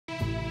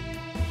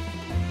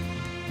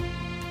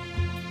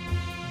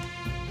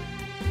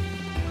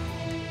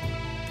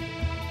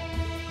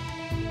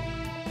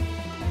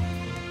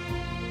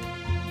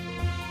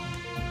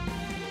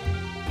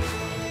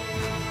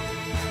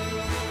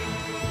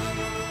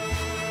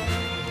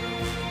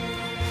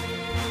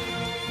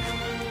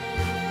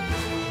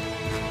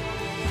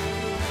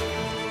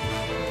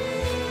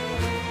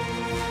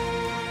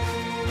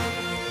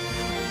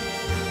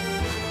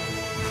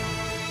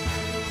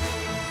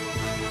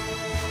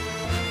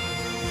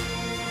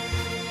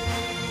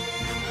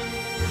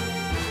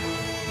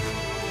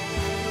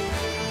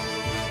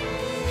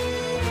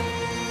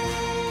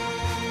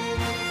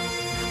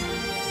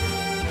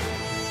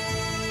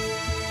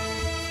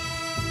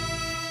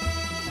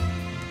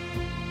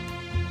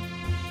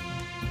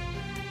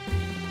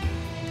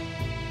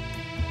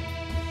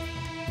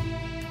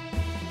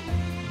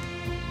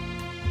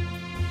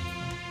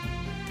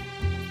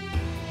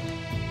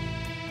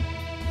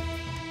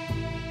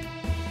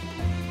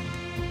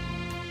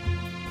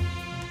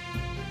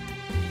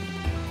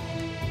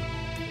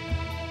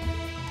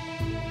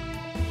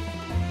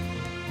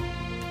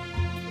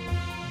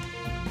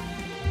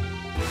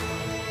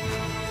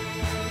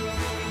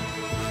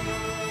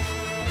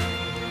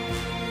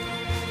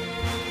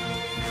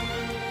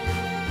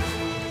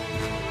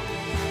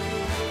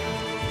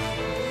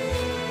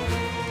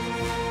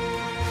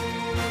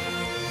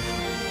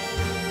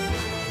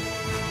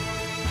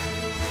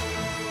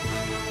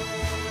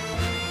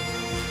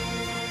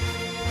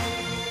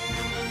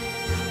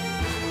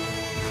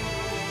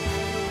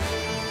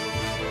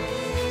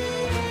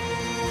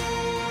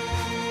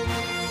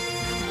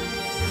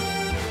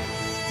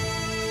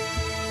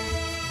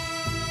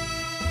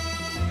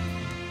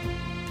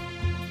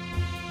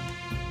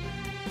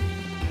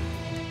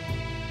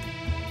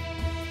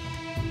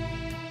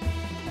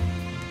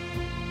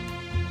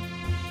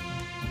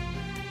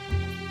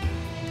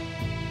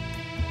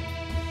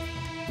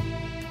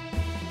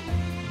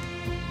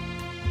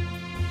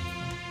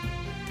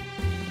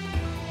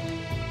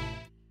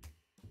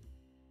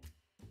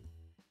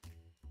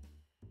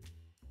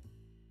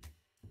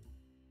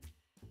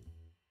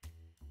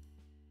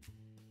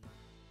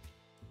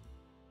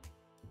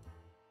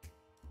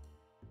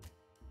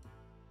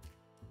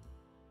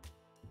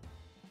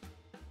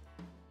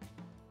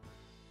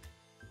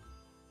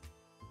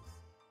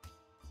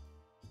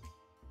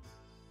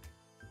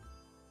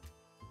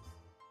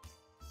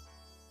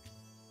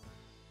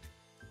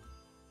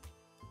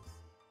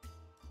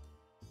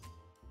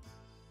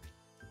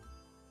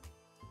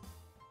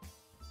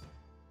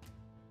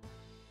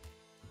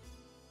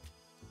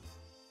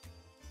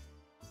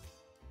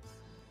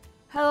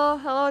Hello,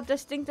 hello,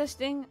 testing,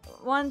 testing.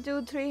 1,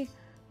 2, 3.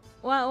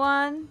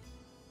 1,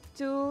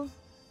 2,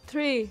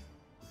 3.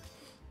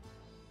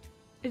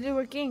 Is it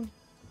working?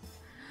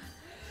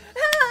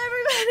 Hello,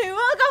 everybody.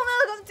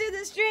 Welcome to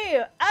the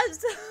stream.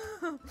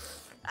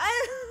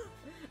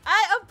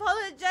 I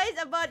apologize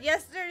about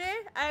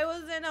yesterday. I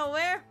wasn't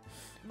aware,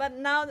 but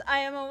now I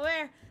am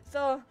aware.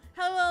 So,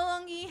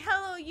 hello, Longi.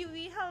 Hello,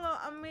 Yuvi. Hello,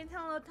 Amit.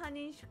 Hello,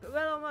 Tanish.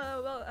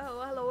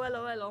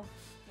 Hello.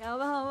 Yeah,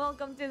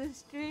 welcome to the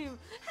stream.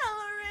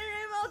 Hello,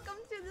 Riri. Welcome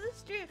to the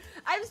stream.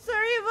 I'm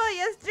sorry about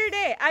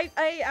yesterday.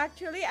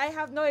 I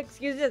have no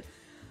excuses.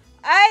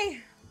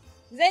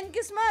 Zen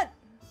Kismet,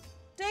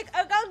 take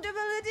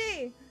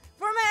accountability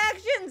for my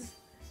actions.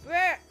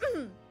 Where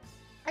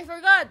I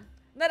forgot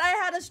that I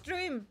had a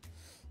stream.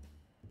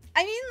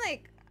 I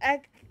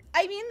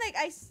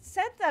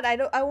said that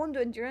I won't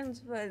do endurance,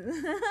 but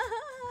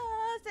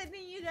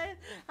sending you guys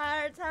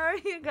hearts. How are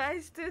you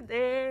guys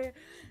today?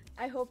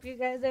 I hope you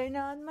guys are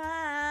not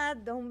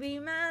mad. Don't be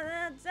mad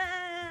at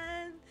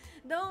Zen.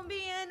 Don't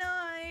be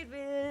annoyed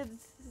with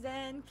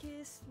Zen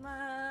Kismet.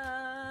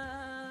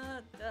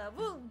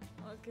 Boom.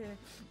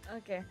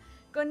 Okay.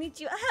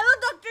 Konnichiwa. Hello,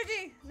 Dr.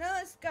 G.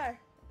 Namaskar.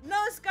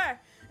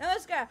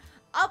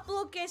 आप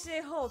लोग कैसे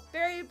हो?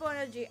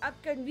 पेरीपोना जी,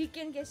 आपका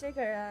weekend कैसे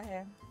कर रहा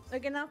है?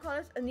 Okay, now call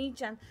us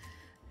onichan.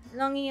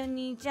 Longi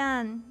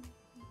onichan.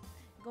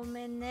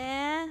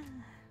 Gomene.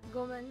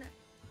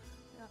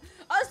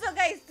 Also,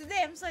 guys,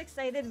 today I'm so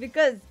excited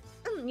because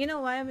you know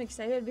why I'm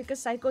excited?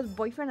 Because Psycho's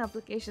boyfriend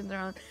applications are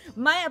on.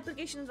 My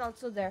application is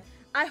also there.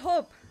 I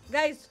hope,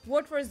 guys,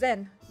 vote for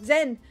Zen.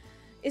 Zen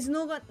is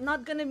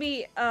not gonna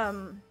be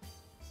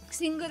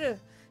single.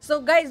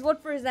 So, guys,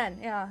 vote for Zen.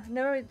 Yeah,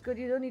 never it's good.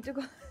 You don't need to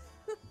go.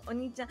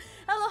 Onichan.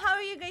 Hello, how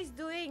are you guys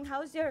doing?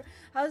 How's the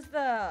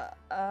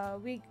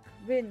week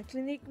been?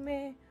 Clinic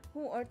mein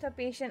hu ortha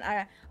patient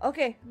aaya.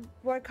 Okay,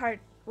 work hard.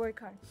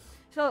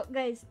 So,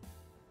 guys.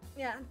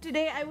 Yeah,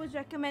 today I was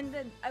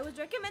recommended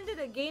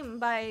a game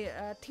by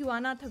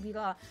Tiwana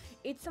Tavila.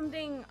 It's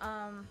something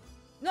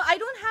no, I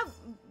don't have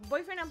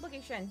boyfriend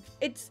application.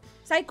 It's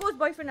Psycho's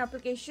boyfriend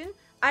application.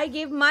 I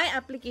gave my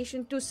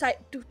application to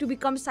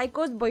become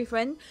Psycho's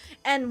boyfriend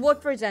and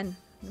vote for Zen.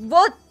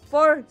 Vote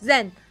for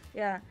Zen.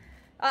 Yeah.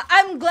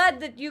 I'm glad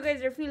that you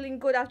guys are feeling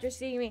good after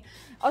seeing me.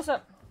 Also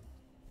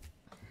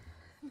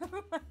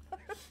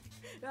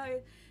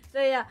so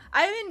yeah,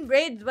 I'm in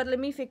raids, but let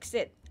me fix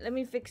it.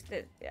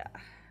 Yeah.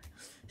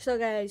 So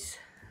guys,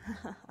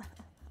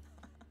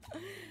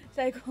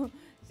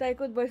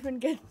 Psycho's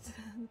boyfriend gets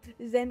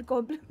Zen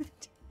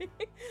compliment.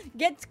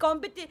 Gets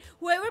competition.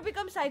 Whoever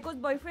becomes Psycho's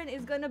boyfriend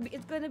is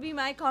gonna be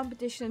my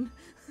competition.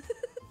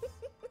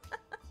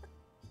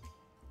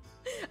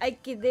 I'm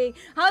kidding.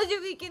 How's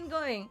your weekend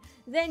going?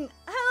 Then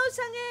hello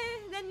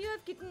Sange. Then you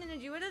have kitten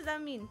energy. What does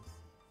that mean?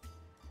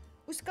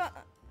 Uska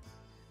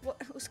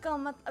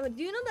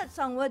do you know that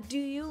song? What do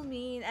you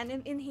mean? And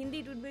in Hindi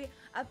it would be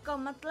Aapka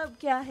matlab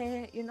kya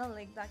hai? You know,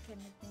 like that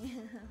kind of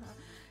thing.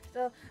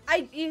 So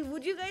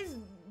would you guys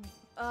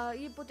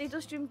ये potato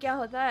stream क्या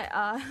होता है?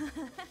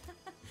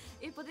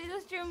 ये potato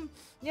stream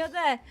ये होता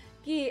है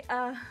कि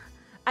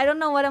I don't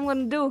know what I'm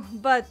gonna do,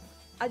 but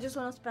I just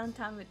want to spend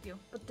time with you.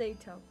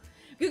 Potato.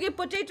 क्योंकि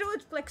potato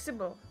is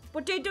flexible.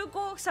 Potato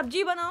को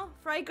सब्जी बनाओ,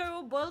 fry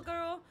करो, boil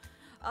करो,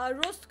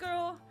 roast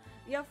करो,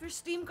 या फिर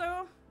steam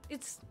करो.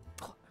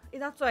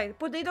 That's why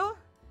potato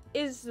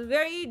is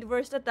very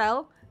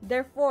versatile.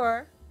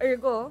 Therefore,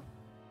 ergo,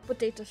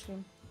 potato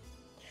stream.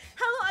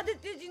 Hello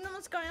Aditya ji,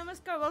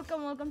 namaskar.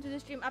 Welcome to the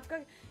stream.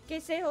 Aapka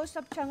kaise ho?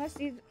 Sab changa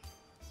si.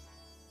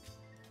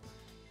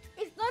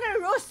 It's not a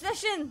roast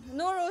session.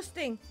 No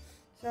roasting.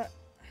 So,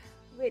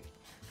 wait,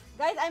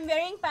 guys, I'm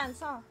wearing pants,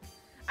 huh?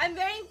 I'm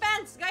wearing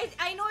pants, guys.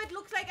 I know it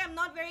looks like I'm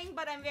not wearing,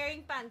 but I'm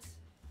wearing pants.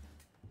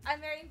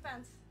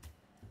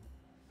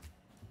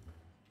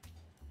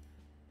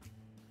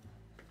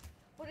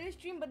 For this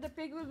stream, but the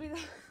pig will be the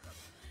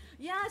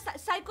yeah.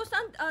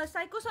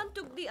 Psycho-san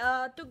took the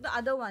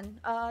other one.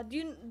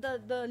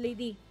 The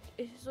lady?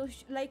 So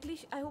likely,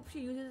 I hope she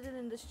uses it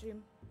in the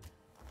stream.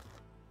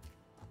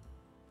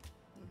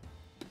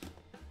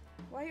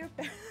 Why your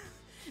pants?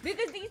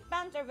 Because these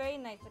pants are very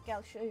nice. Okay,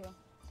 I'll show you.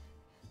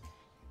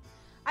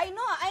 I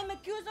know I'm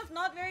accused of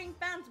not wearing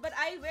pants, but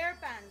I wear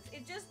pants.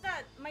 It's just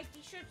that my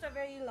t-shirts are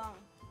very long.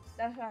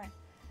 That's why.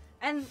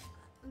 And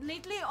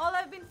lately, all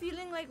I've been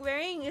feeling like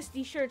wearing is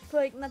t-shirts,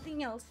 like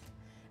nothing else.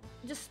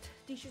 Just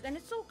t-shirts, and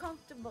it's so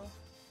comfortable.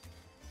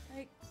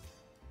 Like,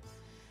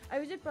 I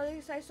was at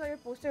Project Starscape, I saw your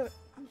poster.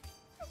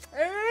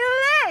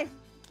 Really?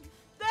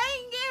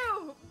 Thank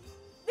you.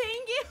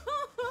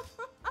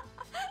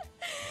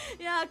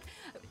 Yeah,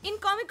 in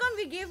Comic-Con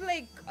we gave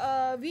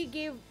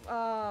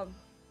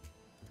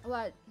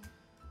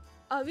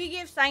we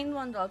gave signed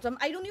ones also.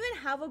 I don't even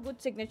have a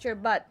good signature,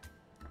 but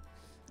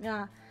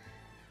yeah.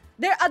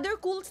 There are other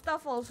cool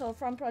stuff also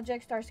from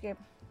Project Starscape.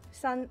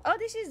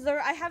 This is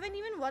Zoro. I haven't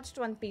even watched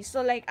One Piece,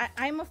 so like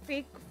I'm a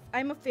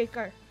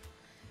faker.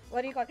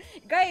 What do you call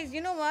it? Guys,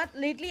 you know what?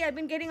 Lately I've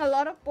been getting a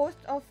lot of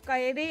posts of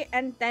Kaede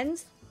and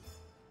Tens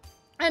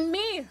and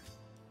me.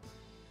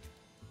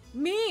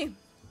 Me.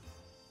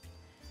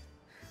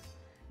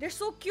 They're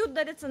so cute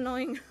that it's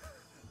annoying.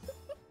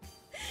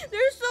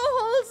 They're so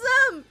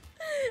wholesome,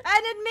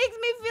 and it makes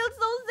me feel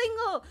so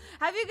single.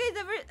 Have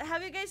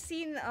you guys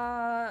seen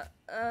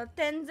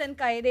Tens and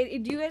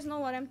Kaede? Do you guys know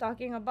what I'm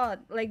talking about?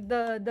 Like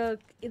the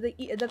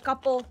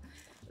couple,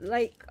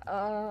 like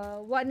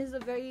one is a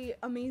very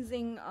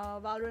amazing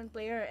Valorant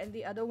player, and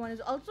the other one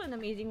is also an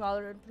amazing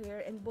Valorant player,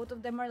 and both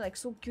of them are like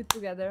so cute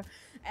together.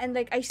 And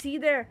like I see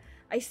their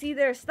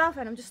stuff,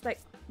 and I'm just like,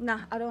 nah,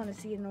 I don't want to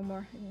see it no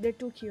more. They're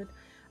too cute.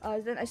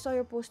 Then I saw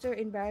your poster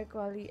in Barrack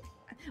Valley.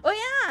 Oh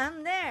yeah,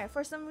 I'm there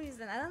for some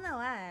reason. I don't know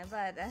why,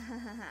 but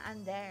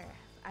I'm there.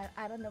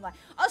 I don't know why.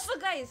 Also,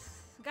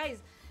 guys,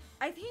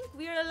 I think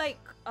we are like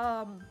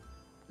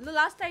the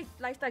last I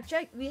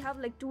checked, we have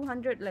like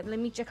 200. Let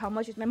me check how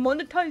much is my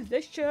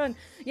monetization.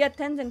 Yeah,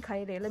 Tens and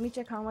Kaide. Let me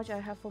check how much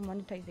I have for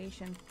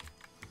monetization.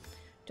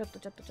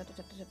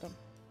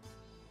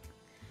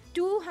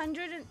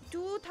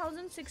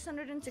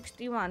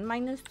 2,661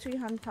 minus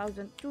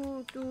 300,000.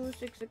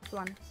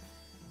 22661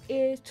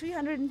 is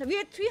 300. We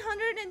are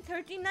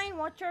 339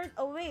 watchers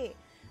away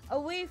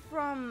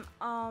from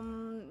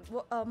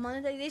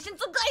monetization.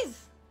 So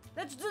guys,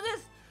 let's do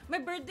this. My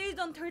birthday is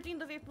on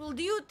 13th of April.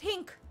 Do you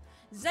think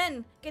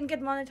Zen can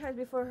get monetized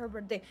before her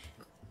birthday?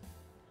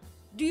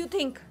 Do you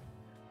think?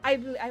 I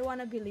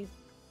wanna believe.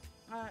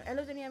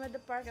 Hello Zenny, I'm at the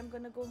park. I'm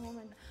gonna go home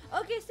and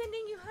okay,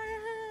 sending you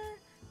her.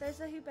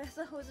 पैसा ही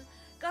पैसा हो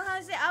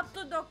कहाँ से आप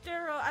तो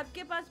doctor हो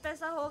आपके पास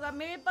पैसा होगा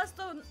मेरे पास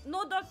तो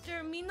no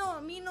doctor me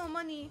no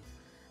money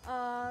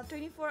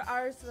 24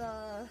 hours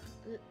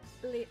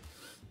late.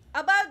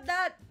 About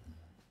that,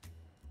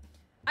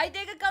 I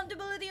take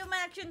accountability of my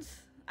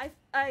actions. I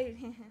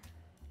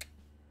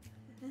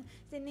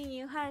sending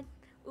you heart.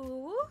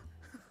 Ooh.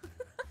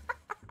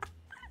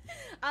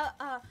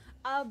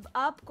 अब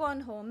आप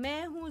कौन हो?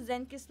 मैं हूँ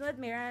zen kismet.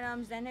 मेरा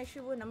नाम zen है.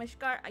 शुभ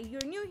नमस्कार.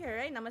 You're new here,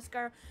 right?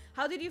 नमस्कार.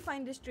 How did you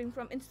find this stream?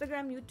 From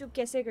Instagram, YouTube,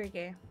 कैसे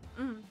करके?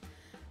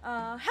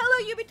 Hello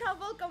Ubita,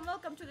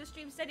 welcome to the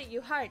stream. Said it,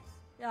 you heart.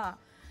 Yeah.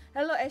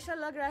 Hello, ऐसा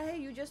लग रहा है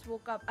you just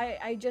woke up.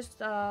 I just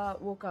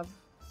woke up.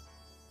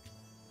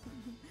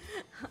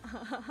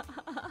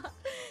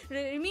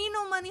 Me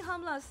no money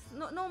hamlas.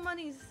 No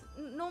monies.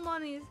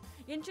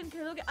 Genshin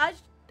खेलोगे?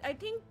 I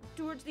think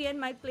towards the end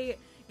might play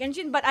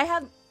Genshin, but I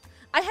have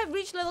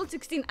reached level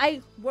 16.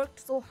 I worked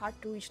so hard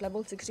to reach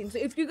level 16. So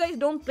if you guys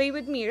don't play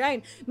with me,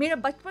 right? मेरा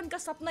बचपन का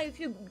सपना, if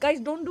you guys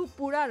don't do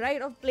pura,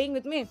 right, of playing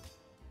with me.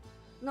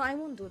 No, I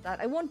won't do that.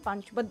 I won't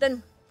punch. But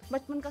then,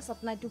 बचपन का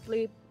सपना to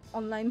play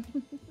online.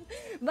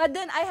 But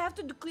then I have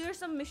to clear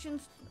some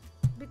missions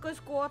because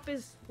co-op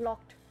is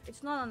locked.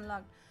 It's not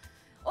unlocked.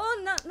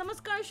 Oh,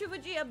 namaskar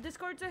Shivaji. अब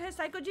Discord से है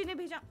Psycho जी ने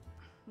भेजा.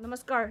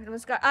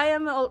 Namaskar. I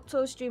am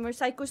also a streamer.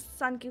 Psycho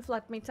San की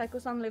flatmate. Psycho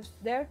San lives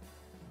there.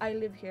 I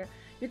live here.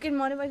 You can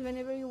monetize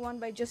whenever you want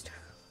by just.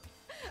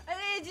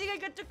 अरे जी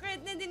का चक्कर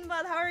इतने दिन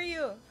बाद. How are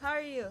you?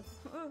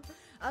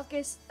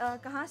 आपके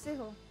कहाँ से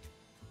हो?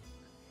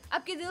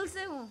 आपके दिल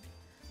से हूँ.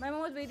 My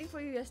mom was waiting for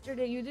you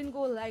yesterday. You didn't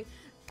go live.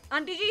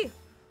 Auntie ji.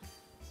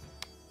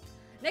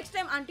 Next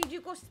time Auntie ji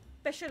ko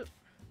special.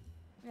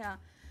 Yeah.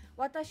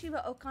 Watashi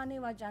wa okane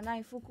wa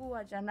janai. Fuku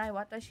wa janai.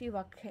 Watashi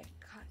wa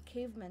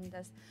caveman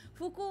desu.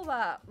 Fuku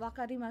wa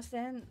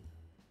wakarimasen.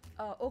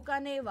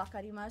 Okane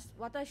wakarimasu.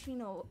 Watashi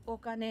no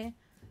okane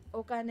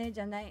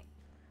janai.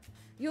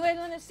 You guys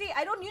wanna see?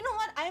 You know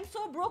what? I am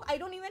so broke. I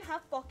don't even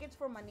have pockets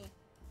for money.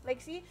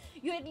 Like, see,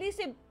 you at least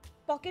say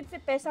pocket se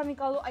paisa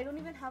nikalo. I don't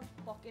even have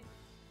pocket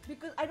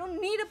because I don't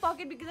need a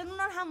pocket because I do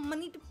not have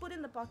money to put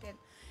in the pocket.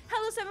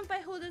 Hello, 7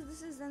 Pi holders.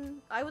 This is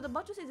Zen. I was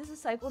about to say this is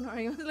Psycho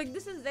Nori. I was like,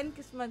 this is Zen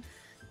Kismet.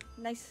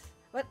 Nice.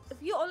 But if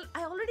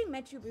I already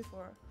met you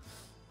before.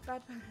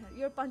 But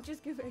your punches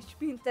give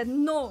HP instead.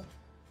 No.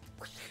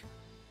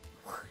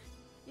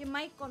 ये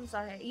mic कौन सा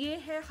है? ये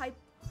है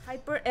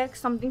HyperX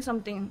something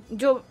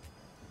जो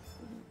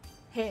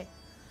है.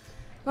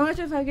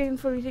 Congratulations for getting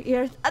for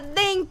years.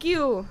 Thank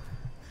you.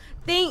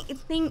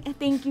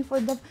 Thank you for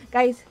the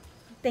guys.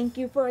 Thank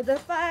you for the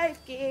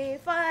 5K.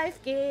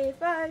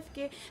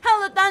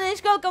 Hello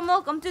Tanish,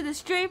 welcome to the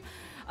stream.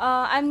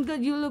 I'm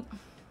good. You look.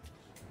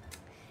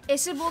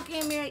 ऐसे बोल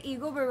के मेरा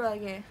ego बढ़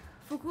गया.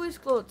 Fuku is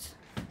clothes.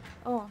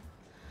 Oh,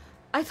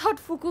 I thought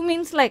Fuku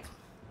means like,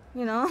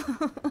 you know,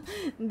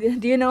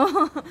 do you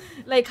know,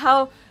 like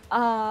how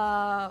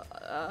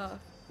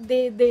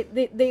they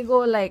go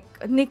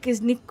like Nick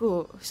is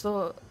Niku.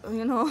 So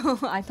you know,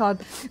 I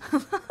thought.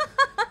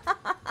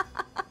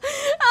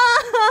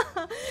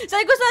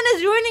 Psycho-san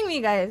is ruining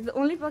me, guys. The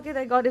only pocket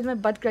I got is my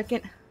butt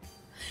cracking.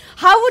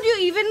 How would you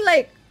even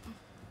like?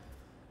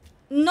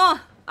 No,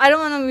 I don't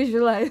want to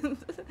visualize.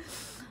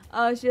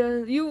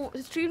 You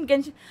stream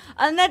Genshin.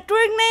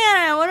 Network nahi aa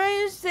raha. What are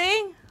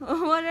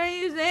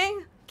you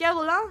saying? क्या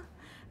बोला?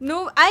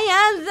 No, I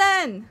am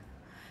Zen.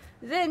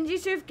 Zen जी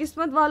सिर्फ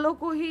किस्मत वालों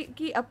को ही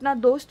की अपना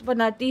दोस्त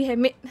बनाती है.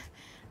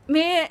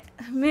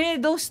 मेरे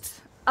दोस्त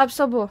आप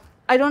सब हो.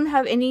 I don't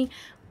have any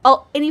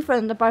any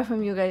friend apart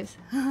from you guys.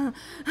 I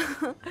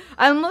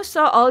almost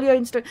saw all your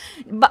Insta,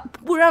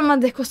 but pura mat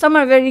dekho. Some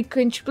are very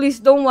cringe. Please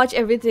don't watch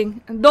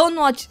everything. Don't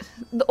watch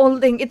the whole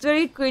thing. It's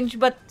very cringe.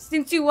 But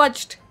since you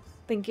watched,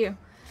 thank you.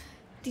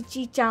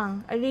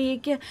 Tichi-chan.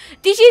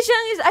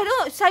 Tichi-chan is, I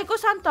don't know,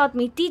 Psycho-san taught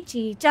me.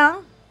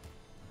 Tichi-chan.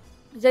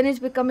 Zen is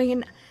becoming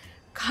an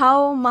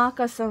Khao Ma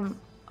Kasam.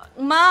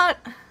 Ma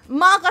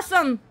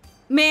Kasam.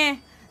 मैं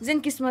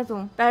Zen Kismet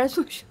हूँ.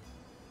 Parasocial.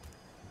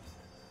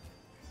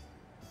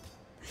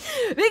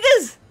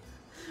 Because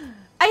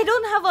I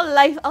don't have a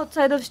life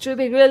outside of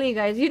streaming, really,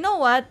 guys. You know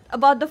what?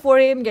 About the 4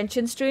 a.m.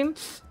 Genshin stream,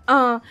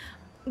 about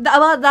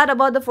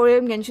the 4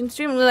 a.m. Genshin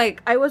stream,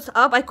 like, I was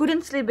up, I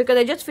couldn't sleep because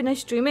I just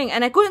finished streaming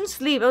and I couldn't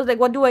sleep. I was like,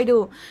 what do I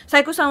do?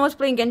 Psycho-san was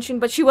playing Genshin,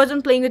 but she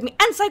wasn't playing with me.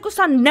 And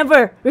Psycho-san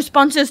never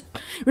responds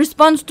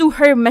to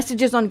her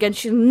messages on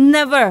Genshin.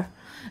 Never.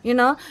 You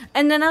know?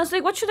 And then I was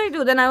like, what should I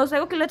do? Then I was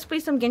like, okay, let's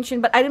play some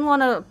Genshin, but I didn't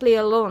want to play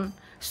alone.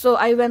 So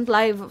I went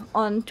live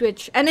on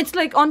Twitch. And it's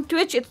like, on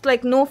Twitch, it's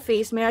like no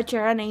face. Mera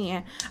chehra nahi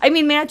hai. I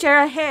mean, mera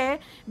chehra hai,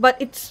 but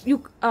it's,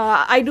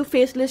 I do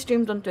faceless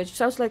streams on Twitch.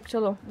 So I was like,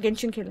 chalo,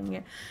 Genshin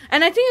khelenge.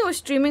 And I think I was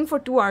streaming for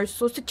 2 hours.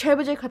 So 6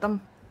 baje khatam.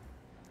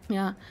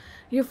 Yeah.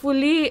 You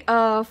fully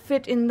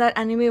fit in that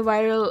anime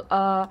viral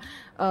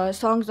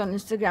songs on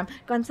Instagram.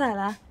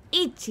 Kansala.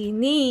 Ichi,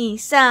 ni,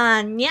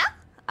 san, ya.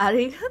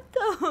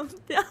 Arigatou.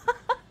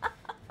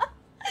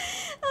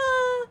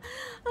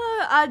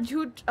 आज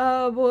झूठ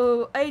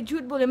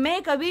बोले.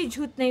 मैं कभी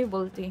झूठ नहीं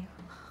बोलती.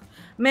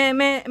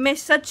 मैं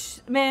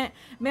सच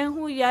मैं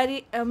हूँ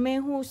यारी. मैं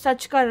हूँ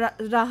सच का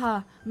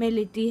राह में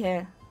लेती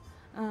है.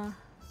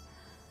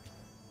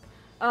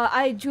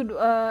 I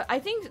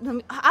think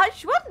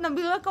आज what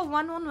नबीला का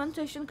 1-on-1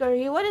 session कर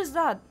रही है. What is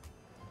that?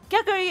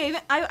 क्या कर रही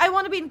है? I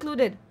want to be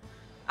included.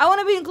 I want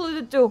to be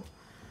included too.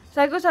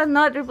 Psychos has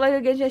not replied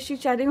again. She's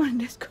chatting on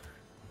Discord.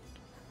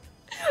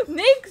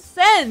 Makes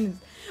sense.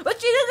 But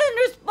she doesn't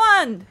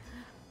respond.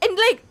 And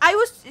like,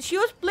 she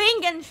was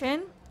playing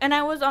Genshin, and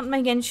I was on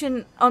my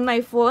Genshin on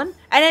my phone,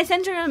 and I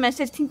sent her a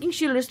message thinking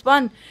she'll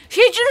respond.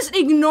 She just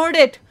ignored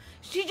it.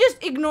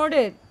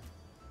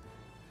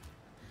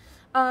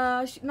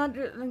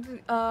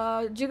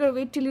 Jigger,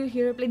 wait till you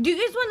hear her play. Do you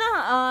guys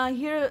wanna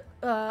hear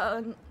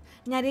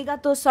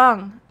nyarigatou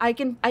song? I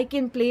can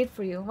play it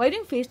for you. Why don't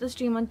you face the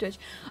stream on Twitch?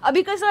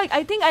 Because like,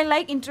 I think I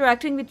like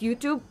interacting with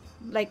YouTube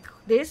like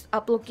this.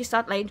 Upload ke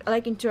saath, I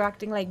like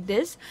interacting like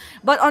this.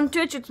 But on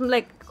Twitch, it's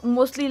like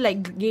mostly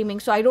like gaming,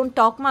 so I don't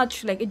talk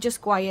much. Like, it's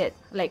just quiet,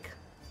 like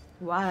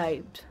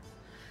vibed.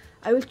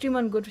 I will stream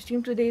on Good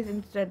Stream today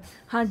instead.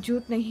 हाँ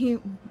झूठ नहीं.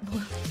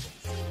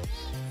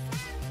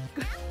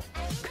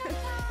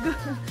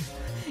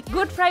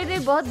 Good Friday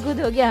बहुत good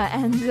हो गया.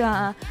 And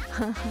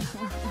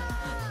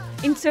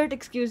insert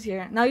excuse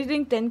here. Now you're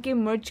doing 10k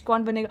merch.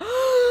 कौन बनेगा?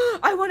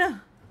 I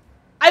wanna.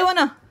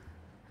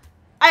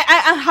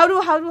 How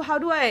do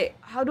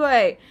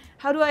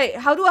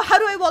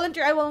I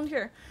volunteer? I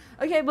volunteer.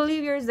 Okay, I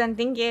believe you're Zen.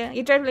 Thank you.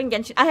 You tried playing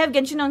Genshin. I have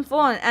Genshin on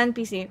phone and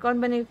PC. कौन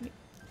बने?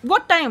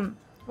 What time?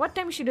 What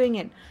time is she doing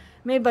it?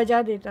 मैं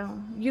बजा देता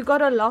हूँ. You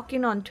gotta lock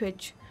in on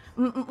Twitch.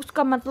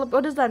 उसका मतलब,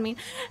 what does that mean?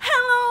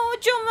 Hello,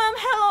 Chumam.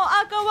 Hello,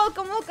 Aka.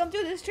 Welcome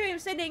to the stream.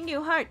 Sending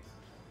you heart.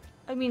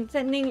 Then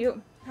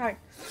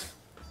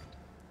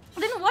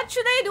what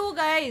should I do,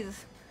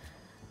 guys?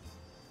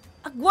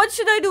 What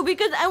should I do?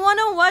 Because I want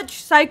to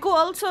watch Psycho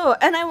also,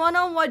 and I want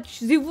to watch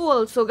Zivu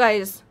also,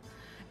 guys.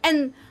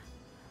 And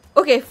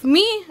okay, for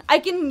me, I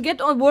can get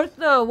on work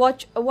the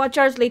watch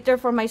hours later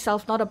for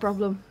myself, not a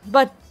problem.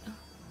 But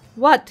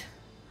what?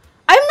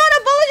 I'm not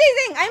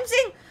apologizing. I'm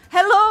saying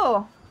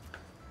hello.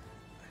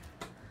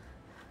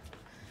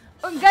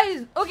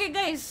 Okay,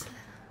 guys.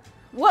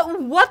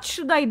 What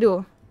should I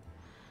do?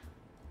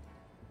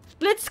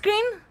 Split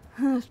screen?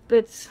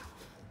 Splits.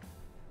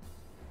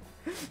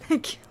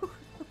 Thank you.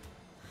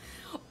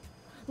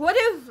 What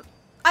if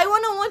I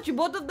want to watch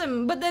both of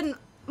them, but then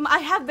I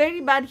have very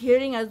bad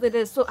hearing as it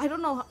is, so I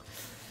don't know.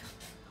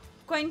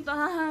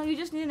 You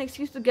just need an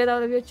excuse to get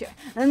out of your chair.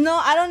 No,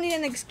 I don't need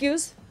an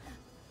excuse.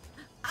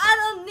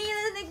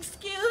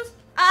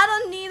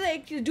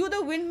 Do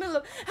the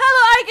windmill.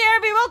 Hello,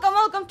 IKRB.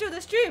 Welcome to the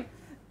stream.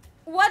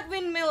 What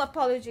windmill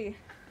apology?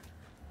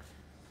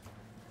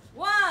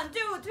 1,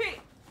 2,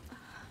 3.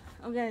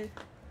 Okay.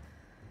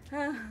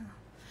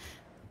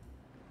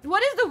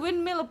 What is the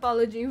windmill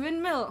apology?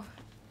 Windmill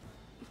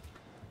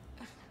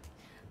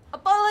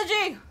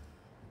apology.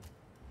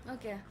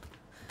 Okay.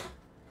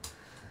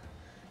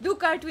 Do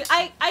cartwheel.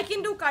 I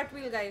can do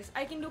cartwheel, guys.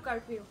 I can do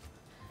cartwheel.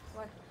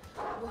 What?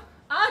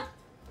 Ah!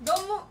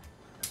 Don't move.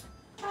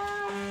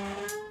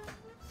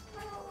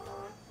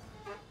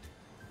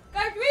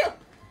 Cartwheel.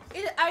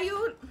 Are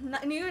you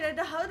new?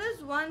 How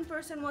does one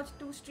person watch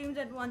 2 streams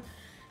at once?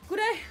 Could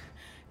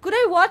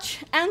I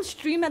watch and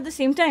stream at the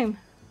same time?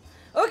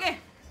 Okay.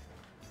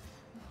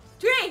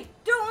 3,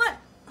 2, 1.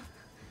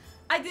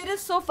 I did it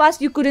so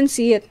fast you couldn't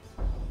see it.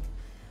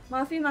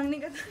 Maafi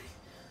mangni ka.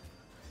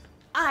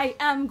 I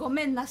am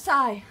gomen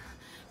nasai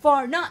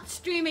for not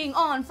streaming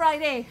on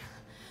Friday,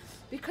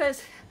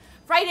 because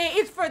Friday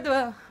is for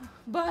the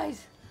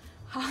boys.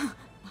 Hello,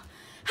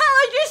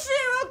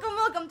 Tristan.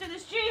 Welcome to the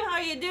stream. How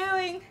are you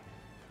doing?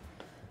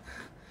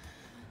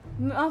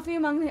 माफी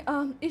मांगने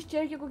इस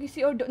chair को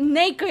किसी और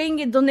नहीं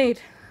करेंगे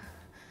donate.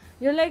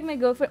 You're like my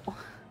girlfriend. Oh.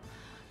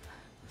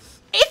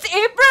 It's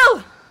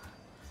April.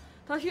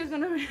 Thought she was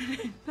gonna.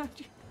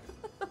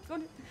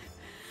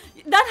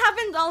 That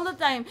happens all the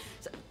time.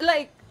 So,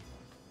 like,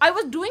 I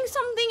was doing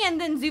something and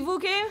then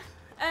Zivu came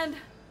and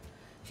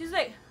she's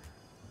like,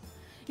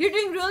 "You're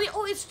doing really?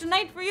 Oh, it's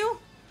tonight for you.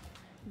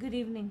 Good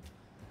evening.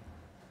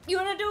 You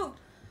wanna do?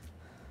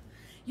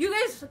 You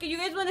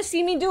guys wanna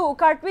see me do a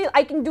cartwheel?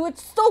 I can do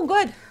it so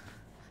good.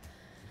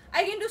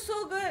 I can do so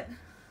good.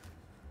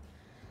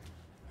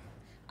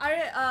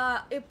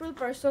 April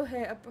परसों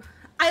है.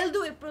 I'll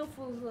do April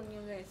Fools on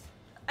you guys.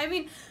 I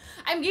mean,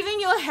 I'm giving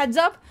you a heads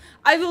up.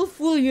 I will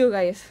fool you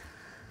guys.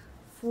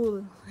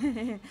 Fool.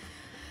 Then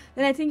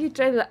I think you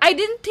tried. I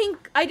didn't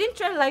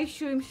try live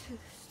stream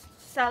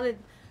salad.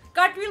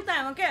 Cartwheel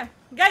time, okay,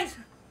 guys.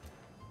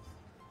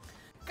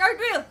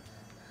 Cartwheel.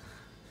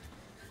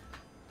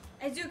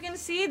 As you can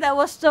see, that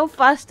was so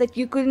fast that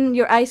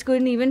your eyes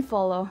couldn't even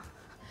follow.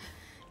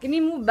 Can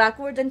you move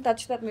backwards and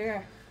touch that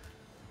mirror?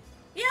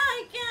 Yeah,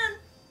 I can.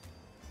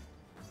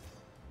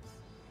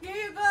 Here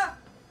you go.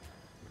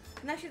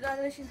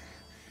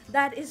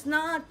 That is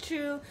not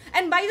true.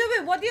 And by the way,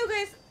 what do you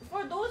guys,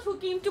 for those who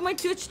came to my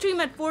Twitch stream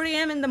at 4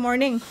 AM in the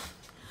morning,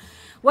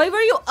 why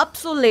were you up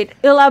so late?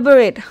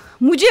 Elaborate.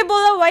 Mujhe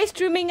bola why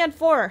streaming at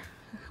 4?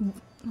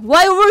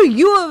 Why were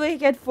you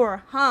awake at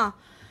 4? Huh?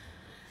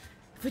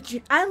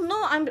 I don't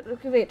know.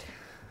 Okay,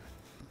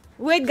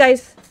 wait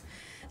guys.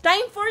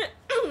 Time for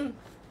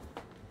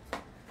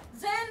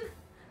Zen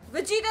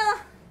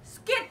Vegeta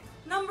skit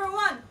number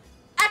 1.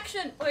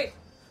 Action. Wait.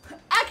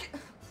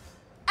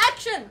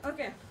 Action.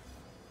 Okay.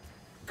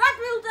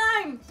 Cartwheel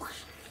time.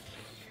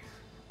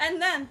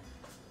 And then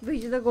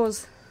Vegeta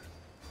goes.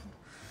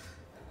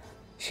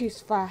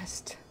 She's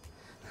fast.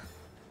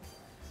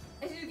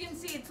 As you can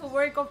see, it's a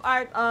work of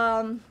art.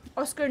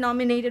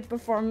 Oscar-nominated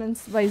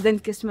performance by Zen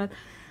Kismet.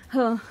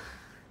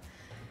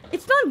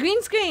 It's not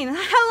green screen.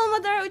 Hello,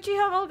 Madara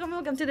Uchiha.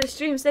 Welcome to the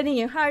stream. Sending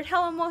you heart.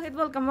 Hello, Mohit.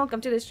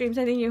 Welcome to the stream.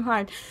 Sending you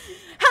heart.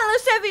 Hello,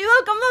 Sevi.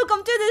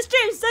 Welcome to the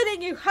stream.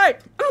 Sending you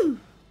heart.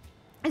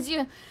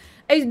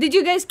 Did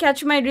you guys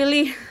catch my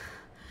really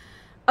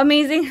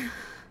amazing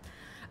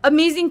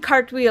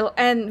cartwheel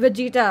and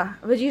Vegeta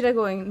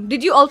going?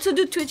 Did you also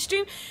do Twitch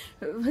stream?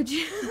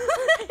 Vegeta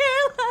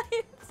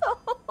hairline.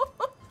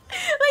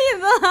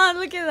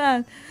 Look at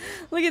that.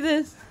 Look at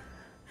this.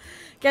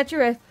 Catch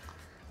your breath.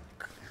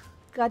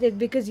 Got it,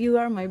 because you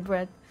are my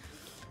breath.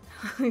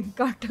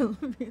 Cartwheel.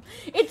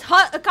 It's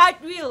hot.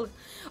 Cartwheel.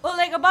 Oh,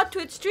 like about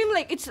Twitch stream,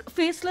 like it's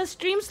faceless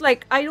streams.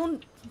 Like I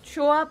don't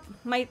show up.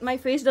 My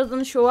face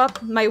doesn't show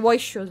up. My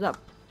voice shows up.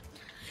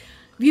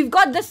 We've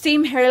got the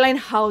same hairline.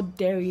 How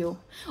dare you?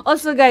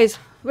 Also, guys,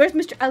 where's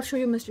Mr. I'll show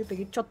you Mr.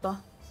 Piggy. Chotto.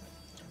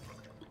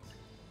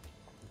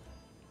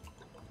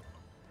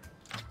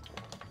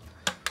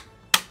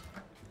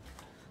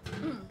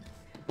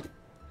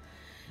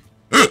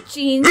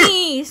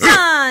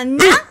 Ichi-ni-san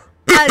nya,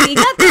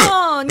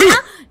 arigatou nya.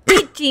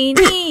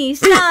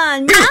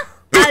 Ichi-ni-san nya,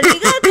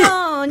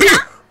 arigatou nya.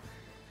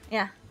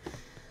 Yeah.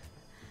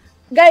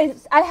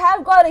 Guys, I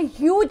have got a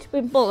huge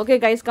pimple. Okay,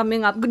 guys,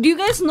 coming up. Do you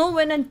guys know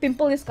when a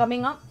pimple is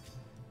coming up?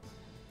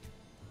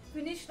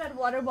 Finish that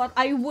water bottle.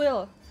 I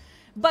will.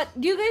 But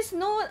do you guys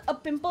know a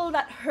pimple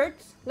that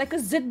hurts? Like a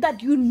zit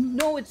that you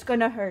know it's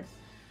gonna hurt.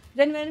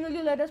 Then when will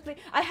you let us play?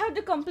 I have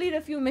to complete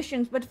a few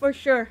missions, but for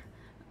sure.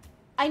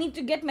 I need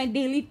to get my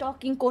daily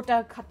talking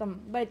quota khatam.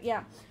 But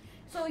yeah.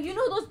 So you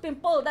know those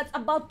pimples that's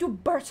about to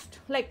burst.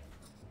 Like,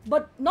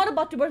 but not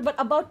about to burst, but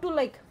about to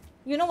like,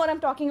 you know what I'm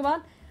talking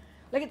about?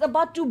 Like it's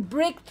about to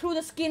break through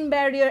the skin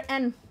barrier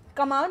and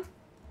come out.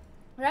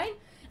 Right?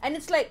 And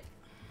it's like,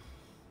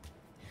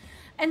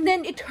 and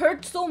then it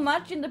hurts so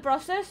much in the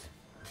process.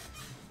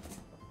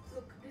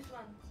 Look, this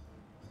one.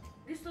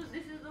 This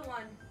is the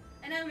one.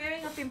 And I'm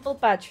wearing a pimple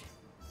patch.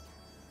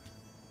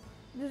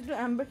 This is the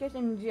Ambercase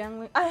and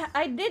Jiangwei.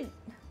 I did.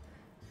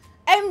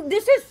 And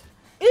this is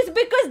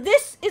because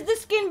this is the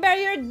skin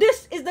barrier.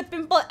 This is the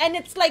pimple, and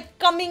it's like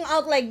coming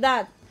out like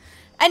that.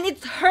 And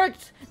it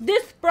hurts.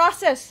 This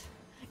process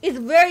is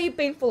very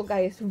painful,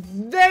 guys.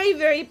 Very,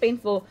 very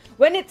painful.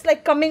 When it's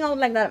like coming out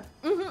like that.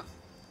 No,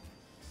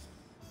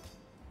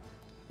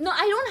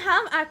 I don't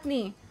have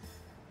acne.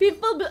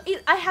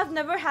 I have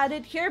never had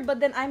it here, but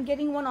then I'm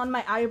getting one on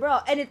my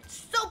eyebrow, and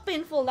it's so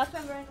painful. That's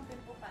why I'm wearing a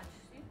pimple patch.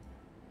 See?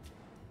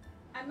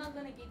 I'm not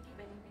gonna gatekeep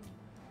anything.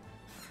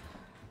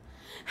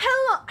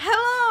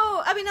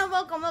 Hello, Abhinav,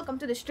 welcome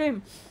to the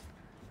stream.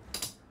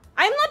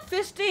 I'm not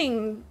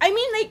fisting. I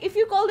mean, like, if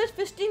you call this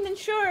fisting, then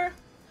sure.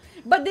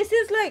 But this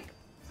is like,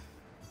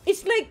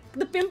 it's like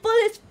the pimple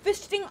is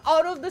fisting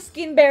out of the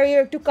skin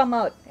barrier to come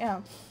out.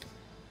 Yeah.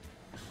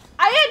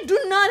 I do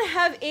not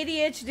have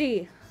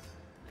ADHD.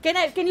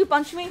 Can you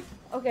punch me?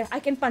 Okay, I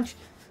can punch.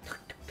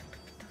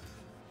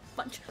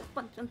 Punch.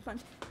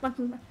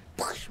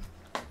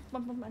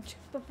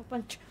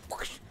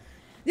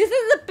 This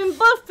is the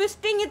pimple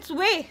fisting its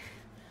way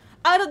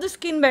out of the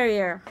skin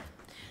barrier.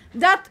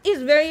 That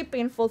is very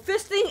painful.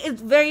 Fisting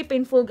is very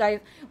painful,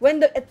 guys. I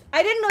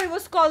didn't know it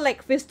was called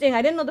like fisting.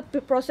 I didn't know the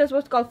process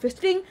was called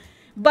fisting,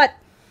 but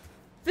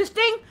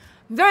fisting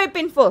very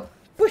painful.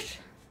 Push.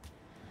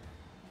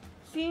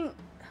 Seeing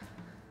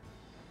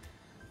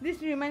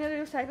this reminded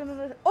of cycle.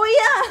 Oh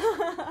yeah.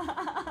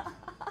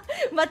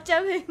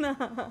 Bacha bhi na.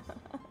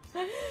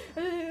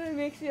 It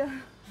makes you.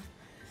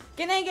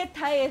 Can I get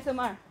Thai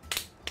ASMR?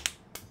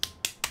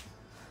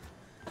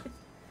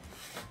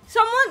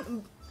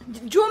 Someone,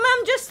 Jo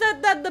ma'am just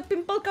said that the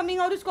pimple coming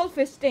out is called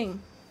fisting.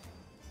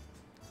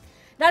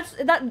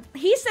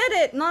 He said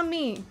it, not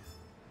me.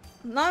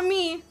 Not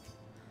me.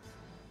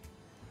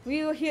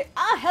 We were here.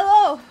 Ah,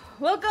 hello.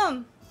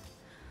 Welcome.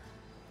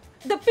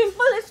 The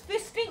pimple is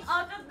fisting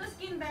out of the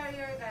skin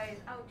barrier,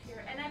 guys, out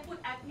here. And I put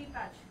acne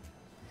patch.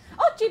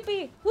 Oh,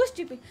 Chippy. Who's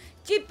Chippy?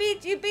 Chippy,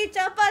 Chippy,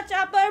 Chapa,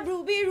 Chapa,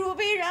 Ruby,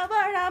 Ruby,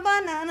 Raba,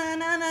 Raba, na, na,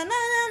 na, na, na, na,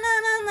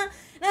 na,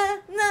 na,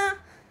 na.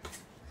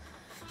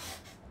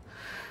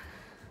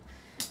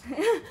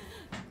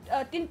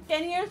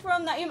 10 years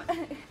from now,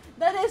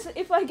 that is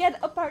if I get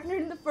a partner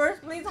in the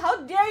first place. How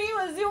dare you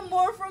assume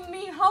more from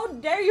me? How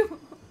dare you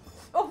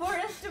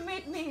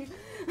overestimate me?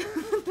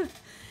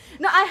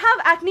 No, I have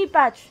acne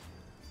patch.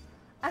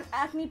 An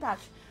acne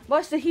patch.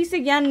 Boss, he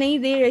said, "Gyan nahi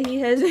de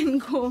rahi hai Zen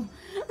ko."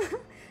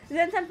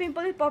 Then some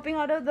pimple is popping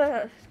out of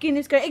the skin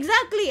is correct.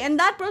 Exactly, and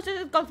that process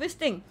is called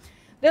fisting.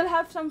 They'll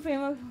have some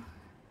frame of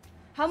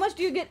how much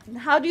do you get?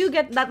 How do you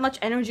get that much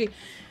energy?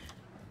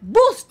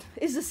 Boost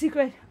is the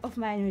secret of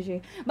my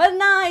energy. But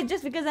now it's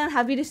just because I'm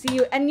happy to see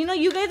you, and you know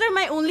you guys are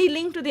my only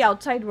link to the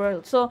outside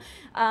world. So,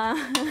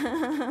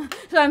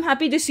 so I'm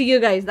happy to see you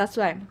guys. That's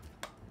why.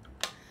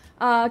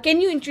 Can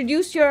you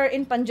introduce your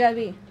in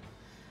Punjabi?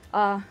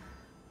 How?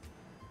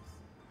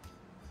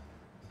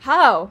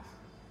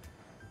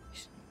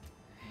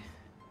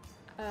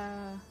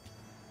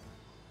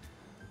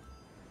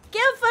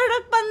 क्या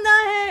फर्क पड़ता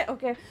है?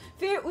 Okay.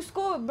 फिर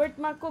उसको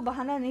birthmark को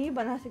बहाना नहीं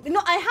बना सकते.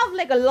 No, I have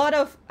like a lot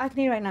of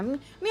acne right now. Meow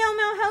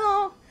meow,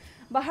 hello.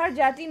 बाहर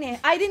जाती नहीं.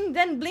 I didn't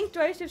then blink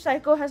twice if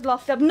Psycho has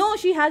locked up. No,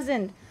 she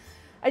hasn't.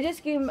 I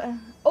just came.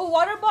 Oh,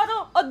 water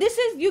bottle. Oh, this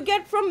is you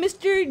get from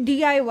Mr.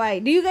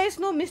 DIY. Do you guys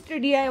know Mr.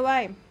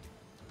 DIY?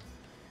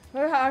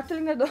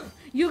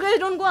 You guys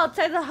don't go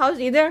outside the house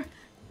either.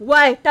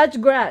 Why? Touch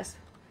grass.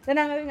 Then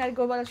I'm having to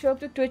go. But I'll show up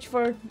to Twitch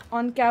for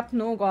on cap.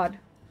 No God.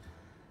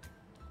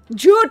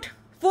 Jute.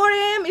 4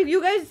 a.m. If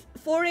you guys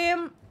 4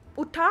 a.m.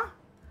 Utha,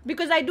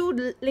 because I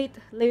do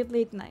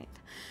late night.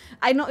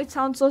 I know it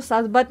sounds so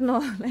sad, but no,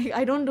 like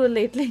I don't do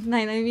late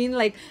night. I mean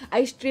like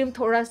I stream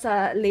thoda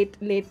sa late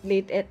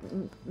at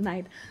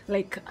night.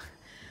 Like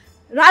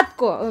raat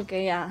ko.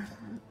 Okay, yeah.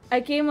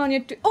 I came on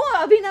your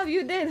oh Abhinav,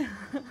 you did.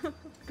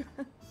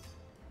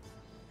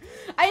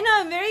 I know,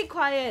 I'm very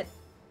quiet.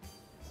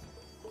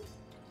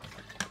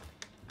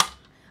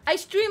 I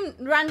stream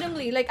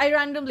randomly, like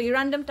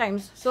random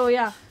times. So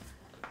yeah.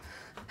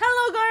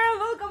 Hello Gaurav,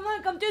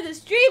 welcome to the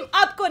stream.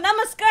 Aapko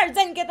namaskar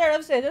Zen ke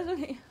taraf se.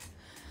 Okay.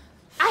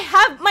 I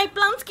have my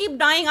plants keep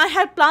dying. I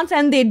had plants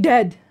and they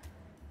dead.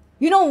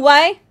 You know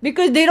why?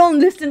 Because they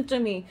don't listen to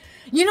me.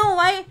 You know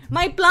why?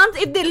 My plants,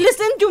 if they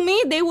listen to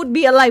me, they would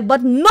be alive.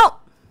 But no,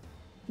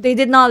 they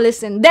did not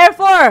listen.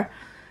 Therefore,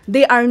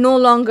 they are no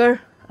longer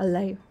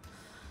alive.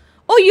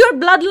 Oh, you're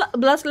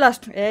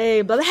bloodlust.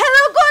 Hey, blood.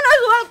 Hello,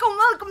 Gunners.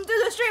 Welcome to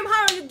the stream.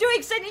 How are you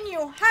doing? Sending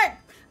you heart.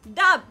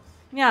 Dab.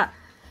 Yeah.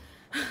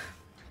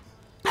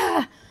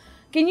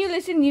 Can you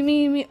listen?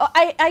 Oh,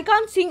 I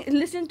can't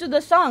listen to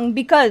the song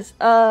because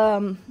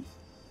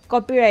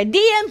copyright.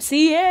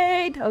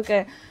 DMC8.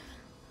 Okay.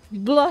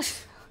 Blood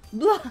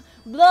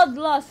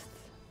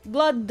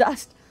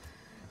dust.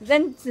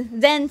 Then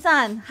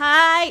san.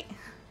 Hi.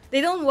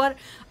 They don't water.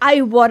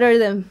 I water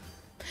them.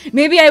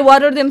 Maybe I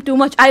water them too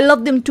much. I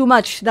love them too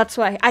much. That's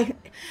why I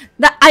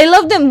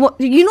love them.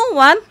 You know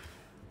what?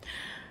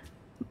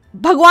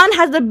 Bhagwan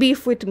has the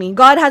beef with me.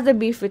 God has the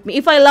beef with me.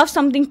 If I love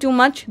something too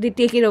much, they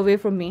take it away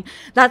from me.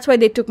 That's why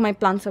they took my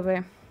plants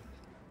away.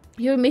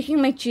 You're making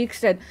my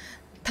cheeks red.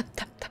 Tap,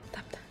 tap, tap,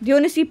 tap, tap. Do you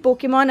want to see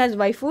Pokemon as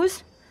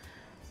waifus?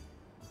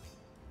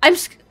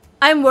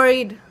 I'm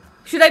worried.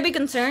 Should I be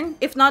concerned?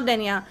 If not,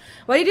 then yeah.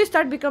 Why did you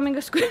start becoming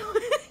a squid?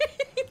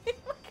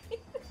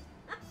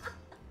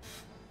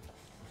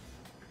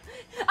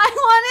 I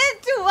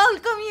wanted to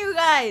welcome you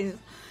guys.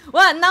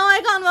 What? Now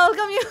I can't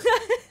welcome you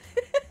guys.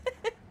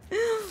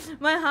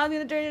 My house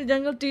gonna turn into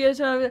jungle 2 years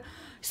from now.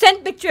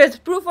 Send pictures.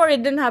 Proof or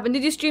it didn't happen.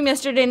 Did you stream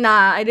yesterday?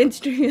 Nah, I didn't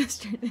stream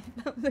yesterday.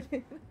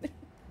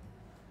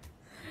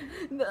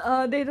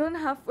 They don't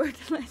have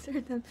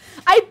fertilizer.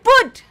 I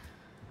put.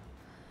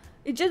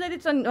 It's just that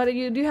it's on. Do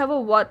you have a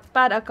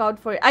Wattpad account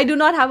for it? I do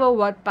not have a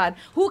Wattpad.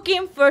 Who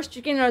came first,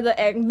 chicken or the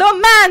egg? The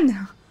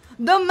man.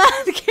 The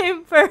man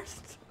came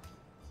first.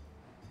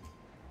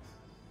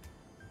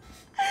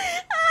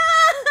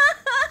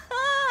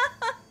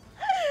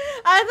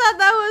 I thought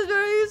that was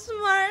very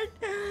smart.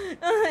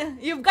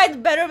 You guys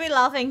better be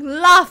laughing.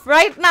 Laugh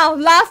right now.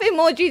 Laugh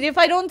emojis. If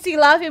I don't see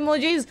laugh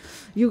emojis,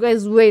 You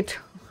guys wait.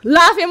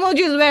 Laugh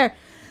emojis where?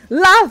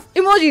 Laugh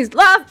emojis,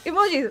 laugh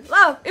emojis,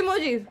 laugh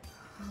emojis.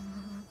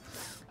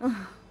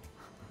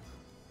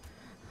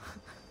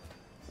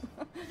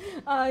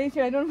 I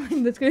don't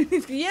mind the screen.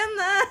 Yeah,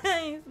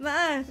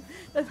 nice.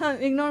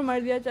 Ignore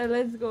Mardia,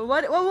 let's go.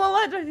 What? Let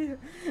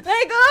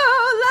go,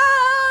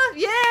 laugh.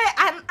 Yeah,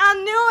 I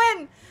knew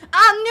it.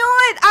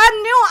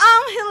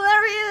 I'm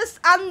hilarious.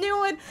 I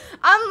knew it.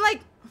 I'm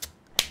like,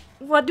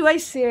 what do I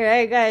say,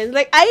 right, guys?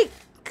 Like,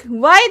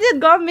 why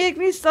did God make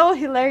me so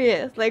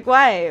hilarious? Like,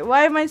 why?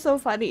 Why am I so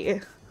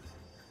funny?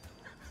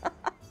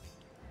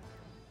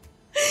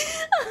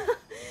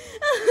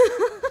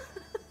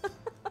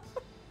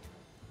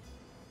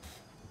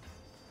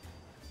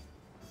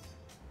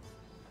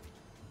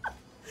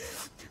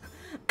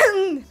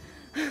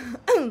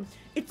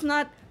 It's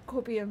not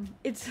copium.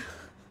 It's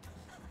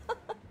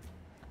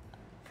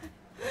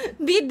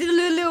be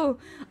Delulu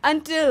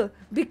until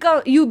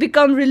you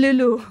become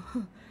Rilulu.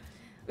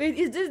 Wait,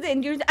 is this the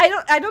endurance?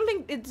 I don't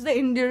think it's the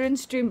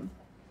endurance stream.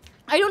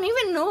 I don't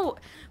even know.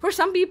 For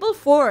some people,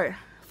 4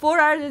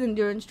 hours is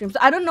endurance stream. So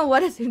I don't know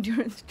what is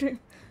endurance stream.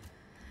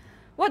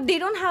 What, they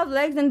don't have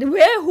legs, and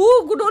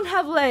who don't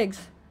have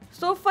legs?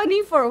 So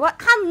funny for what?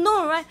 I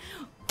know, right?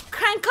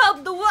 Crank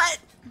up the what?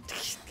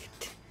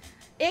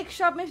 एक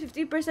shop में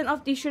 50%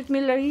 of T shirt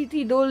मिल रही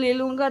थी, 2 ले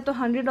लूँगा तो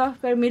 100 of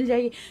पर मिल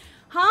जाएगी.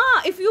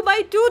 हाँ, if you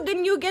buy 2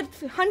 then you get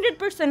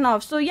 100%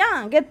 off. So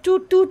yeah, get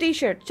two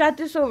t-shirts. Chat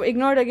is over.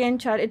 Ignored again,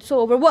 chat. It's so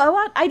over.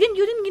 What? You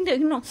didn't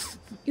ignore.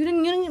 You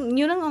didn't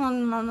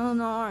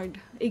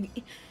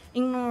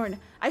ignored.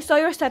 I saw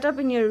your setup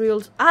in your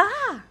reels.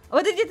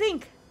 What did you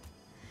think?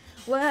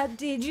 What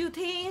did you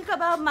think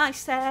about my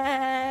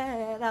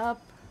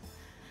setup?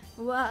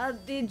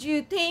 What did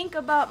you think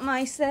about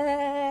my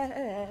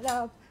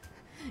setup?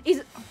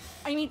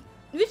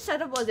 Which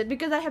setup was it?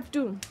 Because I have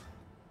 2.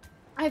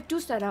 I have 2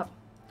 setup.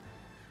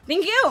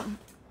 Thank you.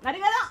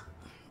 Nyarigatou.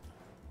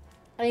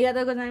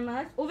 Arigatou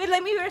gozaimasu. Oh wait,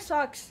 let me wear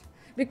socks.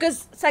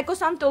 Because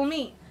Psycho-san told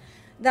me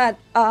that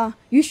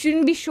you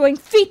shouldn't be showing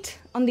feet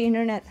on the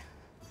internet.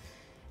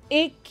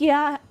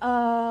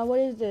 What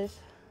is this?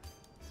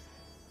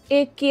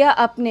 Ek kiya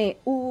apne.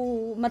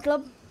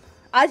 Matlab,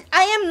 I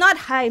am not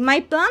high. My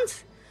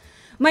plants,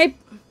 my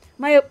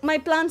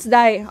plants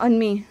die on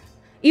me,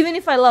 even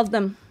if I love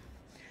them.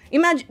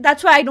 Imagine,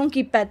 that's why I don't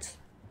keep pets.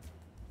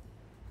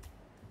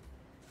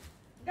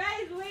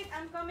 Guys, wait,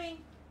 I'm coming.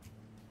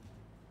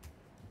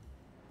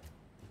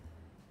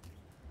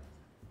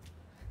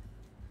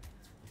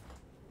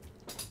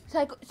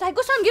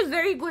 Psycho-san gives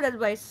very good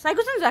advice.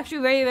 Psycho-san is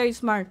actually very, very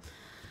smart.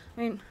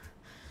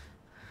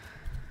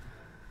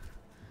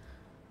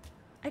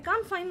 I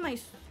can't find I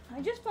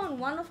just found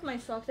 1 of my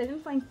socks. I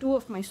didn't find 2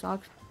 of my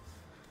socks.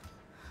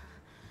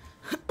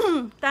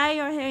 Tie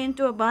your hair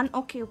into a bun.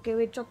 Okay,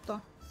 wait,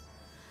 chotto.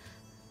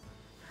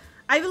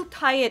 I will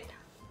tie it.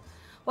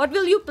 What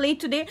will you play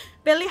today?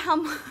 Pele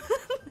hum.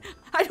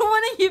 I don't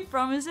want to give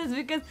promises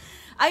because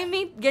I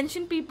made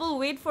Genshin people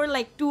wait for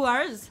like 2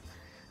 hours.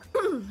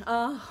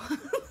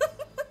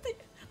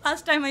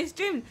 Last time I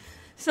streamed.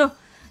 So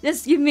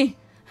just give me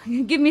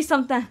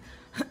some time.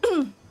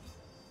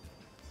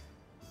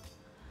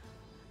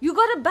 You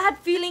got a bad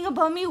feeling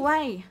about me?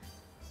 Why?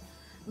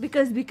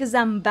 Because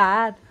I'm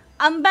bad.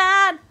 I'm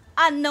bad.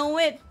 I know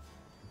it.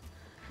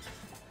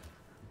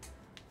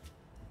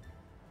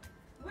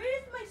 Where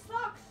is my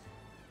socks?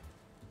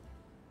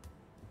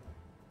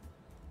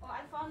 Oh,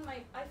 I found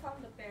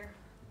the pair.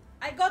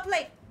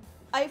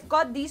 I've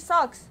got these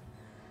socks.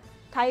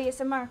 Thai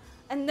ASMR.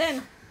 And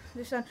then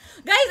this one.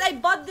 Guys, I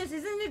bought this.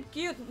 Isn't it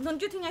cute? Don't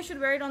you think I should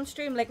wear it on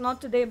stream? Like, not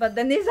today, but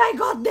then I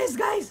got this,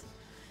 guys.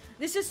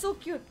 This is so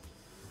cute.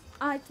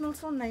 It smells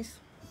so nice.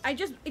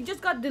 It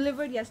just got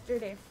delivered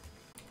yesterday.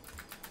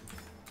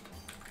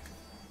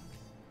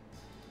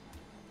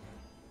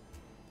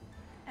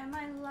 Am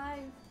I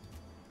live?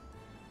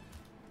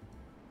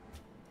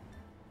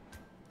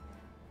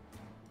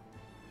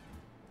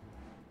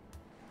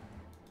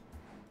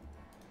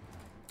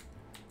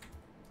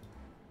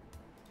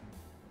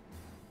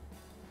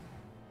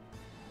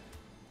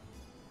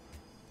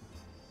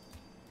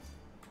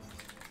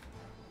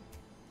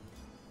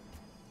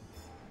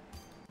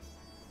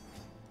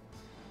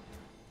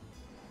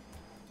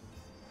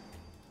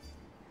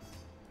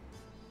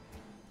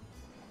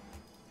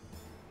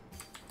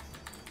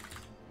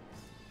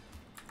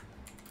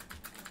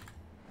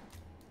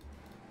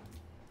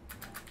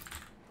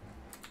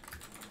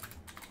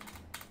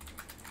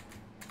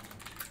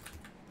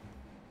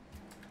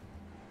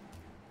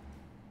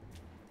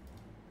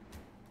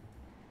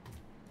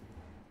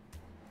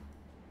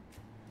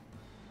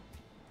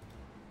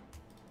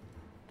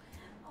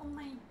 Oh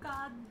my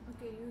god.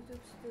 Okay, YouTube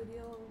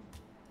Studio.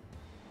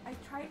 I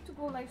tried to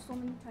go live so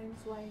many times.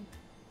 Why?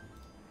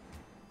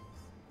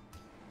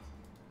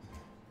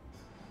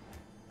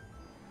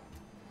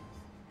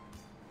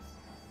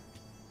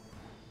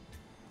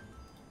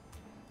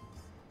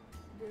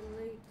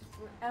 Delete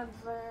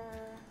forever.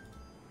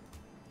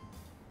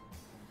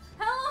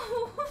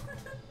 Hello!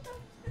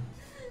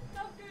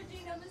 Dr.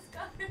 G,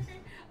 namaskar.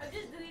 I'm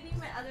just deleting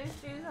my other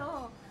streams.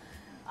 Hello.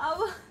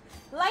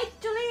 Light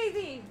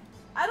chili.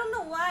 I don't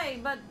know why,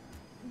 but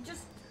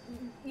just,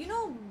 you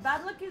know,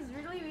 bad luck is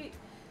really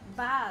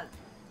bad.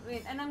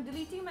 Wait, and I'm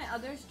deleting my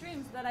other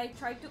streams that I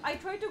tried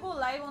to go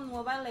live on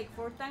mobile like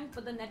 4 times,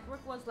 but the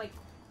network was like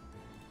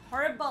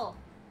horrible.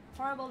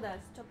 Horrible dash.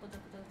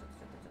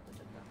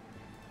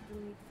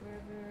 Delete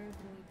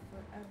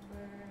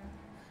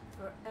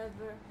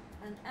forever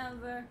and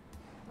ever.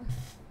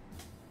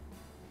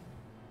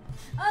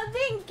 Oh,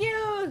 thank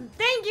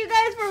you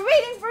guys for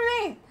waiting for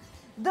me.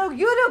 The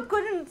YouTube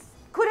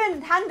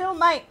couldn't handle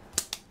my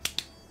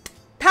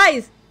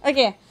thighs.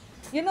 Okay,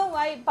 you know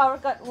why power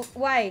cut?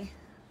 Why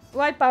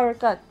power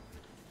cut?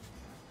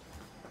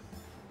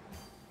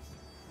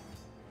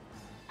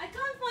 I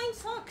can't find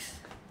socks.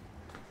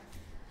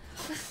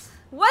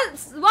 What?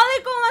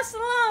 Walaikum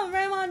assalam,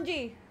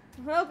 Raymonji.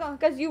 Welcome,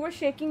 because you were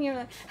shaking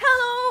your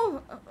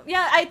hello.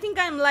 Yeah, I think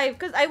I'm live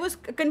because I was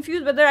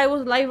confused whether I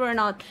was live or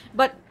not.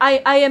 But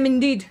I am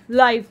indeed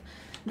live,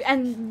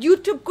 and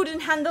YouTube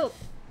couldn't handle.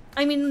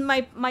 I mean,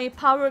 my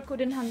power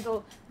couldn't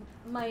handle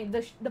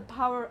the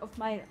power of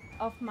my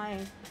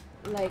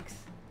legs.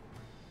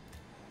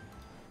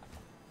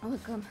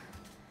 Welcome.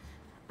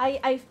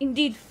 I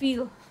indeed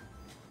feel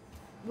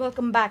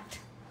welcome back.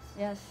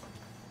 Yes.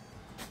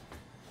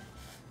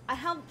 I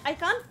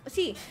can't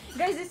see,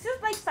 guys. This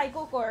is like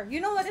psycho core.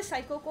 You know what is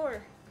psycho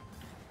core?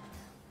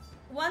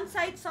 One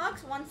side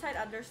socks, one side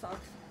other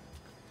socks.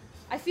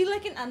 I feel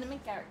like an anime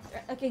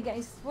character. Okay,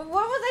 guys. What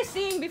was I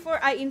saying before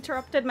I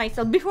interrupted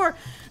myself? Before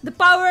the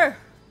power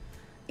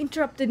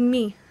interrupted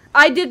me.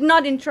 I did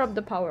not interrupt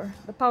the power.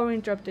 The power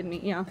interrupted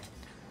me. Yeah.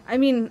 I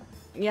mean,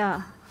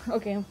 yeah.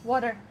 Okay.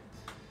 Water.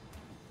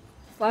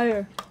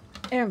 Fire.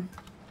 Air.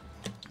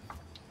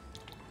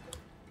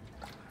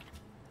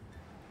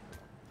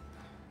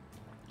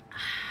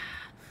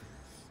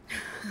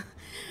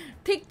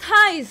 Thick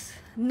ties,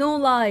 no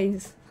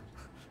lies.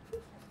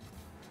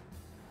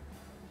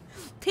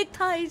 Thick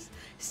ties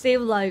save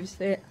lives.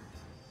 So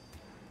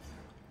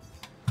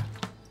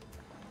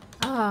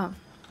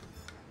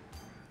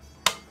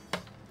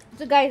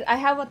guys, I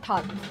have a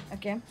thought.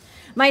 Okay,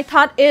 my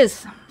thought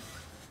is,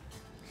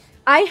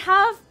 I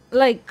have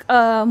like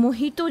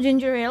mojito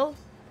ginger ale,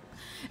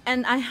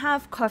 and I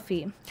have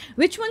coffee.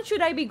 Which one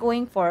should I be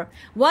going for?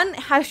 One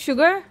has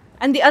sugar,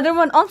 and the other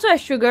one also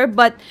has sugar,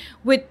 but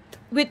with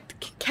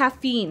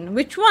caffeine.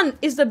 Which one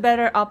is the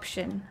better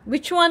option?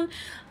 Which one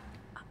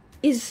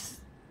is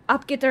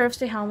आपके तरफ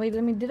से? हाँ, wait,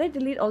 did I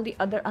delete all the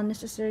other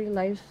unnecessary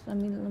lives? Let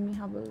me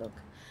have a look.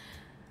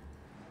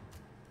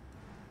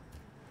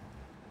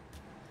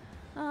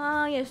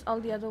 Yes, all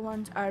the other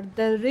ones are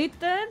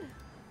deleted.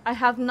 I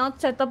have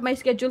not set up my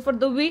schedule for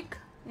the week.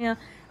 Yeah,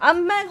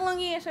 I'm back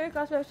longy. Sorry,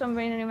 cosplay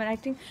somewhere in anyone. I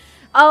think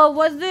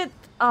was it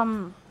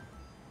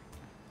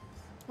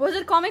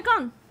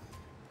Comic-Con?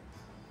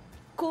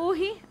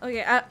 Kohi?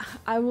 Okay,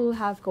 I will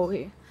have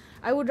kohi.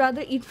 I would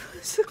rather eat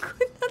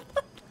sukuna.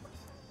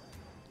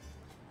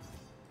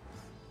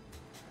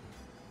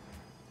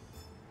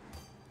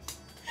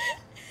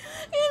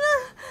 You know,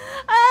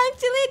 I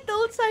actually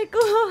told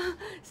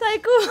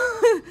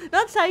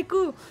not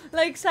Psycho,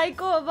 like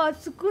Psycho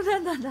about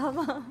Sukuna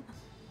Dadama.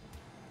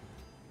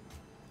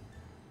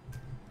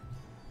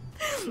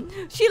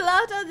 She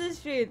laughed at the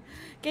street.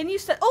 Can you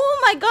start?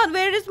 Oh my god,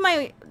 where is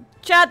my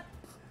chat?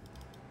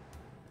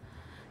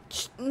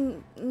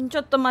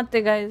 Chotto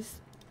matte, guys.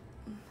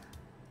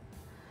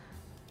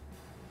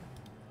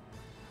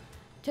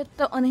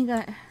 Chotto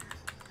onegai.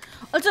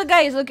 Also,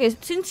 guys, okay,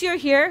 since you're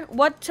here,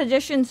 what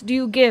suggestions do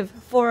you give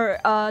for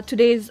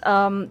today's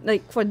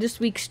like for this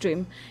week's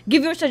stream?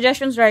 Give your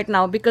suggestions right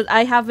now because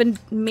I haven't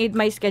made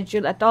my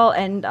schedule at all,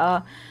 and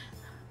I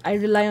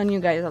rely on you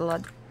guys a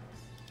lot.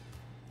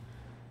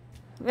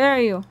 Where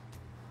are you?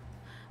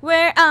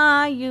 Where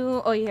are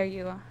you? Oh, here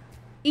you are.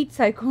 Eat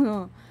Psycho.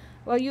 No.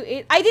 Well, you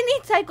ate. I didn't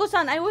eat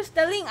Psycho-san. I was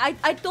telling.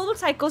 I told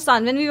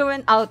Psycho-san when we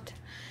went out.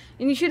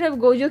 And you should have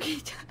Gojo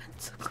Ki-chan.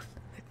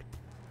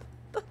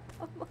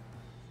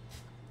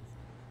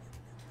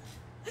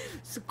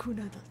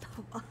 Sukuna no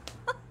Tama.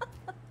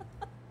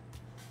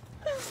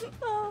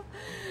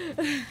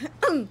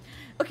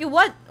 Okay,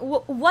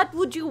 what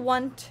would you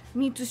want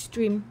me to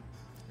stream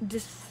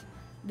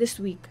this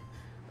week?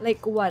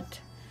 Like what?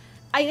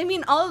 I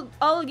mean,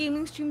 all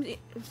gaming streams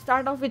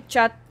start off with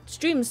chat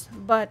streams,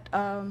 but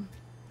don't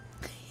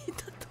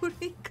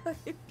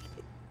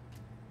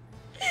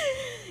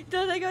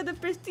I got the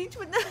prestige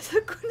with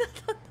Sukuna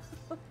no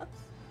Tama.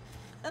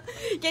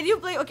 Can you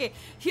play? Okay,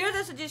 here are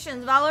the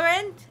suggestions.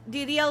 Valorant,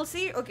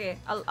 DDLC. Okay,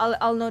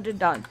 I'll note it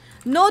down.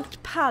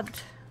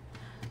 Notepad.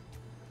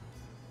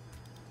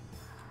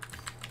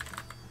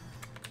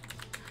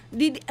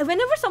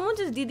 Whenever someone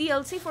says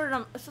DDLC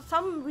for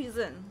some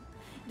reason,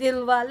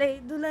 दिल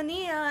वाले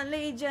दुल्हनिया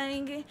ले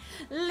जाएंगे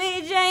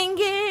ले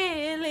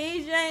जाएंगे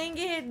ले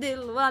जाएंगे दिल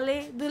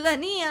वाले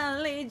दुल्हनिया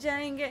ले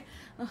जाएंगे.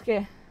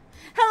 Okay.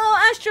 Hello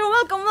Astro,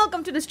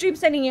 welcome to the stream.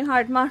 Sending your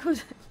heart, Maru.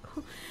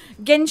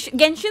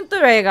 Genshin to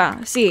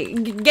रहेगा. See,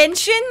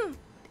 Genshin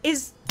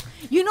is,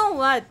 you know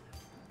what,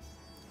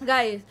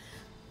 guys,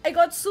 I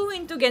got so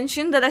into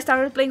Genshin that I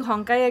started playing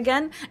Honkai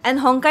again. And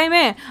Honkai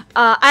mein,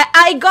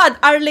 I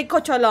got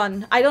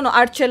Arlecocholon. I don't know,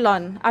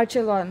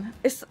 Archelon.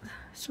 It's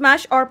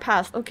smash or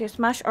pass. Okay,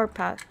 smash or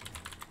pass.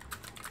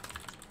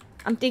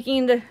 I'm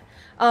taking the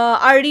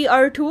RD,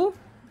 R2.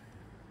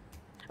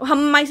 Oh,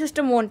 my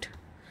system won't.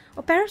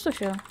 Oh,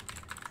 parasocial.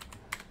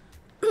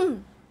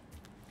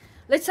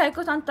 Let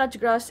Psycho-san touch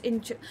grass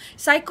in...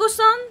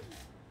 Psycho-san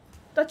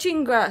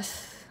touching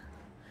grass.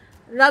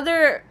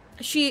 Rather,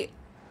 she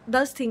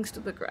does things to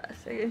the grass.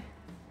 Okay?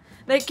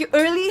 Like,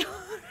 early...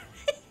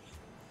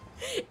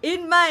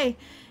 in my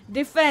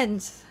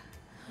defense,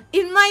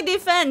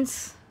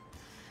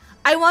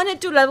 I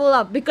wanted to level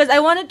up because I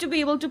wanted to be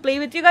able to play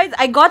with you guys.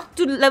 I got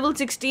to level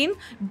 16,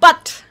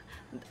 but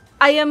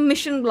I am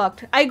mission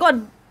blocked. I got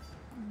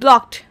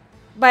blocked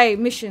by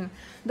mission.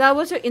 That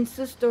was her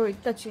Insta story.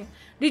 Touching.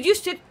 Did you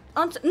sit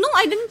on... No,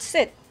 I didn't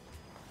sit.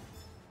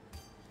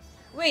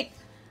 Wait.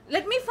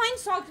 Let me find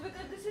socks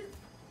because this is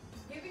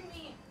giving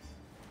me...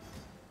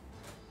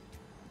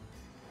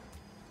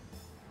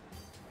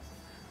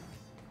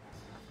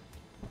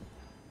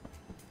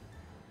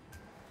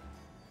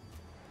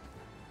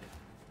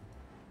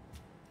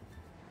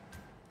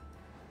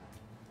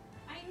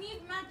 I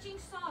need matching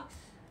socks.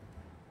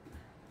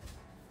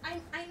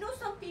 I know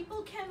some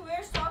people can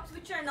wear socks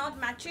which are not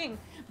matching,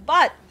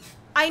 but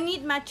I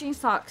need matching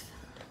socks.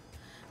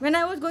 When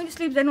I was going to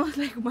sleep, then was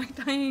like my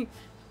time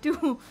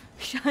to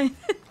shine.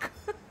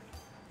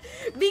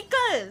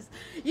 Because,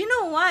 you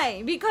know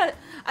why? Because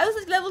I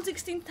was at level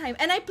 16 time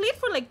and I played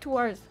for like 2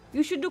 hours.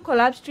 You should do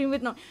collab stream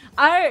with no.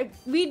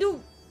 We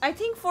do, I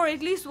think for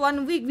at least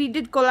 1 week, we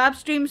did collab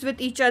streams with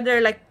each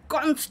other like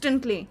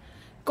constantly.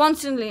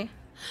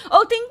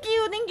 Oh, thank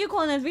you,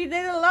 Connor. We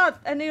did a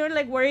lot, and they were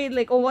like worried,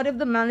 like, oh, what if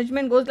the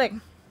management goes like,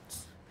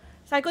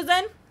 Psycho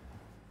Zen?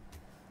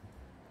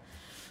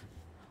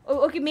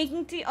 Oh, okay,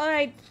 making tea. All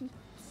right,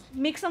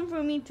 make some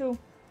for me too.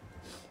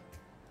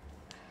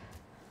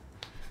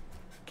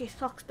 Okay,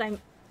 socks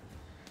time.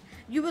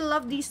 You will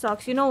love these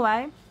socks. You know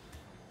why?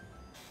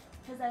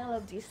 Because I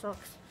love these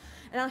socks,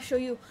 and I'll show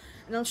you.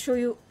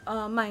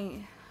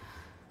 My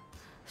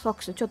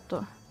socks.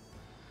 Chotto.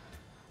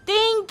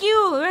 Thank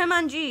you,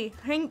 Rahmanji.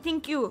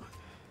 Thank you.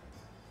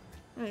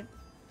 Right.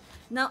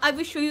 Now I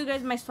will show you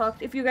guys my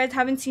socks. If you guys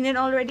haven't seen it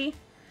already,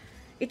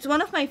 it's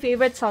one of my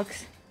favorite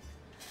socks.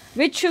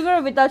 With sugar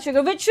or without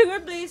sugar? With sugar,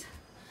 please.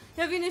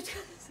 Have you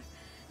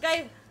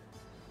guys?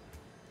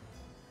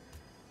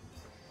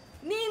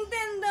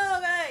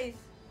 Nintendo, guys.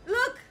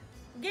 Look,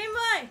 Game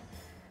Boy.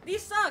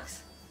 These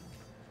socks.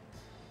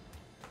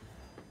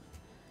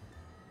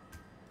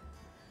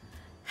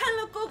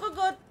 Hello, Coco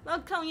God.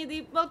 Welcome,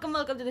 Yudi. Welcome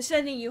to the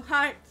sending you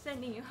heart.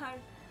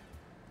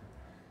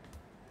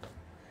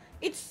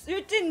 It's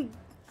written.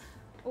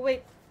 Oh,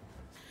 wait.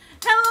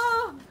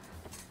 Hello.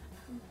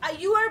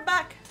 You are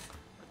back.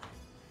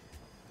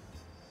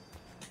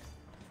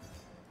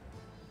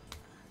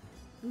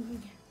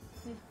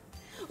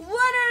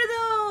 What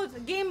are those?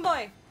 Game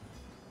Boy.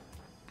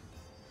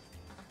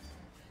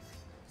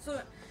 So,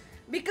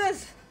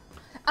 because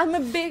I'm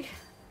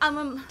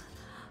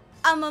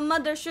a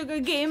mother sugar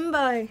Game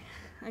Boy.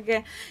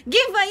 Okay,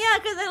 Game Boy, yeah,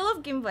 because I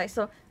love Game Boy.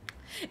 So,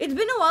 it's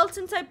been a while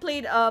since I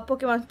played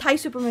Pokemon Thai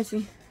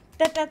Supremacy.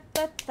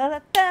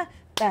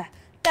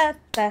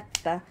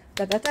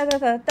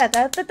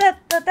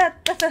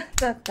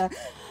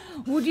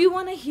 Would you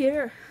want to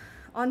hear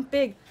on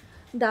Pig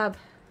Dab?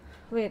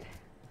 Wait.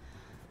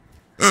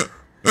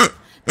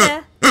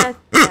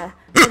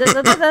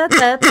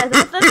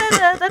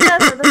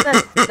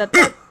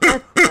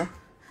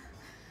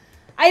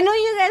 I know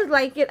you guys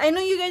like it. I know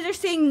you guys are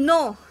saying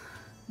no,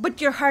 but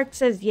your heart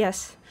says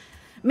yes.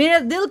 मेरा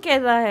दिल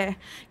कहता है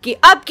कि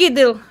आपकी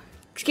दिल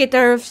की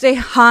तरफ से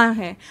हाँ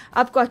है.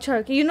 आपको अच्छा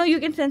लगे. You know you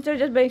can censor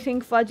just by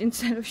saying fudge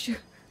instead of sugar.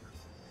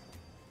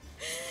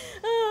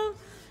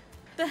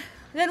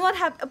 Then what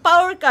happened?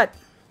 Power cut.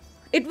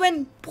 It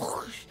went.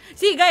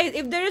 See guys,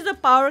 if there is a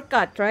power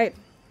cut, right?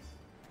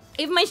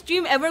 If my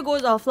stream ever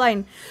goes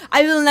offline,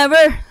 I will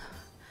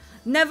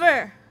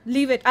never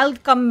leave it. I'll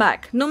come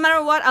back. No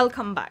matter what, I'll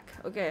come back.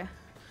 Okay.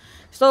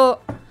 So,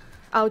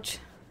 ouch.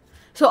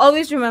 So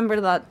always remember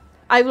that.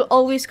 I will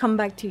always come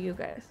back to you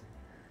guys.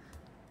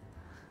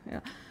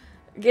 Yeah.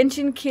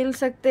 Genshin kill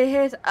sakte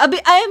hai.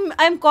 Abhi,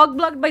 I'm cock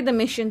blocked by the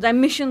missions.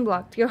 I'm mission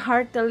blocked. Your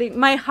heart telling.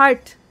 My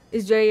heart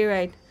is very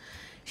right.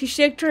 She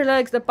shaked her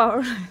legs. The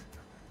power.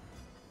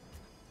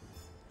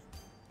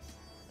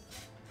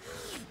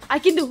 I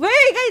can do.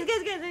 Wait, guys.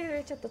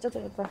 Chatta.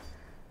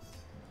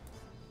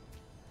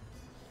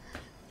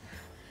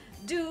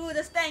 Do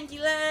the stanky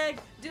leg.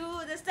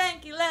 Do the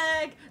stanky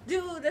leg.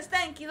 Do the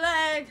stanky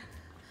leg.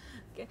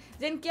 Okay.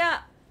 Then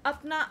क्या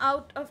अपना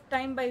out of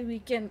time by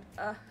weekend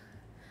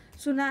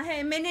सुना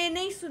है? मैंने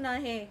नहीं सुना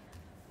है.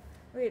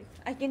 Wait,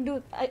 I can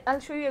do. I'll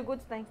show you a good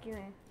stanky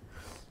leg.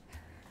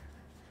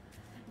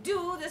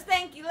 Do the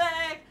stanky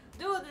leg.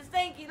 Do the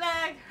stanky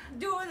leg.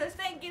 Do the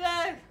stanky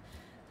leg.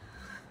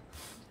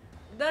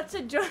 That's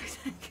a joke.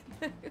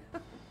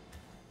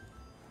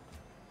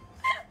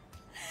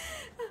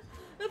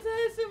 That's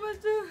ASMR. much.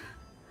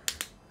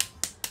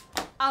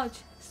 Ouch.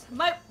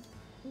 My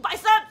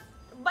bicep.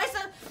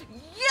 Bicep.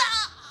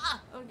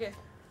 Yeah. Okay.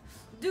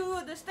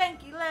 Do the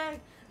stanky leg.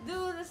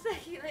 Do the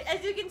stanky leg.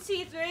 As you can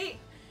see, it's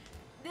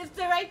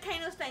the right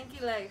kind of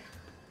stanky leg.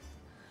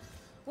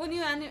 When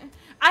you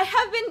I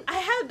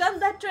have done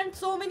that trend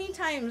so many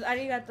times.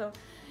 Arigato.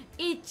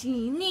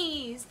 Ichi,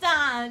 ni,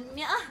 san,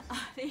 nya.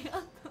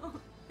 Arigato.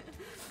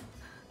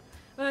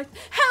 Hello,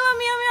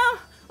 meow meow.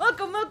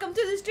 Welcome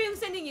to the stream.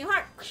 Sending you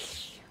heart.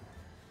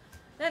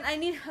 Then I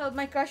need help.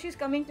 My crush is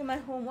coming to my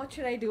home. What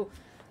should I do?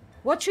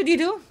 What should you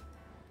do?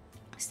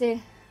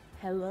 Say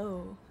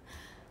hello.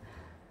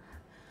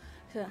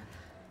 So,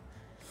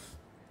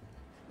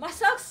 my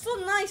socks so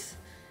nice.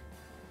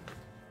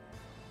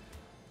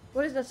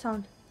 What is that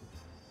sound?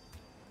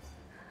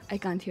 I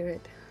can't hear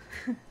it.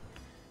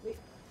 Wait.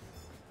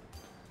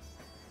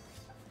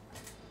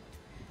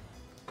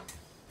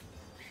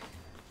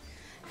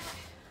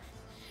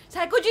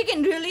 Saikoji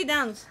can really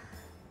dance.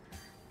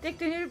 Take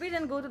 20 rupees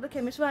and go to the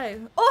chemist. Why?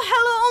 Oh,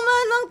 hello,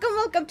 Oman.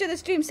 Welcome to the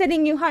stream.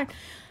 Sending you heart.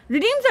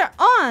 Redeems are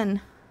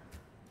on.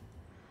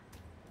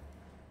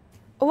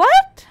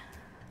 What?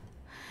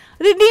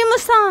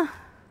 Redeem-san.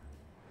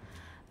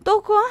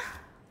 Doko?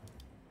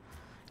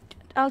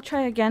 I'll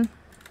try again.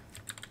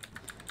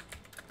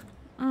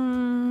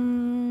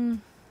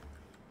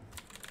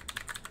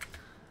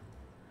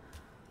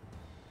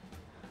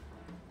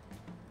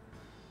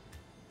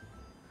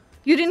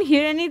 You didn't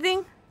hear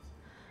anything?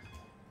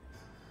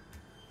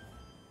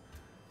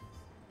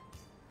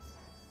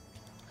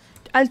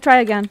 I'll try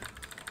again.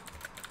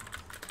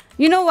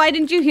 You know why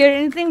didn't you hear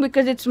anything?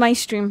 Because it's my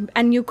stream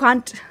and you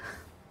can't.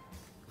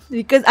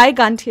 Because I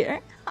can't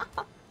hear.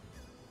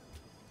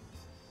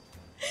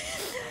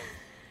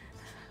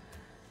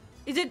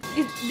 Did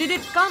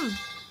it come?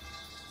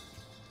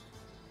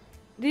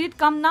 Did it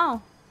come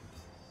now?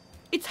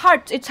 It's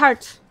hearts.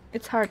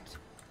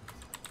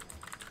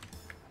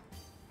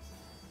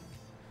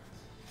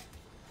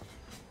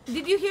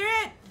 Did you hear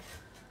it?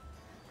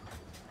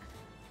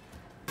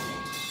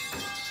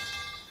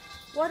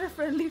 What a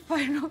friendly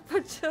fire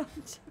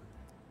opportunity.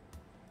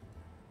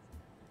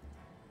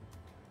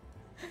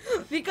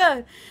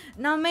 Because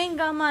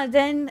Namengama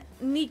then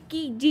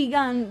Niki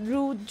Jigan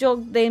Ru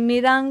Jok de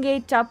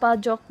Mirange Chapa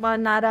Jokma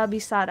Nara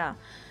Bisara.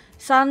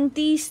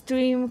 Santi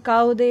stream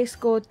Kaude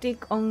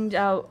Skotik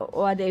Ongja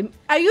Wade.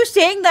 Are you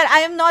saying that I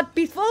am not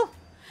peaceful?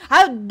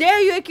 How dare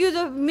you accuse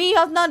of me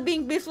of not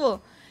being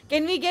peaceful?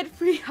 Can we get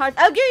free hearts?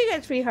 I'll give you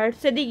guys free hearts.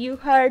 Sending you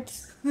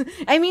hearts.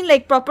 I mean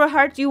like proper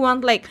hearts. You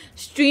want like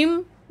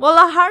stream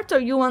walla hearts or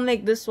you want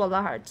like this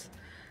walla hearts?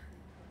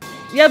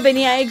 Yeah,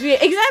 Benny, I agree.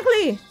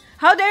 Exactly.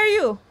 How dare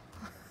you?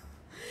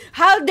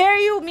 How dare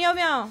you, meow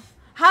meow?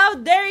 How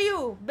dare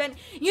you, Ben?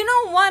 You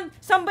know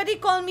somebody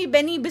called me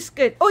Benny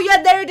Biscuit. Oh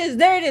yeah, there it is.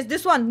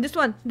 This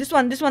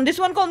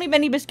one called me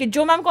Benny Biscuit.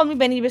 Joe ma'am called me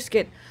Benny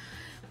Biscuit.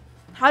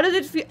 How does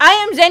it feel? I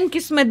am Zen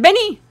Kismet.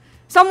 Benny,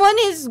 someone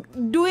is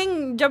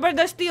doing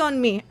jabardasti on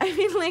me. I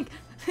mean like,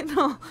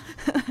 no.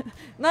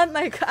 Not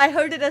like I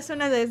heard it as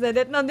soon as I said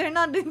it. No, they're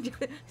not doing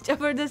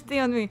jabardasti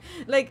on me.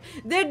 Like,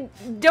 they're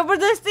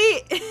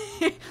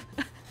jabardasti.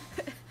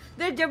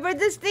 They're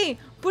jabardasti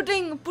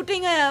putting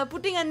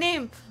a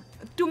name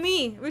to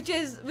me, which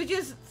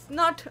is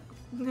not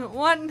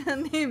one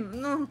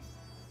name. No.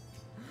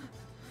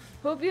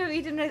 Hope you have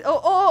eaten rice.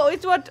 Oh,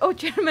 it's what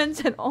chairman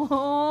said.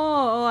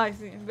 Oh, I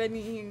see.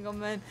 Benny,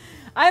 comment.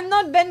 I'm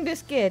not Ben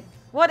Biscuit.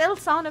 What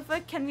else sound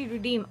effect can we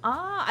redeem?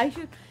 I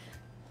should.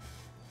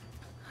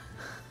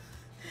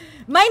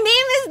 My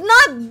name is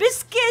not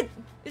Biscuit.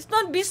 It's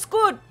not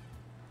Biscuit.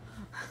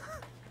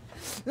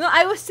 No,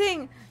 I was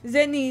saying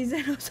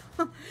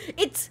Zeno-sama.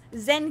 It's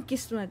Zen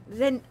Kismet.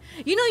 Zen.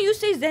 You know, you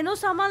say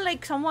Zeno-sama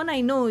like someone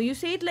I know. You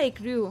say it like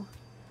Ryu.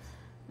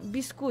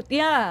 Biscuit.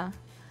 Yeah.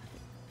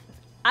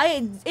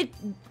 It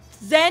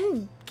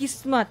Zen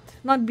Kismet,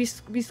 not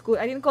biscuit.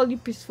 I didn't call you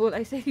peaceful.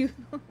 I said you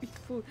don't be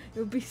fool.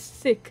 You'll be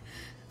sick.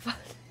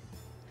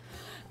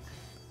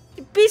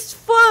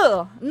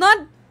 Peaceful,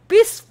 not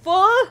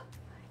peaceful.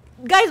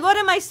 Guys, what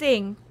am I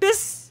saying?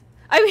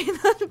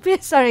 Not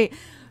piss. Sorry,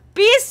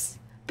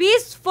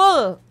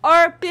 peaceful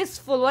or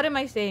peaceful. What am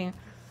I saying?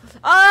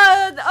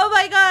 Oh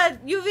my God,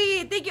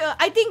 UV, thank you.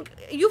 I think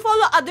you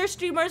follow other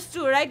streamers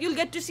too, right? You'll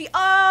get to see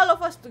all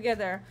of us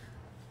together.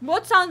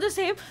 Both sound the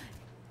same.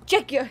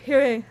 Check your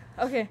hearing.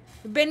 Okay.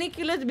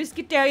 Beniculous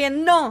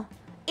Biscuitarian. No.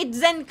 It's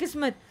Zen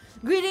Kismet.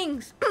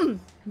 Greetings.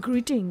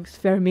 Greetings,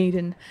 fair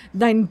maiden.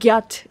 Thine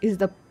gyat is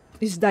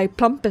thy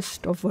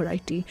plumpest of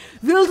variety.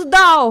 Wilt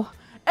thou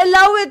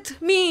allow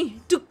it me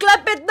to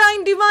clap at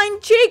thine divine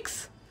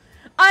cheeks?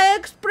 I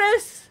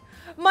express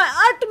my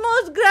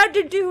utmost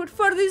gratitude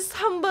for this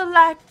humble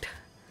act.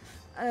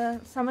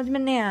 Samajh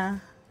mein nahi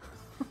aaya.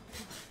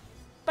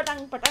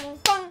 Patang patang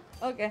pang.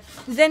 Okay.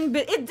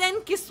 It's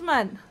Zen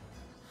Kismet.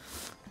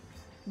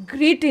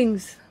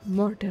 Greetings,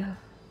 mortal.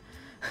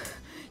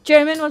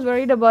 Chairman was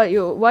worried about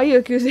you. Why are you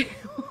accusing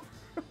him?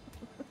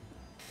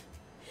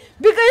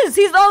 Because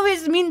he's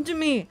always mean to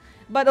me.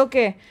 But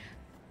okay.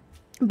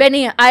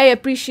 Benny, I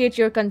appreciate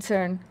your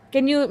concern.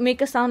 Can you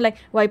make a sound like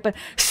wiper?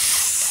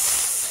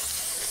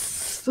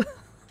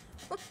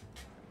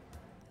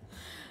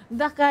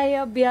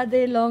 Dakaya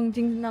biade long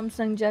jing nam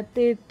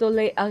sangjate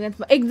tole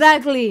against.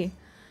 Exactly.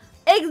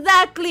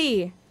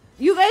 Exactly.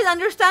 You guys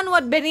understand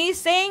what Benny is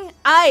saying?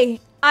 I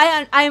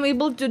am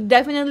able to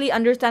definitely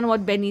understand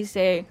what Benny is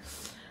saying.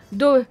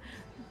 Though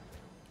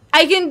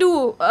I can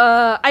do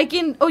I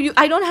can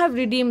I don't have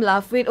redeem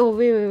laugh. Wait,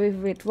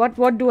 wait.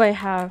 What do I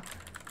have?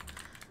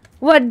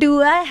 What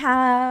do I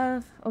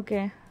have?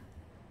 Okay.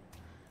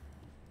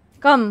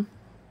 Come.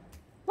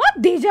 What?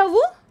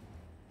 Dejavu?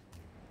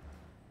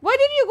 Why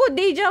did you go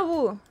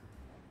dejavu?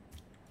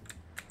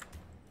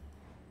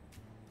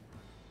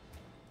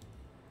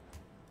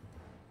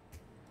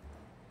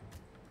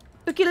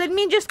 Okay, let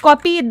me just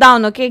copy it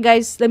down, okay,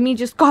 guys? Let me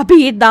just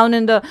copy it down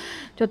in the...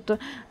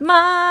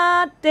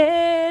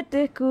 Mate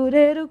te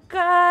kureru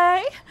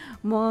kai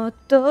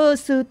Motto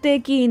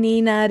suteki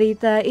ni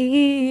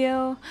naritai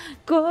yo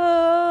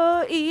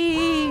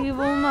Koi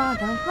wo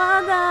mada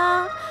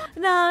mada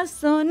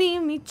Naso ni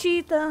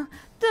michita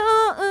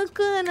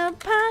Touku na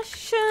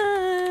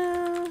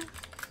passion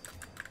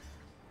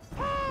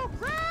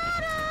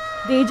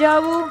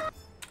Dejavu.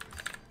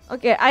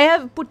 Okay, I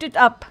have put it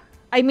up.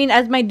 I mean,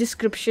 as my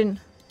description,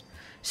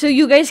 so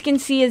you guys can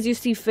see as you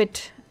see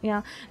fit.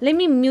 Yeah, let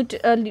me mute.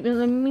 Let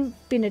me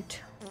pin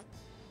it.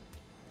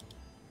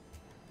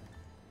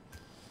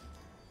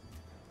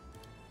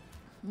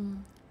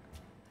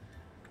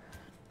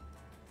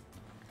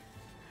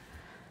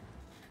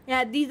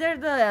 Yeah, these are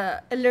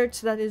the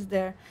alerts that is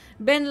there.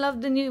 Ben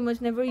loved the new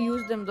emotes. Never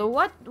used them though.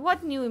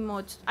 What new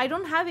emotes? I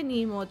don't have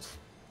any emotes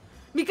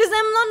because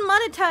I'm not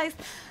monetized.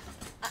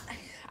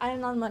 I am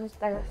not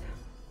monetized.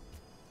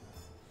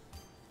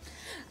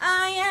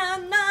 I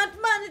am not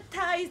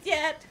monetized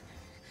yet.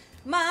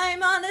 My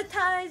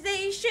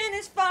monetization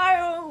is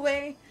far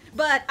away,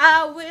 but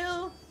I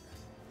will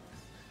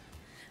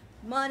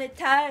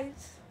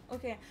monetize.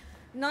 Okay,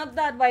 not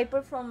that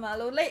viper from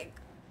Malo. Like,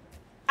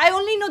 I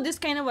only know this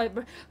kind of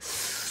viper.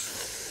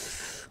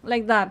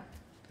 Like that.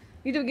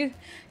 YouTube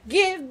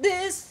give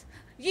this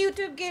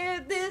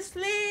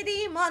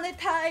lady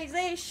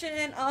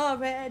monetization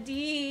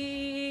already.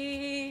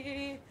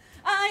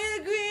 I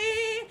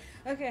agree.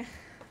 Okay.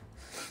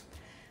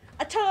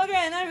 अच्छा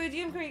है ना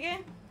redeem करके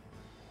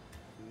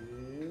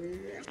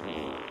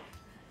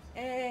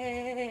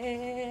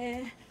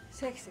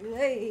sexy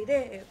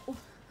lady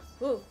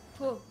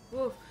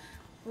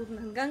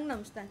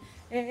Gangnam Style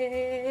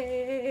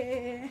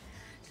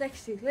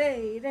sexy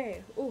lady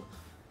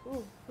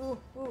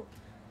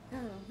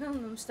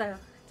Gangnam Style.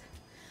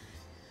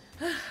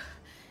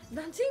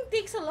 Dancing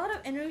takes a lot of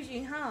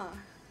energy, huh?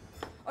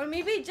 Or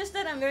maybe it's just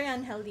that I'm very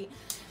unhealthy.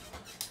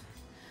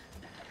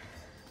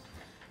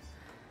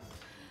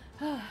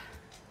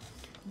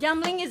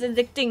 Gambling is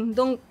addicting.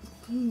 Don't,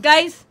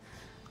 guys.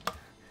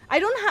 I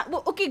don't have.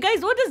 Well, okay,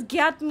 guys. What does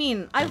gyat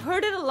mean? I've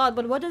heard it a lot,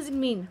 but what does it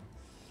mean?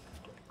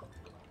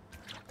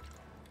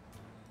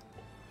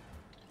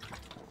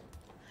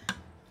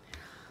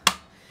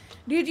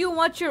 Did you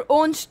watch your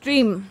own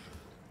stream?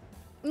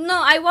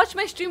 No, I watch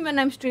my stream when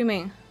I'm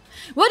streaming.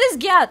 What is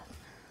gyat?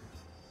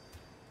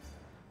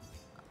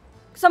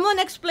 Someone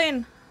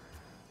explain.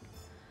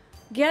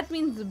 Gyat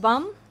means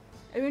bum.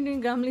 I've been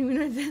doing gambling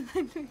winners and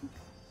I'm doing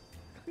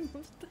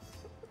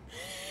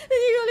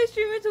you only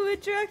streamers who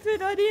interact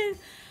with audience.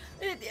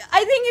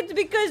 I think it's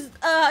because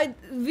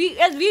we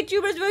as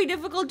VTubers very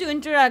difficult to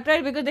interact,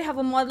 right? Because they have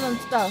a model and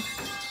stuff.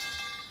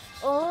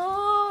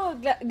 Oh,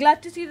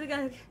 glad to see the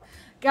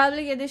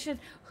gambling edition.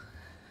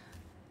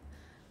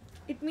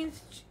 It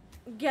means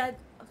get.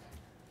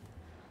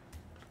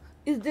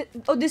 Is this?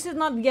 Oh, this is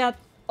not get.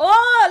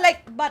 Oh,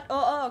 like but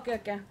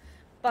okay.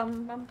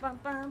 Bum, bum, bum,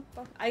 bum,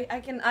 bum.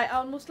 I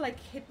almost like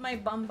hit my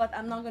bum, but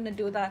I'm not gonna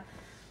do that.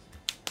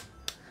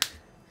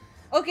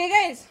 Okay,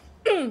 guys.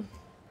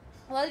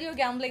 While you're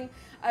gambling,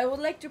 I would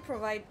like to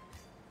provide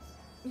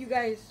you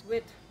guys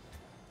with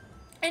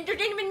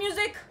entertainment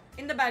music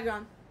in the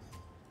background.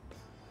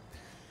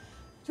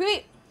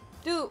 3,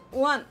 2,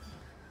 1.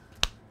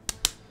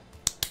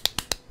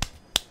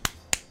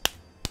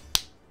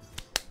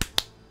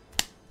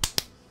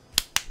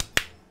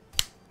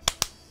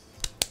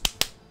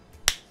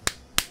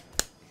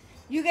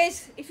 You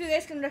guys, if you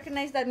guys can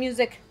recognize that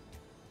music,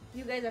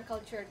 you guys are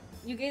cultured.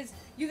 You guys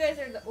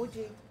are the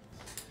OG.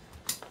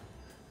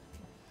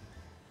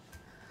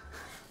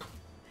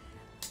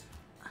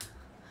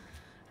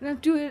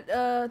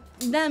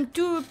 Damn,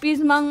 2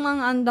 rupees mang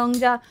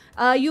andongja.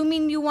 You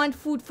mean you want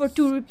food for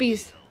 2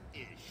 rupees?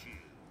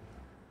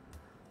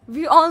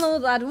 We all know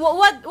that.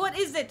 What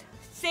is it?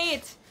 Say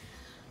it.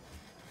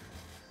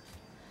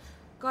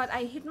 God,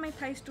 I hit my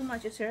thighs too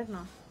much. It's hurt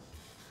now.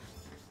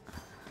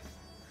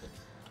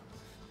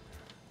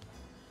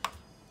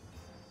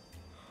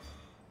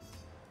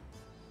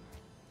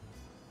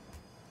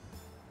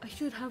 I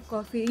should have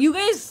coffee. You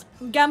guys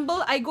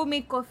gamble, I go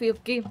make coffee,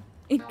 okay?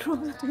 Intro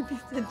of the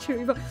 20th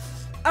century.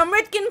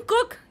 Amrit can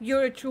cook,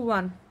 you're a true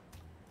one.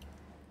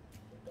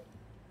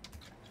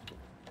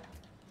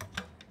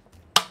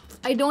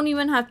 I don't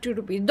even have 2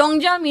 rupees.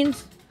 Dongja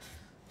means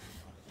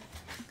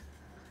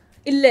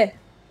ille.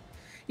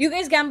 You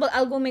guys gamble.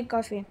 I'll go make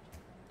coffee.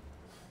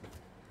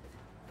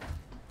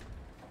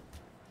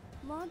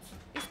 Mods,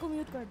 इसको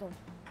mute कर दो.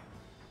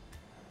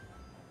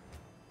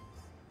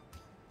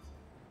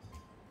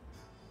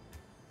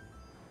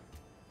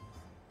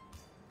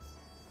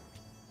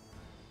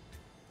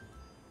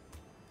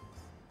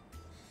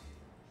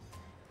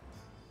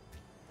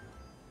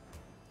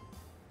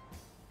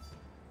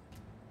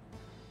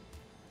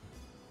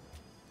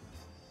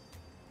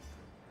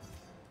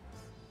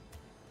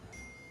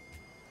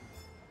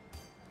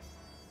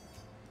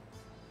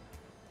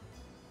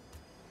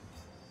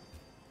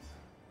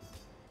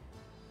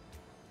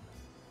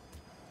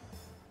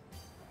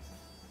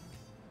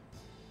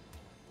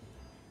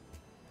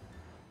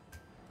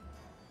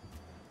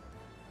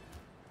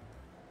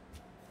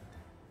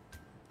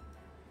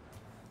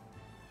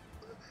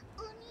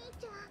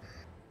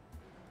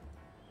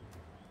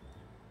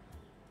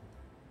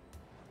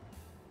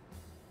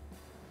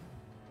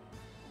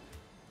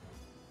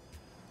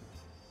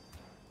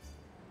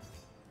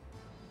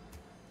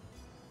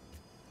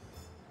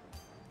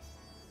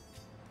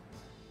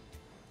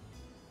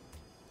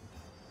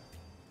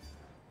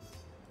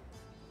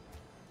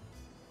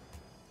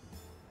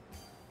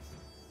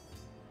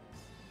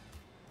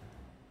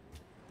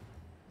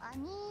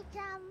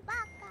 Onichan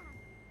baka.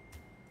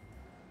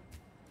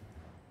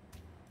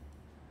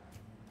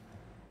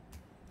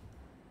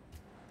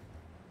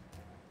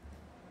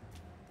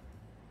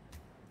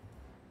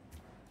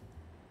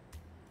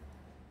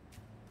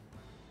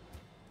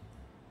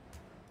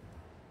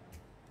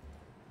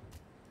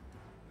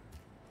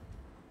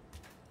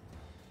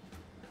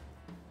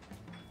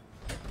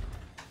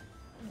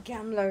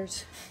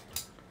 Gamblers.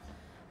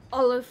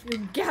 All of you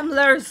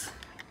gamblers.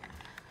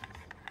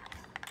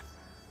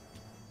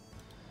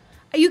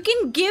 You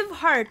can give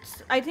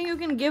hearts. I think you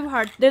can give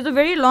hearts. There's a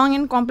very long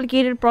and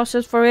complicated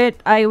process for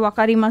it. I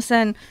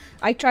wakarimasen.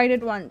 I tried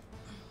it once.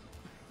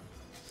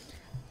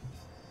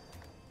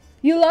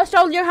 You lost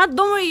all your hearts?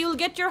 Don't worry, you'll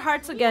get your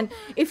hearts again.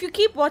 If you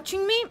keep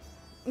watching me,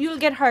 you'll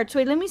get hearts.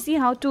 Wait, let me see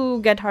how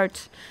to get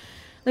hearts.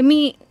 Let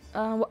me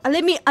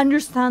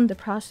understand the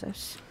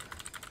process.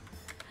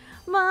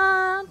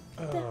 Oh,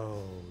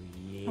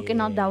 yeah. Okay,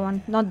 not that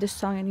one. Not this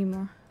song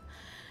anymore.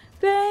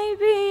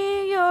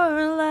 Baby,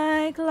 you're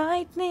like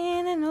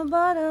lightning in a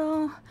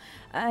bottle.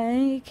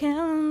 I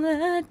can't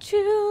let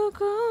you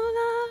go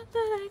now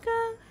that I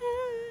got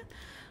here.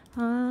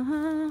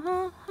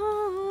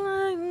 All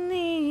I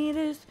need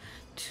is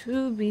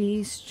to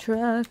be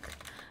struck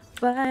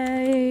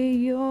by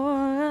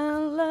your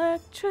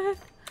electric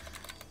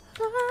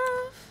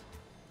love.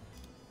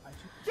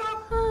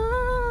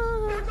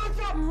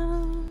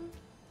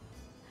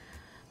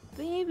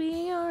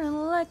 Baby, your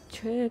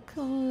electric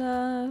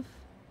love.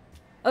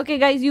 Okay,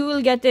 guys, you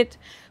will get it.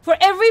 For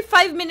every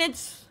 5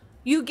 minutes,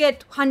 you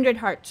get 100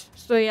 hearts.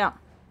 So, yeah.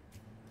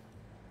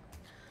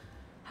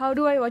 How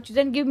do I watch?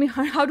 Then give me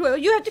heart. How do I?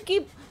 You have to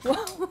keep. You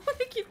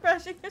keep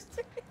crashing your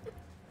screen.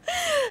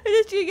 I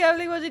just keep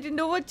gambling. Was it in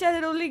no one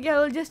channel? Only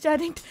gamble just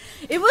chatting.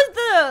 It was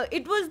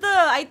the.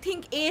 I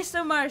think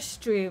ASMR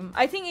stream.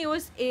 I think it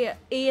was a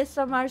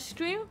ASMR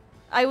stream.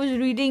 I was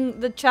reading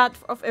the chat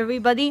of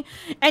everybody,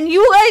 and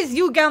you guys,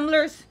 you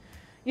gamblers,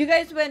 you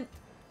guys went.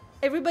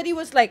 Everybody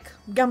was like,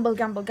 gamble,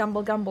 gamble,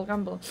 gamble, gamble,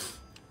 gamble.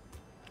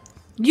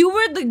 You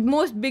were the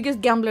most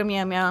biggest gambler,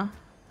 Mia Mia.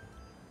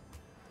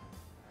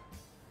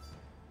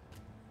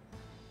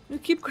 You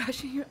keep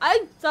crashing here.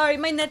 I'm sorry,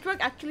 my network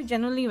actually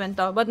generally went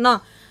out, but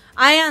no,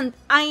 I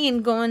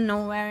ain't going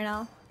nowhere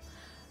now.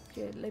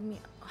 Okay, let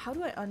me. How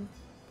do I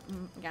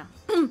yeah.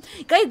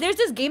 Guys, there's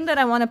this game that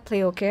I want to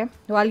play. Okay,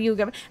 while you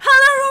gamble.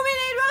 Hello, Ruminate.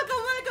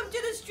 Welcome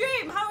to the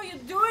stream. How are you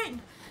doing?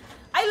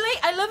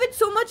 I love it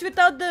so much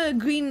without the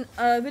green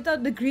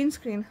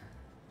screen.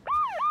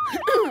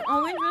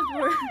 Orange was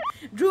more.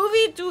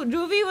 Droovy too.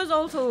 Droovy was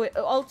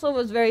also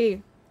was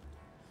very.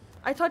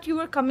 I thought you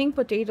were coming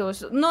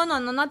potatoes. No,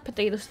 not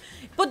potatoes.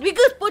 But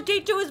because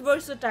potato is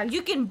versatile,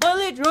 you can boil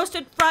it, roast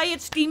it, fry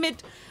it, steam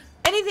it,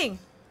 anything.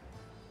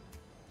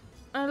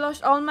 I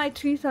lost all my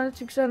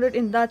 3,600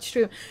 in that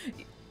stream.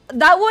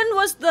 That one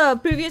was the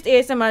previous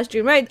ASMR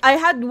stream, right? I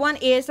had one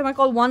ASMR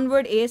called One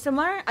Word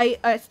ASMR.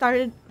 I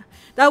started.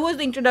 That was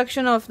the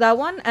introduction of that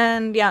one,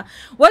 and yeah.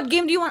 What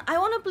game do you want? I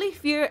want to play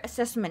Fear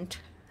Assessment.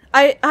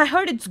 I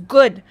heard it's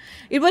good.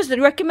 It was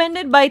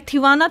recommended by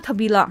Tivana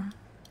Thabila.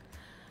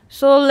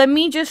 So let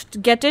me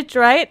just get it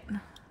right.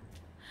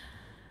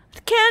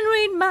 Can't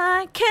read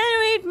my,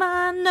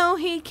 no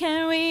he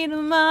can't read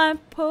my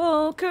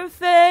poker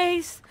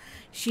face.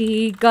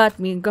 She got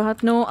me,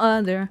 got no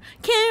other.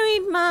 Can't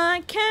read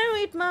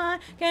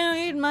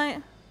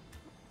my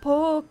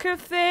poker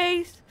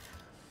face.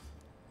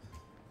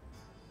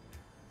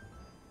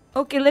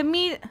 Okay, let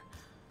me.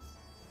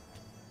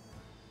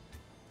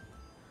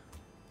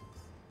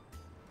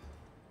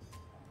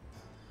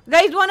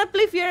 Guys, wanna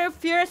play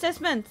fear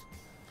assessment?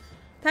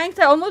 Thanks,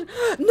 I almost.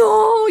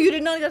 No, you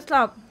did not get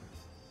slapped.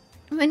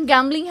 When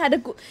gambling had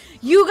a.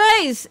 You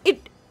guys,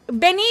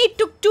 Benny, it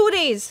took 2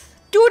 days.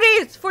 2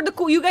 days for the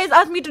you guys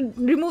asked me to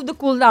remove the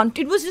cooldown.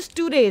 It was just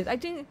 2 days. I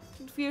think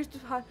it fears to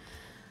hard.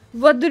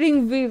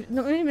 Wuthering Waves.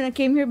 No, wait a minute, I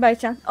came here by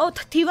chance. Oh,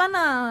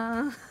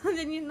 Tivana.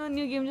 Then you know,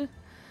 new game.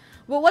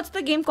 Well, what's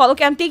the game called?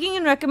 Okay, I'm taking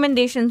in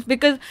recommendations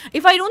because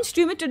if I don't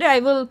stream it today, I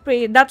will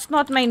pray. That's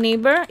not my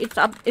neighbor. It's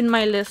up in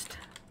my list.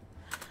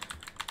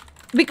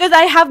 Because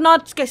I have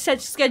not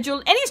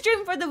scheduled any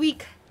stream for the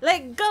week.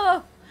 Let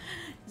go.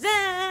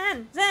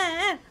 Zen.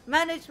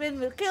 Management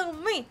will kill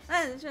me.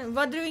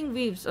 Wuthering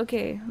Waves.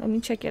 Okay, let me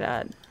check it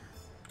out.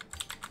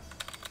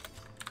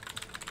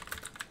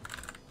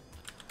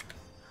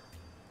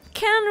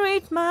 Can't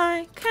read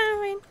my.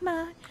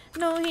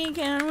 No, he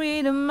can't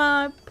read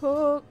my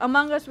book.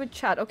 Among Us with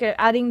chat. Okay,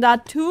 adding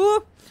that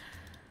too.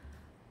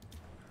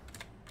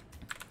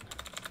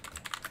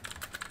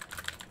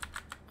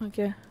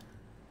 Okay.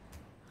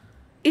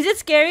 Is it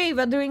scary?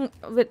 Wuthering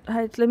with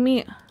heights. Let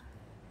me.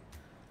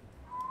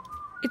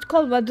 It's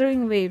called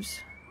Wuthering Waves.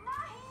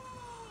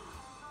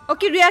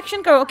 Okay,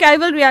 reaction cover. Okay, I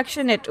will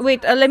reaction it.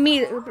 Wait, let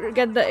me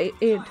get the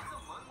aid.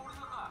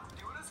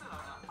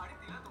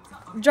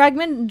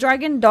 Dragon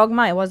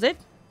Dogma, was it?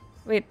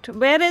 Wait,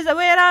 where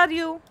are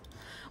you?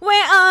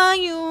 Where are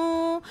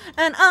you?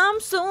 And I'm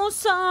so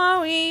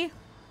sorry.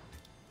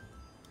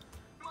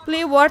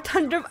 Play War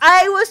Thunder.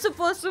 I was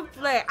supposed to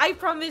play. I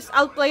promise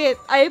I'll play it.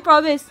 I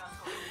promise.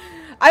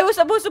 I was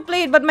supposed to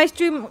play it, but my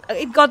stream,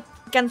 it got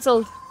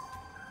cancelled.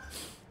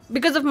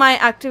 Because of my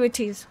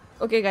activities.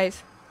 Okay,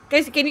 guys.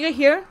 Guys, can you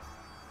hear?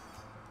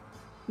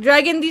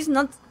 Dragging these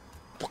nuts.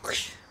 Oh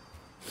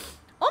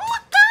my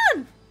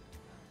god!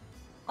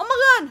 Oh my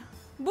god!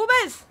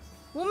 Boobies!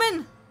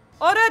 Woman!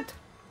 Aurat!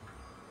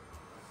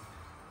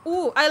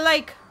 Ooh, I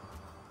like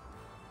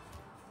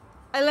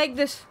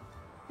this.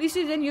 This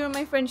is then you're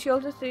my friend. She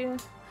also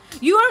says,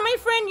 you are my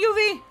friend,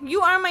 Yuvi!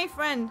 You are my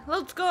friend.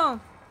 Let's go.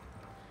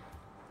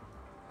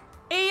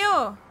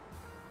 Ayo!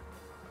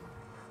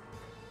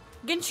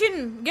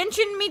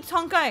 Genshin meets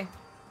Honkai.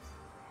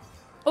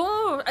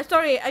 Oh,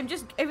 sorry.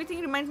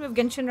 Everything reminds me of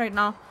Genshin right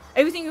now.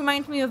 Everything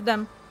reminds me of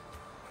them.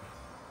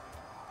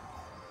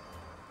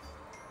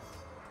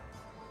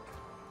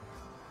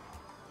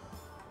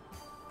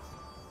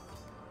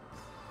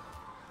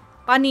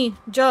 Pani,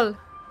 Jal.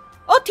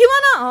 Oh,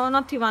 Tivana. Oh,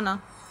 not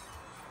Tivana.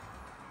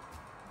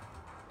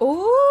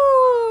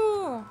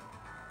 Oh.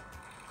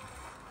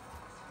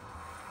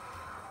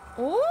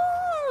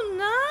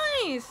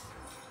 Oh, nice.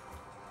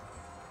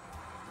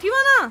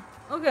 Tivana.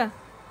 Okay.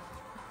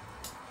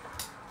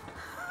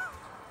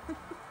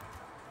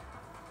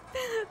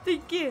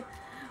 Thank you.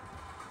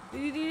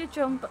 You need a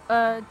jump.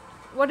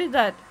 What is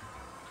that?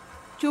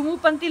 Chomu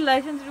Panti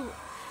license.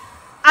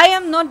 I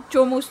am not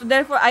Chomu, so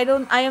therefore I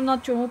am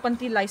not Chomu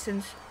Panti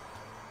license.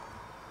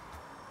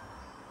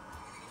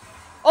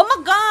 Oh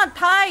my god,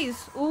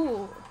 thighs!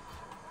 Ooh.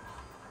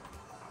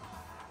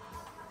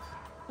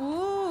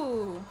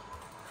 Ooh.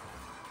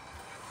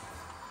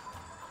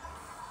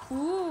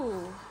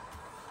 Ooh.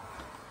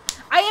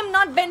 I am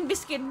not Ben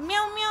Biscuit.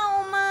 Meow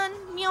meow man.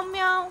 Meow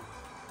meow.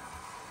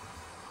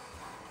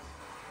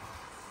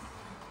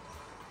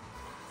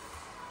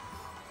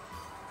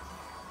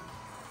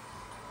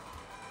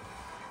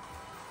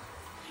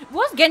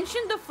 Was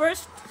Genshin the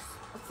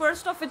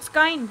first of its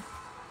kind?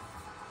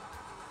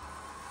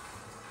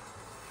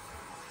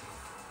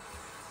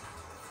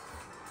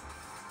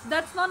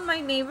 That's not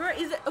my neighbor,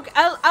 is it? Okay,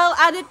 I'll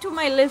add it to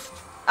my list.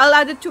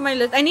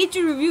 I need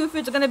to review if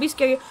it's gonna be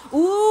scary.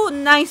 Ooh,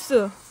 nice.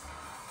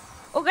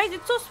 Oh guys,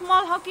 it's so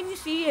small. How can you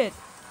see it?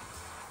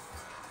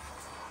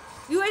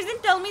 You guys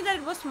didn't tell me that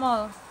it was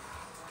small.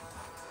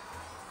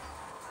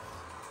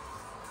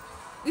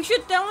 You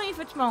should tell me if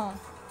it's small.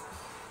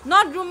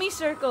 Not roomy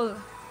circle.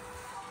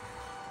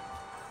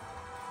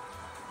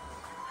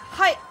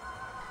 Hi.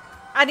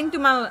 Adding to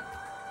my...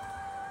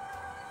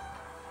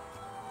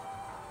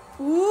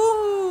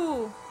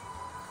 Ooh.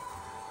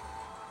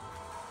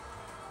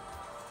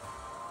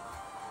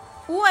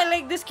 Ooh, I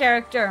like this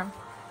character.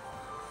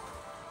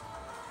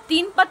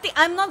 Teen Patti.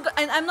 I'm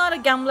not a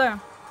gambler.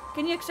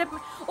 Can you accept me?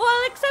 Oh,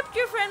 I'll accept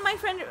your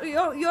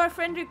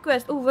friend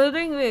request. Oh,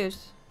 Wuthering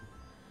Waves.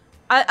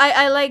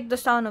 I like the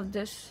sound of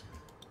this.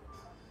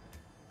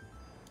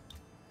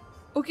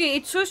 Okay,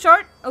 it's so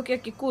short. Okay,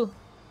 cool.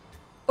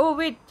 Oh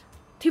wait,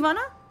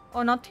 Tivana?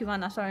 Oh, not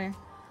Tivana. Sorry.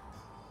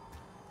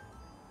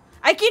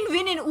 I can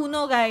win in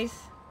Uno, guys.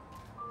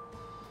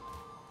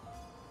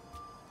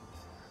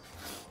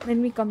 Let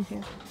me come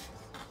here.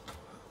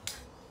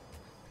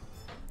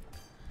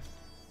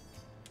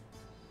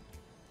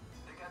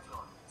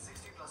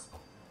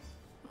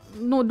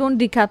 No, don't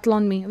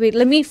decathlon me. Wait,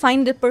 let me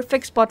find the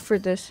perfect spot for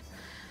this.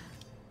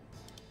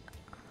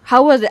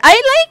 How was it? I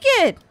like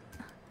it!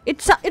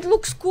 It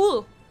looks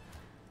cool.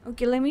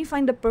 Okay, let me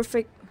find the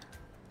perfect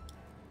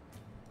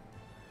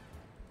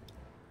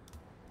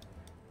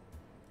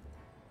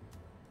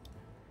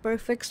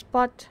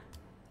spot.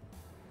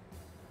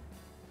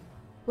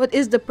 What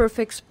is the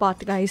perfect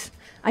spot, guys?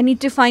 I need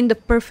to find the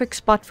perfect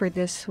spot for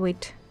this.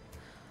 Wait.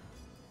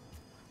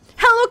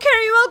 Hello,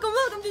 Carrie.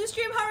 Welcome to the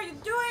stream. How are you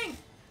doing?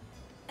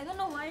 I don't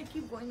know why I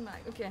keep going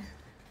back. Okay.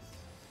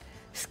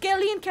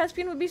 Skelly and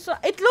Caspian would be so...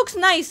 It looks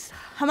nice.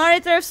 हमारे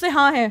तरफ से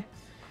हाँ है.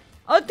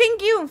 Oh,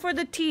 thank you for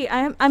the tea.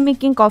 I'm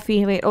making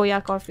coffee. Wait. Oh, yeah,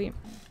 coffee.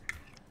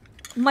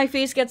 My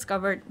face gets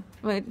covered.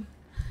 Wait.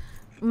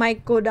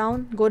 Mic, go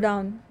down. Go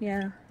down.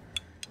 Yeah.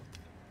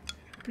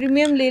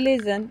 Premium Lele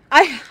Zen.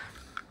 I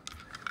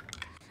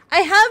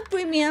have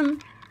premium.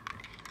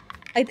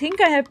 I think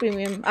I have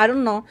premium. I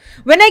don't know.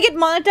 When I get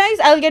monetized,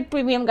 I'll get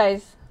premium,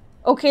 guys.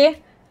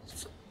 Okay?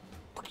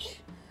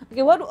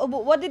 Okay,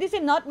 what did he say?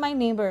 Not my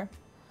neighbor.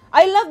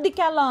 I love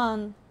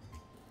Decalon.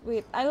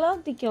 Wait, I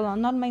love Decalon,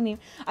 not my name.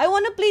 I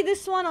want to play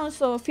this one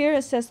also, Fear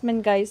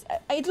Assessment, guys.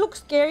 It looks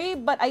scary,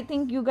 but I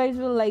think you guys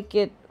will like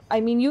it. I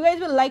mean, you guys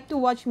will like to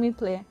watch me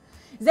play.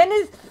 Zen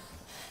is...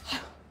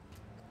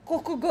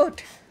 Coco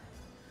Goat.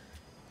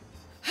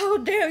 How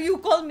dare you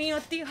call me a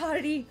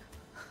Tihari?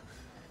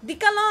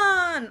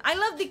 Decalon! I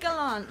love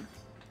Decalon.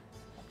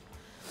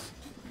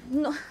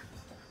 No.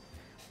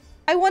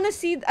 I want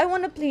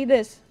to play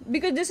this.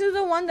 Because this is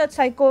the one that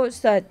Tiwana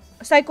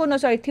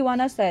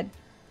said.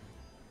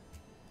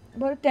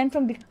 About a 10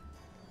 from the...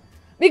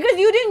 Because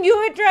you didn't do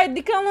it right.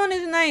 Decalon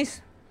is nice.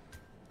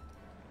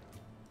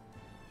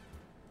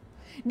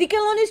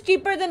 Decalon is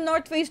cheaper than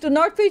North Face too.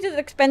 North Face is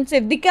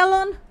expensive.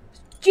 Decalon,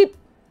 cheap.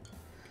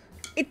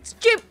 It's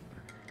cheap.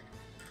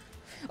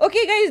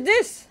 Okay, guys,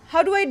 this.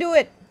 How do I do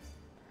it?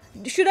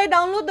 Should I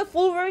download the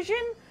full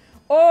version,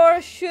 or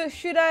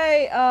should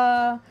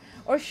I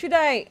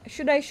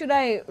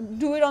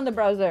do it on the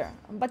browser?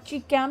 Bachi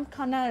camp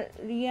khana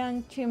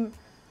riang chim.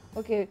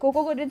 Okay,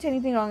 Coco didn't say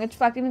anything wrong. It's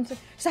fact even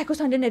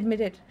Psycho-san didn't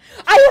admit it.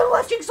 I am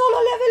watching Solo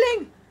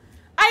Leveling.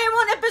 I am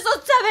on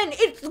episode 7.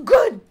 It's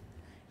good.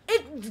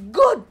 It's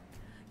good.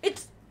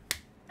 It's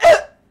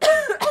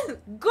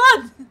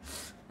good.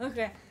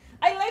 Okay,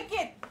 I like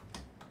it.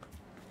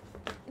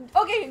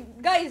 Okay,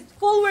 guys,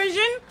 full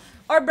version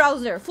or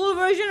browser? Full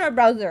version or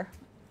browser?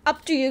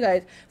 Up to you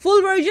guys.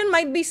 Full version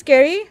might be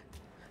scarier.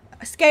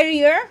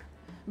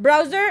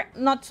 Browser,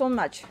 not so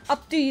much.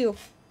 Up to you.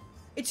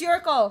 It's your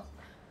call.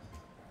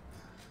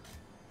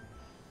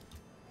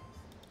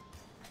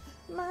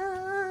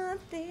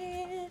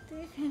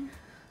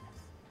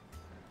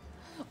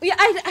 Yeah,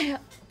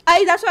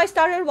 I that's why I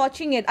started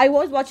watching it. I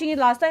was watching it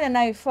last night and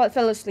I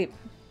fell asleep.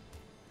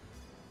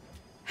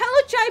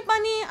 Hello, Chai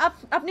Pani.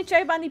 Apne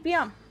Chai Pani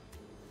piya.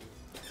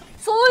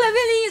 Solo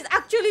Leveling is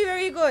actually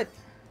very good.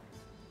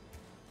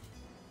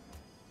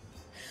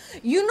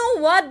 You know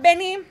what,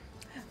 Benny?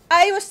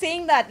 I was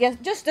saying that, yes,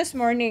 just this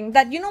morning,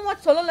 that you know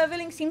what, Solo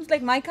Leveling seems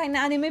like my kind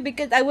of anime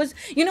because I was,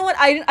 you know what,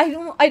 I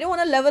don't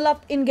want to level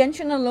up in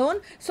Genshin alone,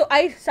 so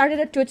I started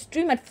a Twitch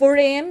stream at 4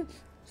 AM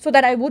so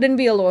that I wouldn't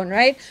be alone,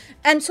 right?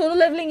 And Solo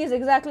Leveling is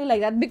exactly like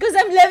that because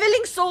I'm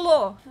leveling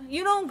solo.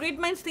 You know, great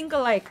minds think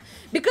alike.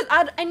 Because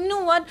I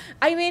know what,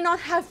 I may not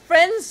have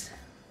friends.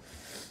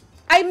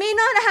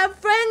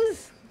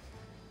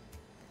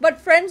 But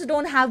friends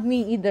don't have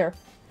me either.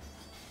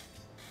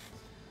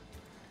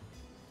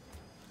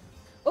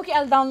 Okay,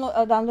 I'll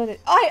download it.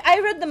 I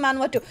read the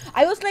manhwa too.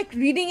 I was like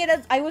reading it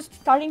as I was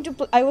starting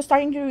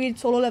to read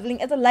Solo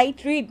Leveling as a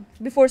light read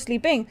before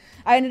sleeping.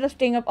 I ended up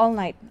staying up all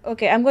night.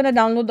 Okay, I'm gonna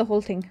download the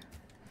whole thing.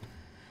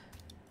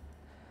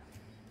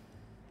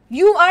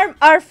 You are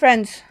our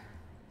friends.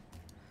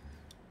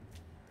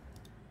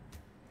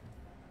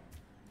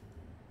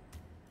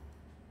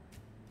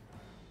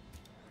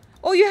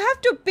 Oh, you have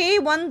to pay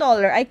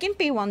 $1. I can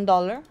pay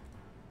 $1.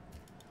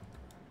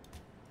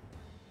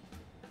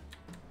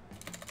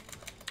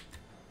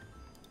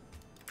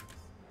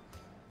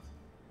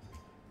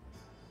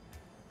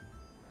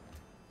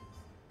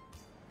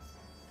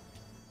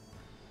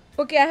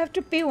 Okay, I have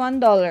to pay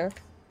 $1.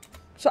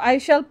 So I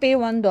shall pay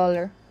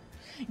 $1.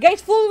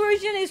 Guys, full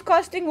version is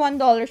costing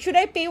 $1. Should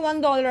I pay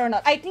 $1 or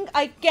not? I think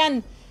I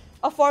can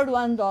afford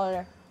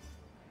 $1.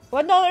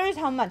 $1 is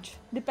how much?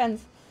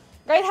 Depends.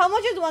 Guys, how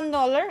much is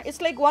 $1?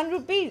 It's like 1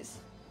 rupees.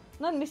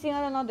 Not missing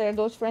out on there.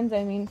 Those friends,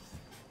 I mean.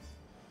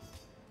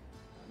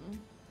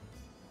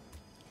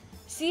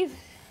 See,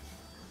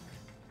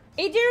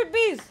 80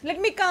 rupees. Let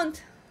me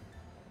count.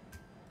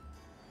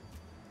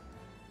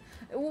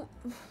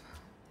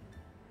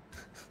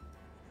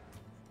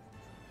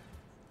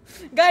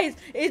 Guys,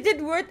 is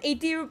it worth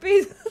 80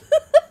 rupees?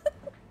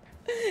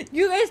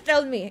 You guys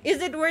tell me.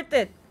 Is it worth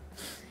it?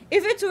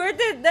 If it's worth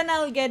it, then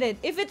I'll get it.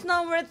 If it's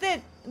not worth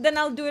it, then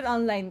I'll do it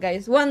online,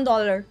 guys. $1.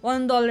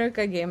 $1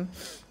 ka game.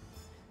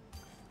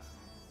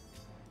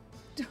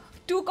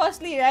 Too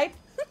costly, right?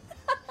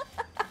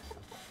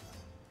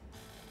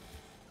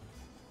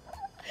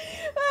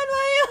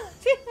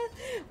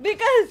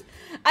 Because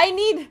I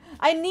need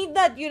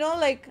that, you know,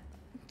 like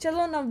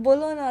chalo na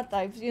bolo na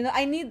types, you know.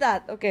 I need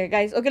that. Okay,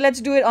 guys. Okay,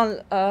 let's do it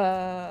on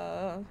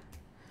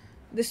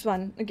this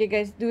one. Okay,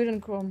 guys, do it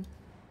on Chrome.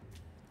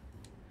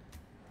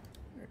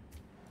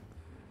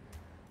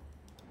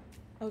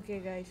 Okay,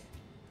 guys.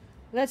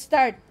 Let's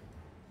start.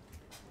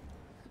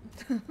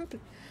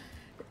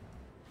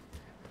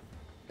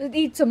 Let's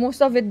eat some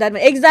most of it that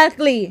way.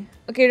 Exactly.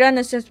 Okay, run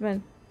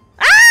assessment.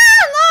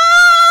 Ah,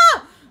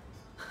 no!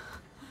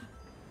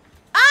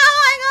 Oh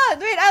my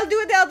god! Wait, I'll do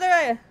it the other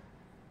way.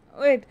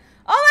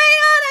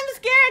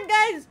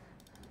 guys.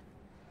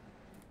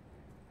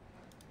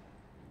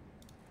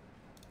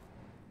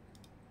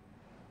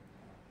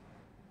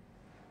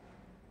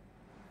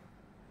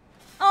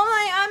 Oh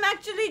my, I'm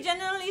actually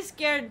genuinely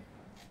scared.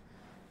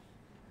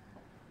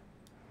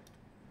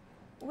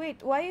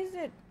 Wait, why is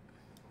it?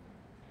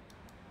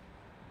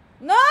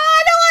 No,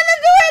 I don't want to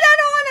do it. I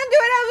don't want to do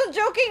it. I was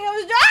joking.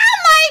 Oh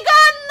my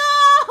god, no!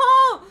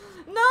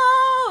 No!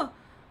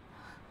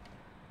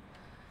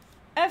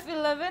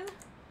 F11?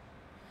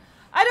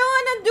 I don't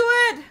want to do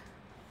it.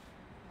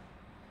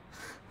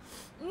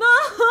 No,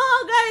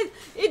 guys.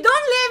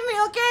 Don't leave me,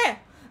 okay?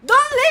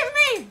 Don't leave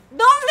me.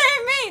 Don't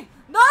leave me.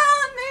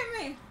 Don't leave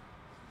me.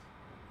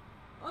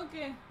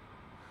 Okay.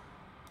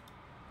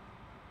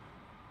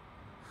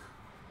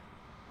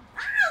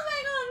 Oh my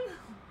god.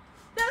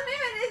 Tell me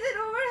when is it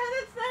over? Has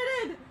it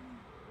started?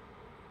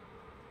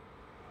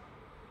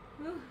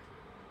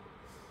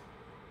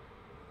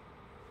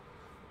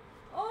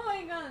 Oh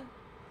my god.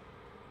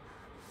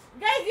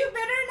 Guys, you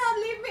better not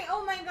leave me.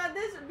 Oh my god,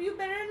 you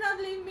better not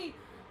leave me.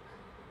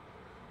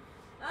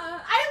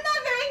 I'm not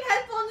wearing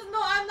headphones.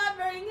 No, I'm not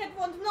wearing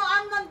headphones. No,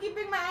 I'm not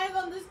keeping my eyes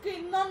on the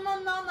screen. No,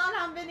 not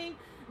happening.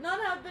 Not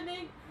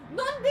happening.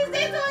 Don't say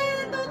so.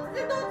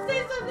 Don't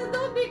say something.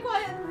 Don't be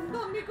quiet.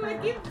 Don't be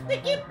quiet. Keep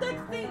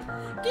texting.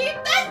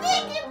 Keep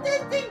testing. Keep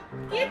testing.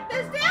 Keep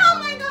testing. Oh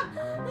my god.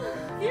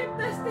 Keep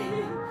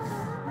testing.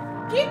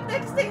 Keep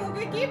texting.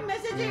 Okay. Keep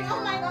messaging.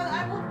 Oh my god.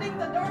 I'm opening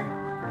the door.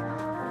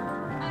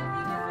 I'm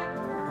leaving my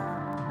door.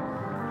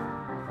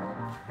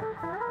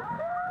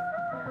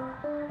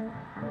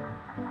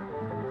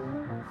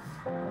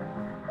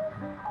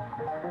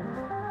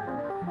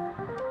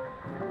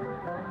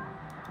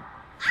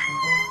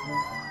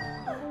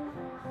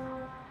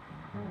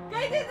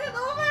 Guys, this is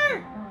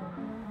over!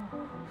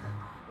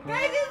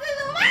 Guys, this is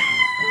over!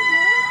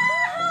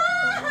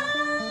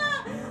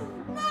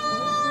 No!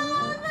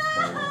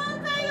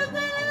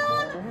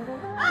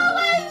 Oh,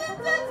 why is it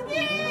so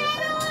scary? I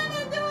don't want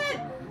to do it!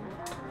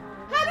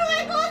 How do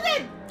I close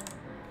it?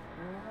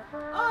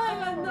 Oh my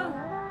god, no!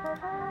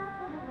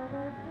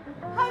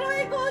 How do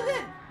I close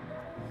it?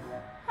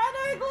 How do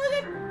I close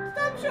it?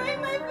 Stop showing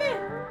my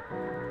face!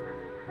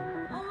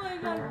 Oh my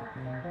god.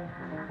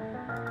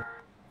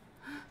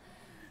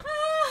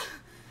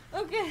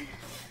 Okay.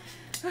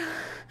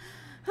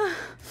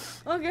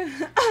 Okay.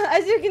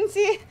 As you can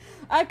see,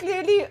 I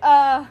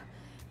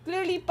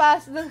clearly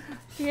passed the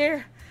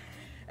fear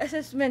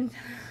assessment.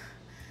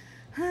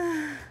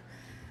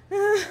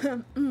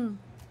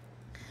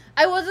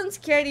 I wasn't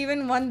scared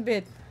even one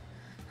bit.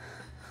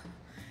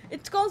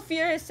 It's called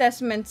fear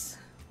assessments.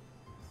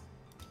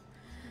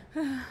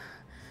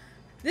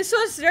 This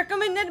was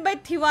recommended by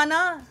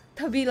Tiwana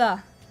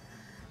Thabila.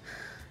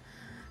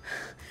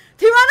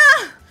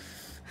 Tiwana!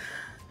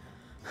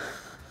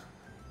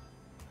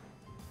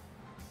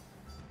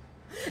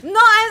 No,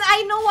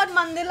 I know what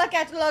Mandela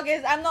catalog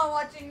is. I'm not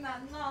watching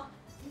that. No.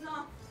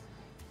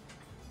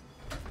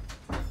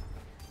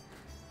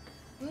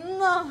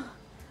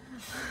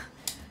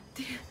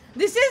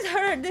 This is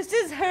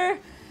her.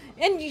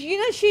 And you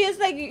know, she is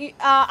like,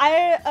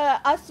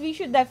 we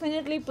should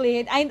definitely play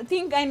it. I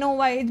think I know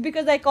why. It's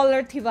because I call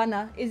her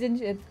Tivana,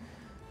 isn't it?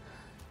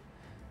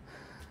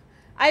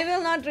 I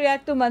will not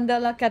react to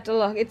Mandela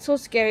catalog. It's so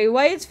scary.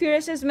 Why is fear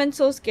assessment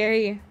so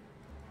scary?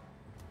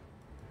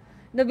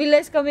 The villa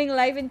is coming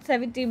live in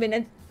 70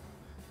 minutes.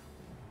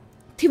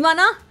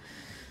 Timana?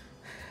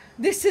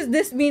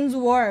 This means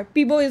war.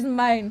 Pibo is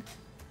mine.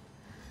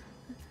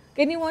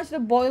 Can you watch the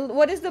boil?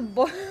 What is the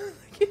boil?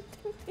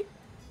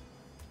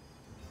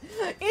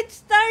 It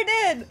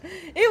started.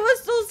 It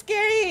was so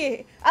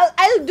scary.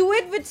 I'll do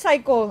it with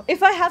Psycho.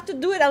 If I have to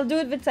do it, I'll do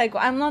it with Psycho.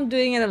 I'm not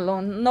doing it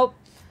alone. Nope.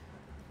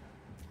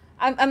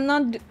 I'm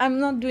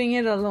not doing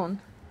it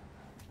alone.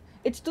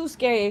 It's too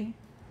scary.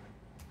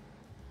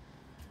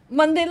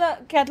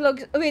 Mandela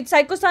catalog. Wait,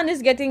 Psycho-san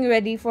is getting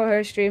ready for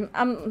her stream.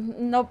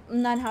 Nope,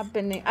 not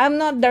happening. I'm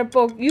not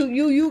Darpoke.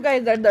 You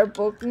guys are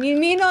Darpoke.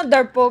 Me not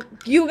Darpoke.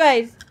 You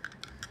guys.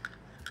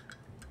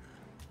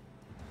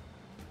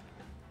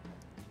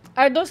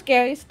 Are those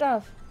scary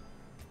stuff?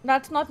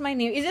 That's not my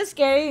neighbor. Is it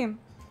scary?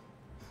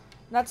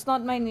 That's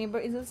not my neighbor.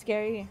 Is it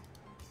scary?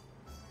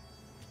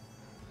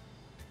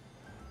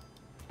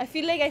 I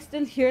feel like I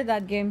still hear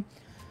that game.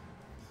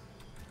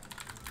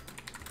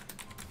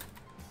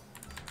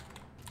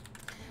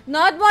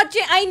 Not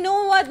watching. I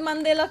know what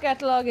Mandela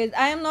catalog is.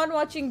 I'm not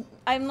watching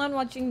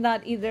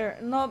that either.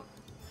 No,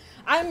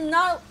 I'm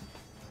not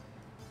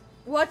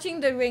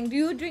watching The Ring. Do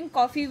you drink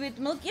coffee with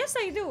milk? Yes,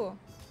 I do.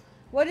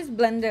 What is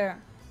blender?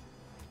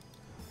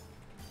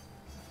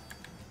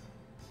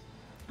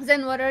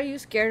 Then what are you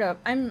scared of?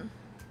 I'm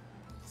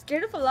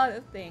scared of a lot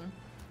of things.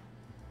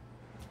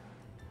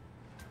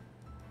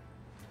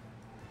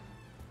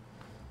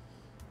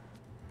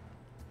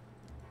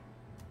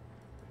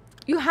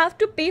 You have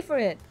to pay for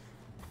it.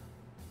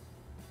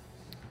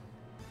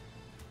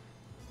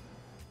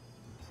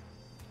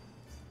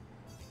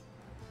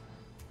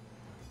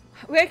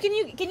 Where can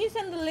you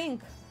send the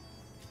link?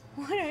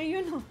 What are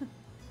you not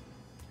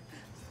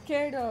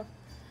scared of?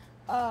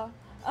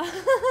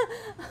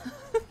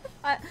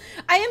 I,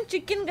 I am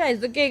chicken,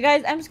 guys. Okay,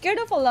 guys, I'm scared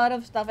of a lot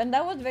of stuff, and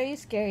that was very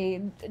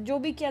scary.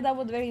 Joby Kia, that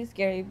was very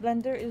scary.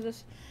 Blender is a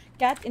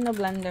cat in a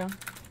blender.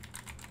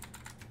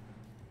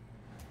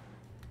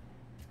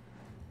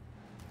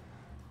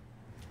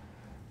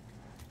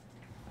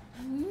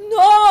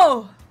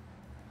 No!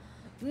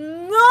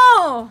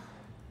 No!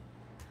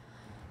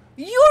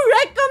 You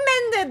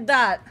recommended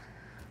that!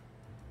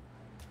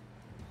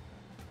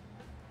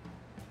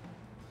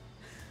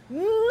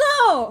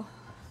 No!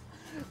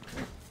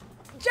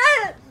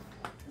 Jared!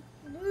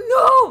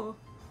 No!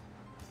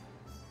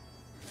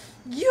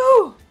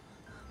 You!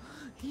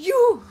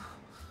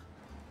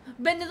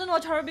 Ben doesn't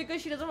watch horror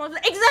because she doesn't watch...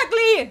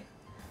 Exactly!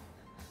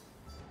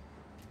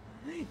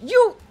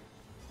 You!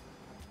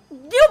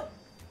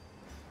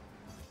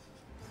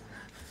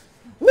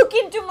 Look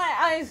into my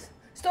eyes!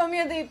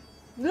 Stormyadeep,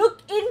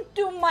 look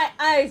into my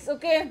eyes,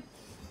 okay?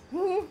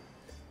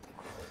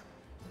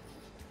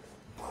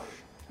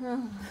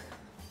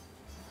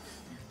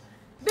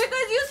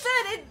 Because you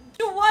said it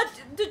to watch,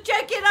 to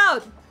check it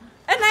out,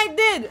 and I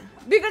did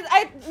because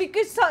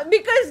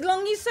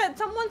Longi said,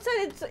 someone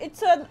said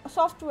it's a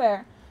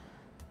software.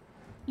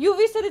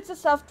 UV said it's a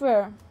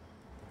software.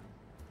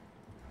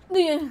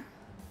 UV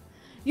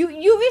said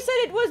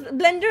it was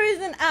Blender is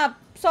an app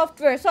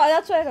software, so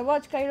that's why I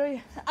watch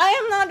Kairo. I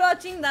am not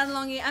watching that,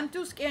 Longi. I'm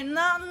too scared.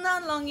 No,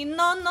 Longi.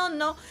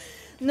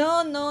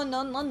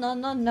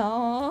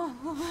 No.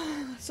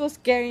 So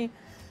scary.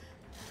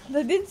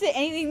 They didn't say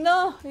anything.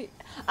 No,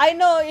 I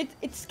know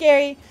it's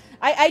scary.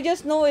 I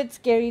just know it's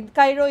scary.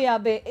 Kairo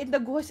Yabe. In the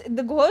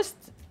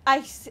ghost, I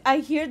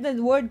hear the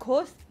word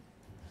ghost,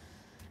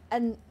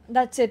 and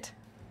that's it.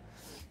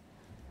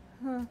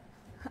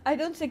 I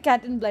don't say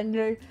cat in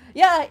Blender.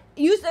 Yeah,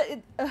 you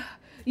said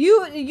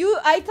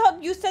I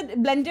thought you said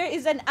Blender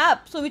is an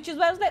app, so which is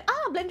why I was like,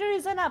 Blender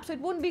is an app, so it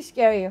won't be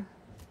scary.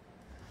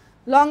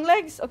 Long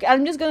legs? Okay,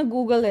 I'm just gonna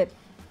Google it.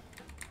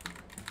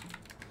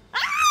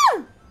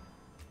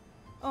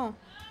 Oh.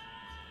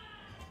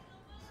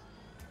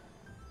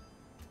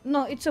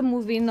 No, it's a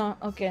movie. No,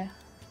 okay.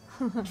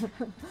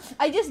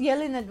 I just yell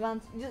in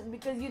advance just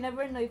because you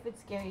never know if it's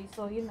scary,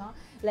 so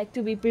like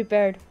to be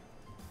prepared.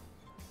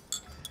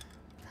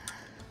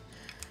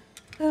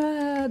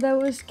 That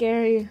was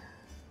scary.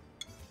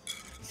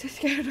 So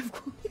scared of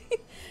Goldie.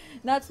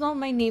 That's not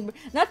my neighbor.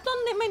 That's not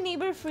my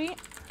neighbor free.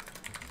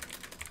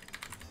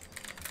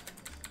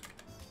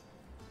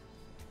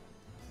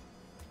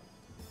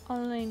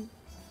 Online.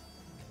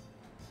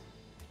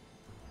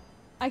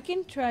 I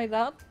can try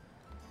that.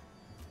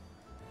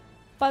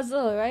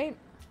 Puzzle, right?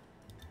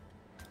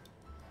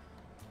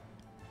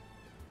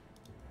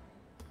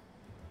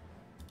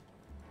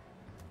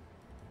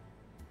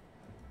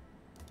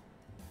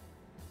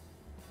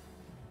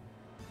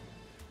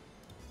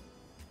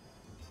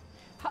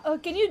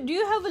 Do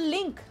you have a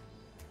link?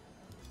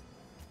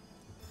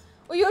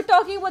 Oh, you're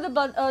talking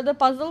about the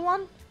puzzle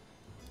one?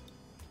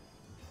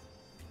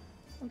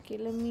 Okay,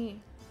 let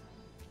me...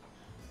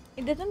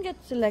 It doesn't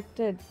get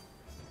selected.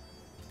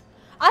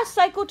 Ask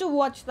Psycho to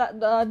watch that,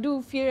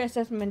 do fear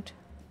assessment.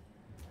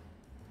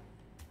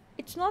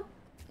 It's not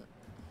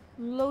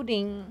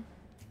loading.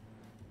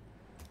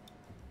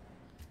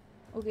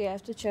 Okay, I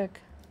have to check.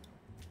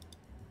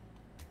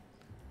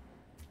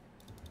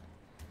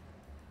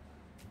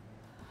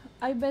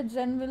 I bet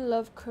Zen will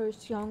love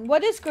Kurseong.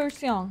 What is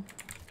Kurseong?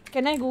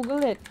 Can I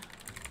Google it?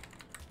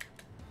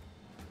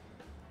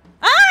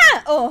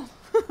 Ah! Oh!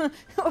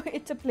 Oh,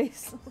 it's a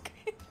place.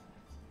 Okay.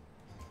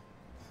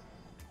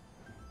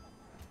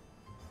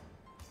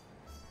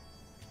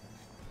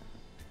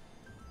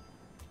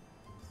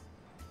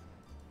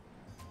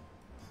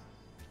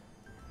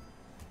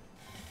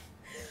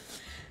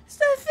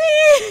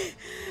 Steffi!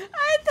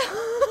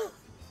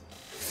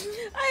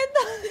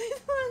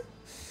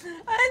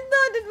 I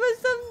thought it was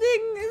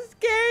something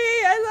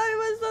scary. I thought it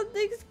was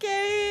something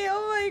scary.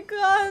 Oh my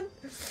god.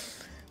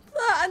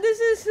 This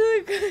is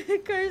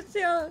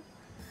Kurseong.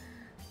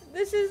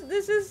 This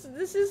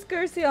is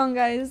Kurseong,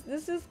 guys.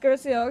 This is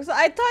Kurseong. So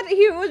I thought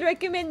he was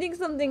recommending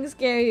something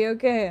scary,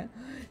 okay.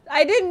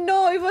 I didn't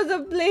know it was a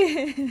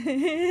play.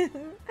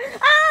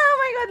 Oh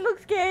my god,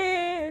 looks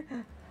scary.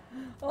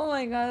 Oh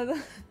my god.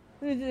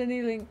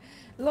 Anything.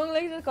 Long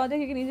legs is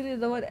content you can easily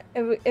download.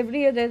 Every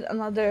year there's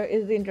another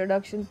is the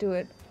introduction to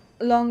it.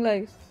 Long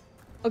legs.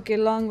 Okay,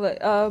 long legs.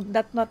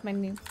 That's not my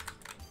name.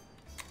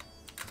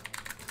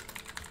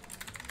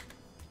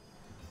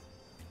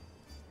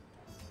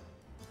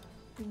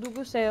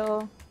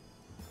 Duguseo.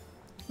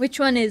 Which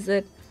one is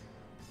it?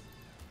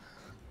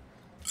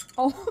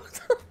 Oh.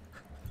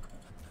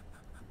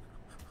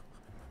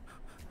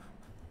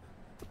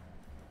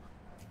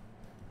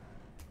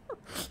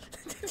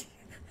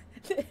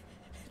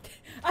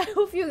 I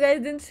hope you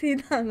guys didn't see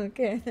that,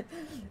 okay?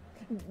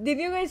 Did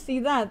you guys see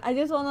that? I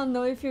just want to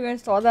know if you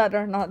guys saw that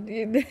or not.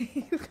 You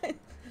guys,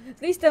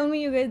 please tell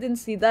me you guys didn't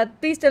see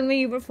that. Please tell me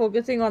you were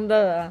focusing on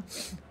the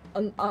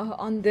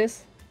on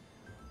this.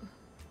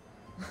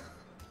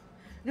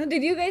 No,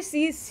 did you guys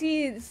see?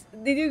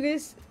 Did you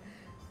guys?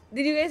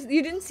 Did you guys?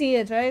 You didn't see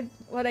it, right?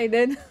 What I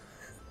did.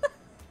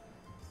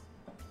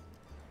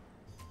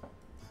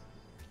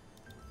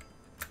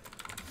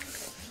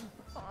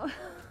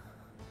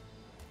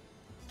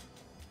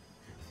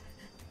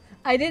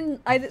 I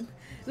didn't.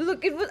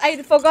 Look, it was.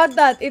 I forgot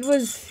that it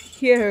was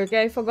here.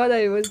 Okay, I forgot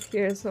that it was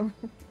here. So.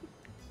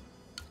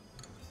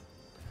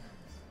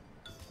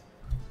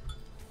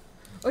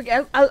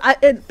 Okay,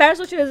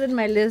 parasocial is in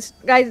my list,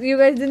 guys. You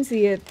guys didn't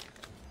see it.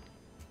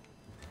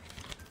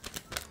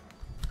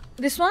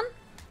 This one?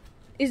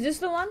 Is this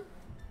the one?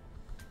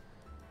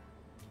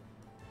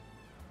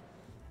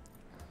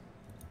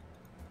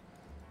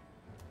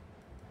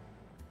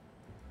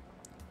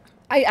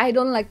 I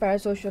don't like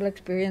parasocial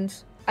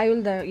experience. I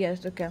will die.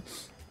 Yes, okay.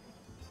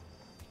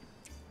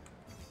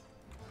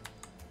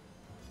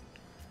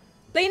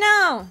 Play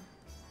now!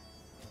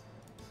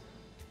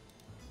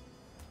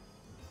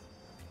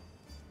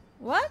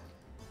 What?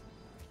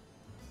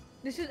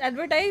 This is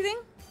advertising?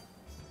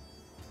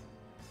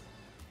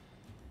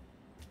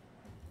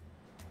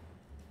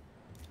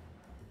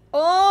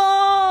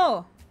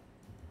 Oh!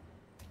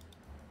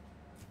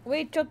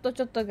 Wait,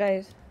 chotto,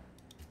 guys.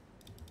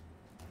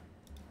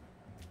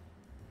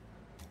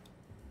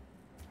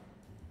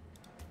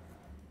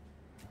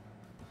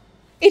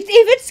 If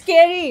it's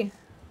scary.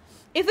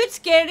 If it's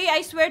scary,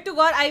 I swear to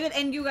God, I will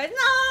end you guys.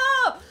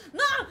 No!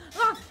 No!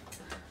 No!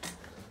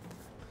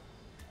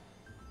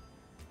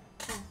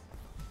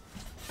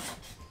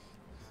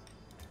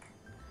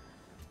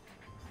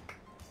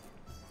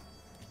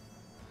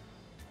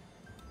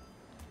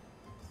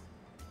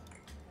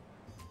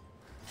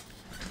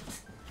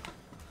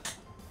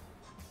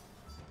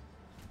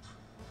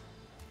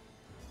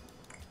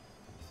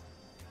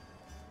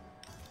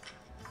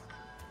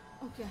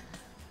 Okay.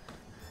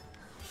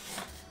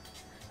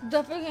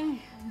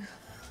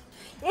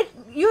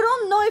 You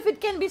don't know if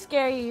it can be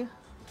scary.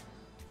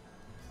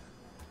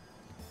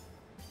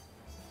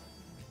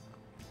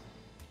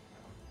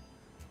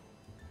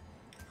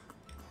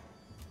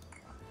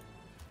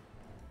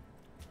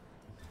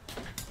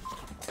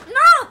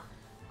 No!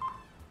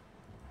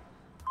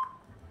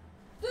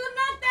 Do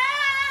not.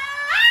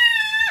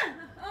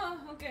 Oh,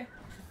 okay.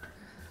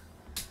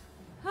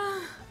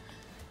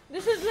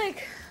 This is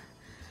like.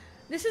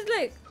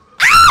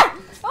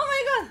 Oh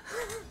my God.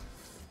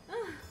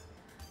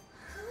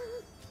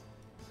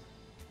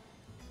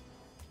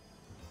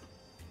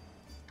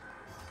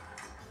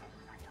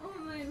 Oh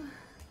my God.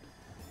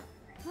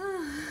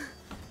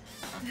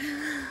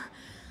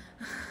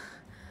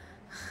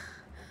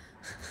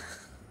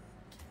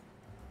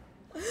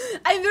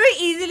 I'm very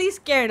easily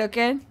scared,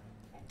 okay?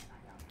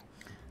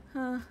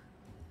 No,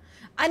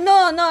 I'm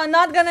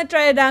not gonna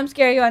try a damn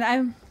scary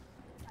one.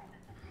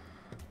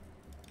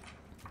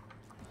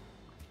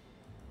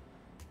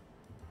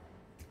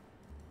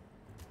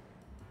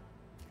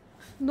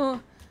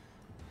 No.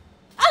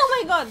 Oh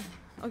my God.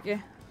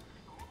 Okay.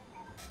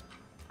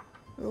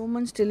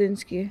 Roman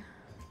Stilinski.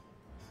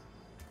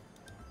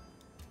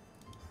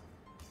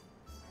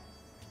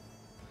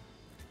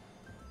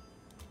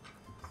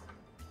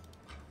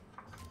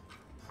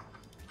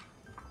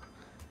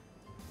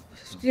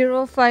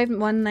 Zero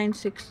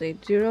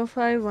 051968.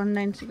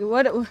 051968.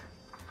 What?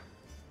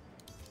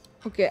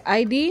 Okay,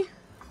 ID.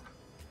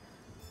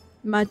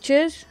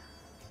 Matches.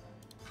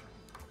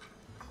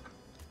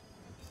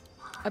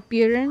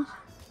 Appearance.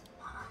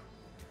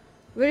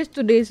 Where is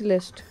today's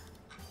list?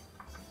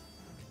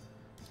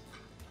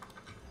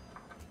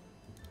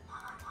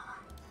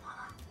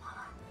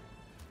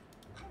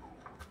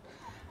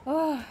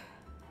 Oh.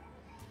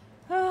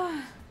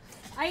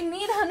 I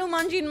need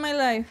Hanumanji in my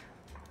life.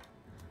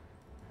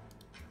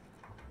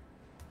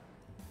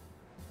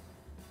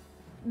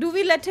 Do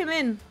we let him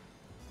in?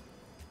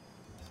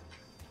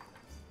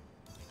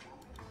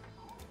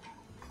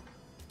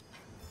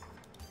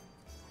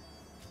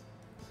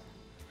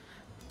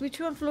 Which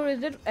one floor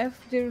is it?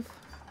 F0.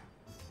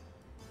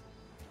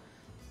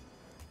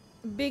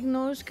 Big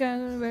nose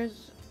can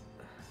wears.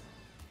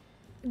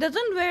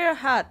 Doesn't wear a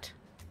hat.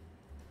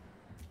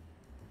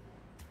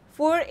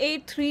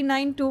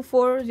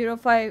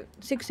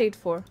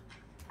 48392405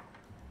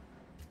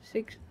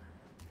 6.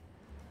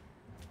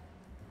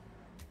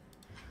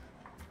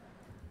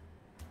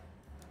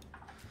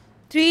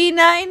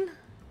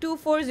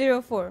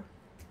 392404.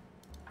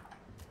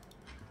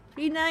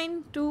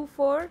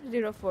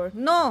 392404.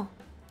 No.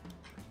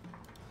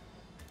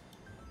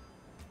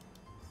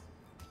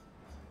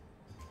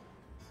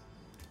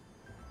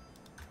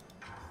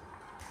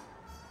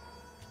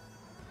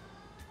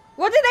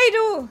 What did I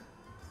do?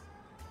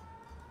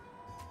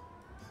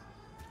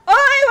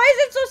 Oh, why is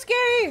it so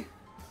scary?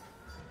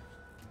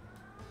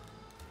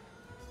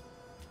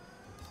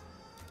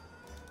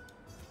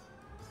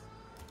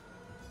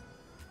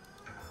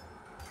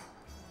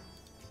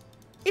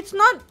 It's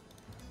not.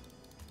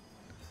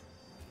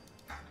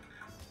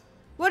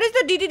 What is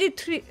the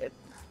DDD3?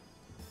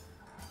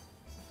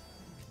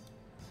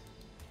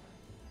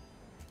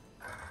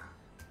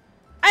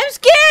 I'm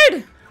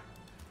scared.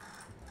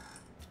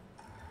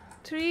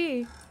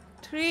 3,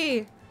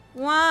 2,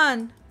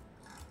 1.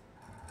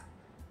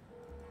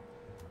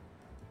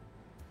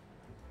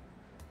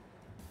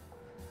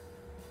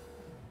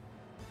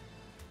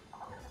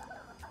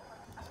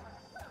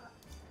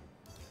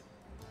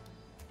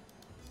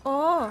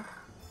 Oh.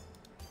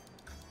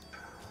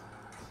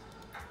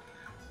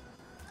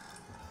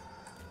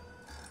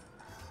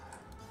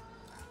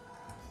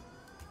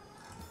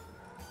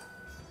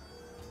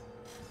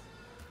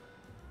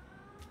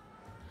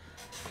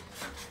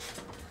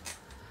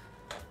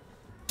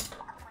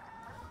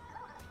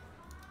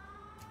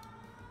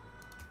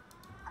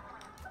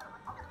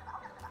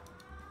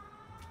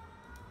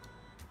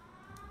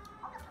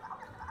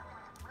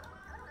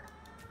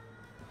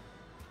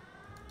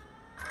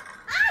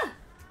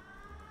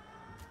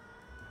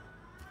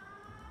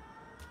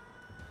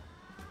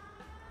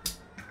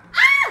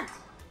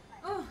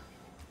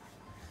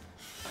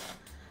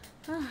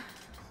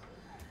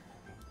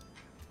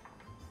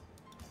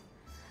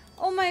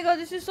 Oh my god,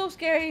 this is so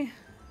scary.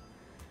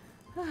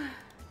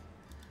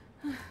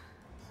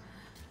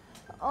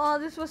 Oh,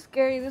 this was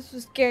scary. This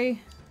was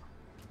scary.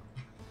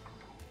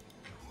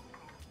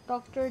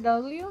 Dr.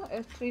 W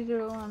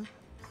F301.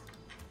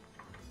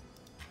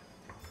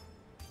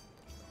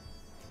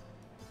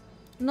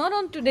 Not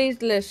on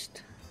today's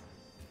list.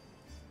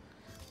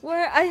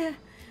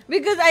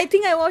 Because I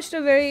think I watched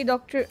a very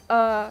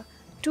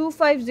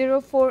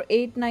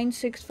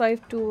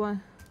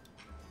 2504896521.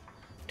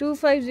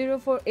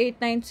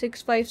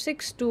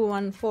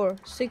 250489656214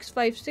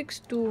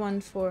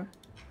 656214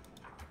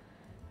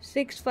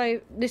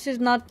 65. This is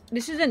not.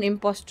 This is an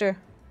imposter.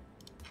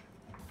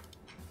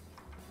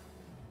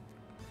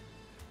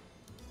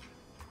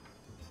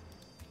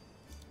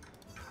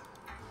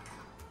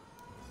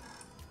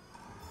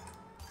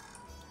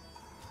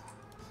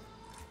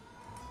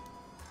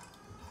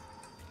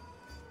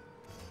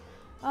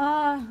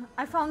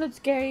 I found it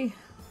scary.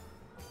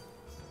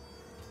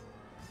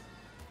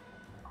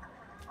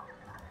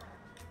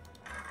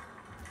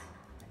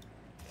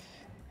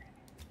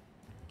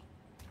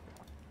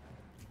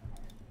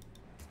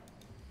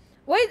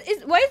 Why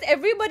is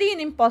everybody an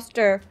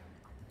imposter?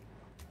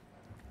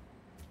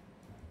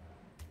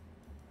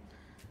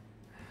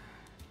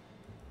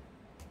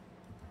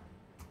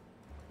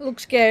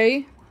 Looks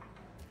scary.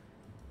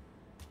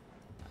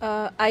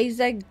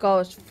 Isaac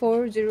Gauss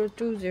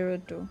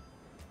 40202.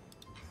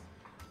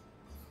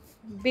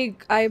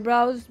 Big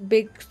eyebrows,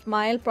 big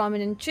smile,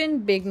 prominent chin,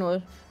 big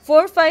nose.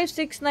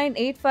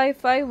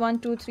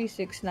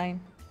 456985512369.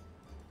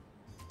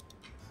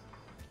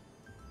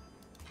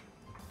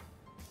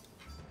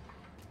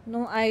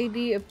 No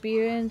ID,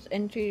 appearance,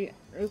 entry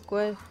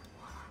request.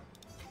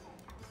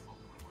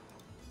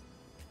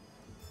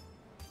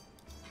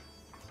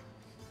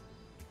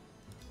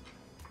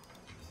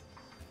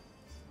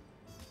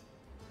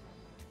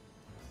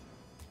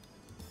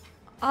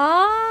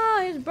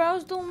 His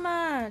brows don't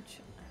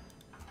match.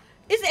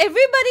 Is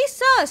everybody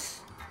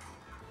sus?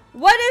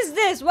 What is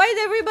this? Why is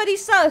everybody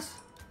sus?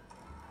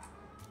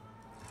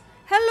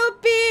 Hello,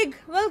 pig.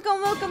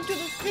 Welcome to the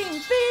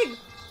stream, pig.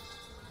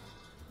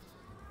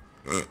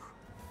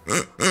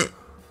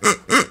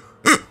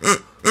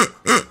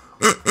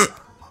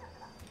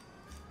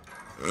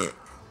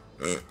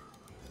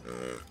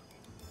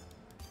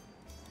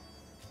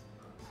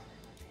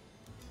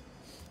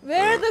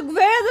 Where are the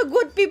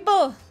good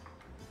people?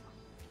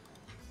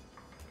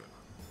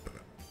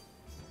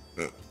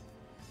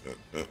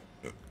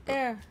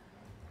 There.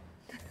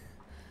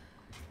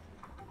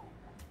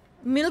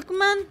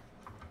 Milkman?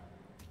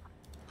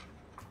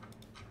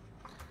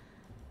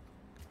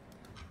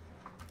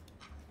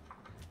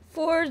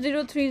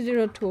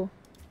 $40302.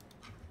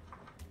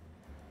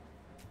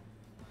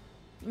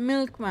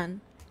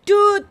 Milkman.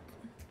 Dude!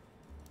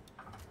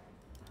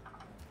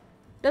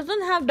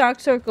 Doesn't have dark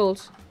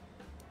circles.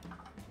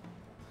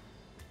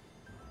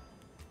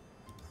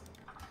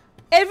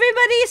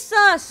 Everybody is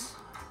sus.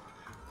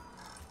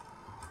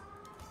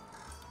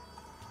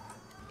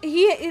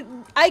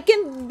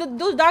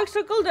 Those dark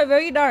circles are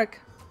very dark.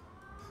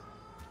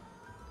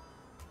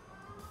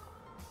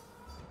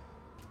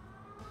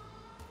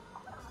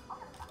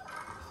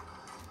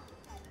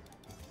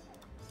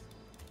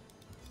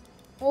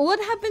 What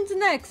happens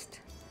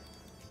next?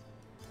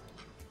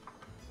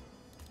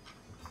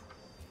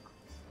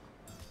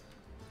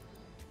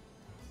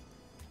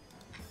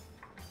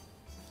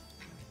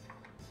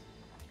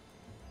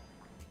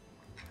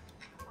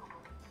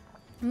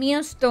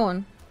 Mia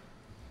Stone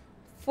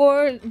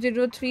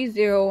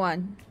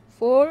 40301.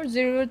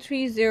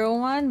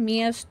 40301.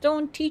 Mia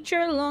Stone,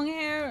 teacher, long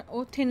hair,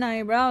 thin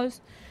eyebrows.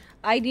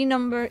 ID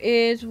number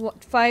is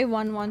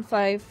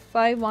 5115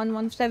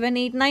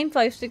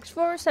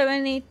 511789564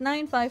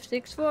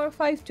 7895645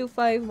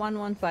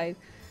 525115.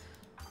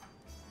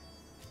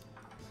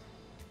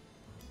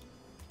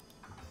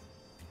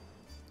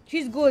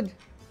 She's good.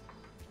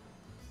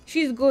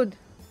 She's good.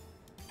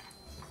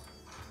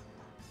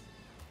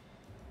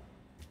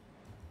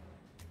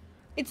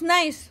 It's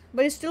nice,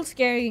 but it's still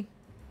scary.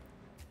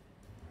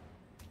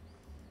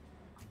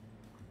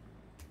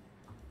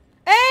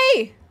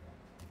 Hey!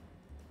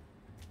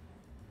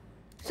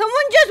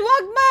 Someone just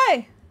walked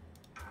by!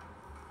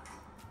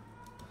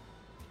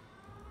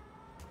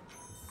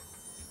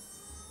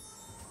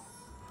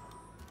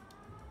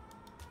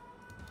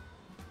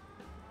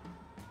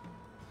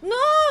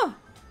 No!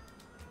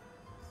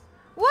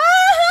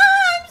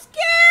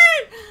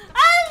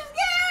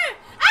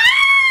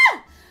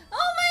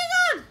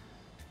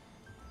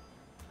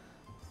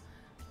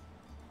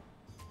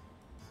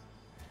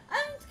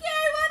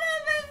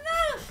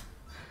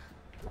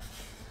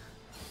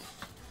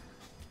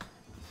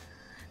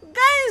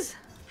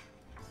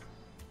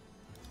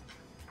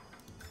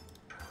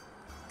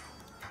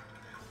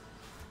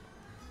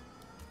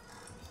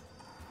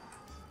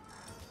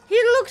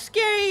 looks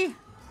scary.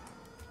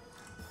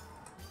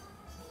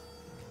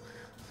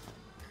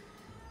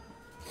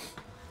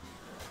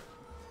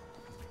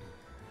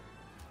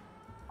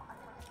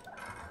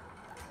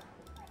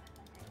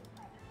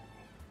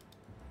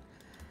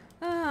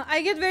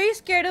 I get very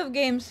scared of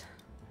games.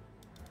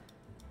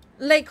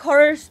 Like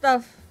horror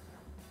stuff.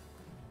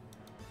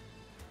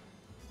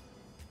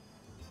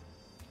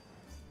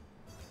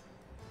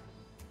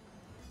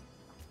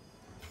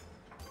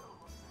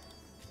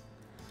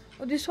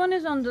 Oh, this one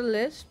is on the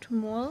list.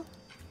 Mole.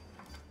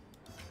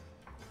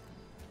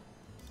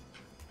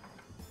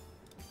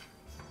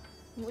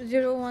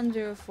 Zero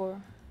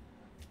 0104.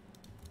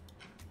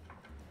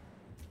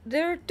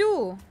 There are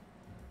two.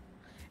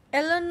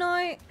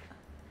 Illinois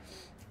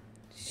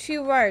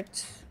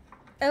Shivards.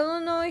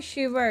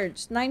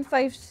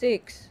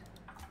 956.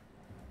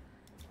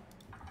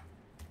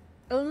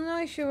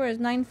 Illinois Shivards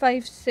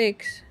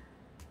 956.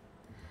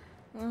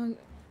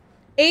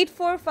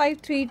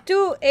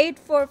 84532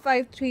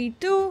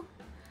 84532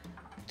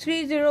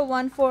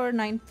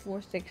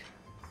 3014946.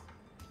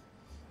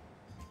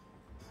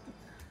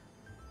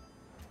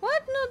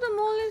 What? No, the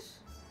mole is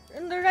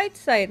in the right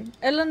side.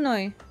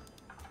 Illinois.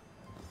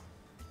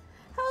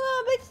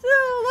 Hello, Bitsu!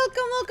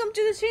 Welcome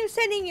to the stream.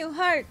 Sending you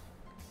heart.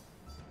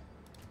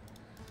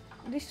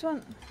 This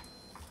one.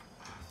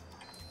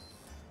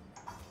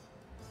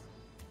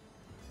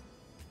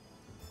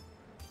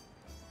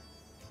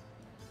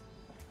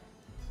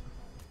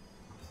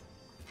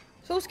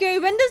 So scary.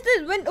 When does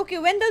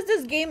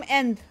this game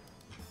end?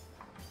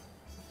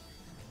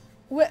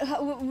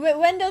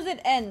 When does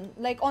it end?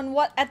 Like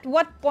at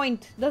what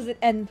point does it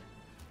end?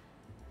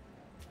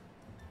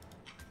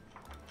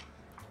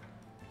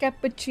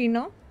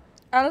 Cappuccino.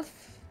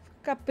 Alf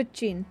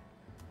Cappuccino.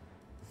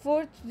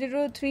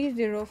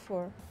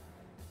 40304.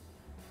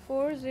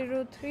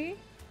 403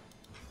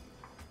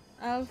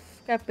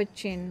 Alf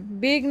Cappuccino.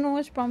 Big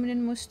nose,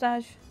 prominent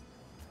mustache.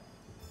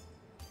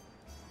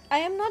 I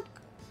am not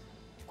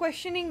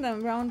questioning the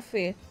round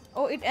face.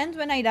 Oh, it ends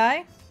when I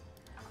die?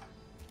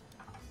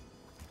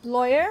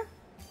 Lawyer.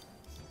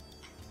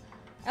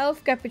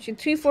 Elf Cappuccino.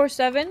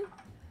 347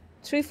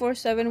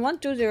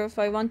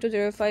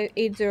 1205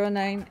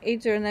 809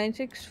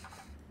 8096.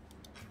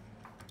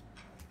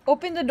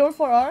 Open the door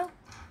for all.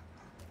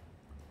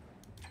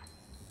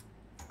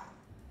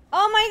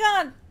 Oh my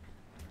god!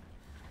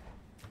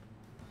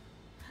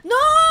 No!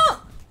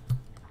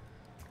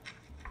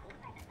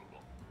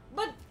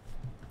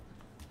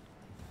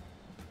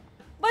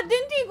 But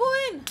didn't he go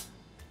in?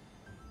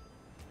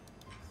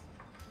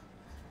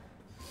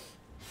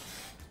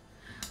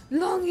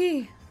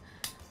 Longy.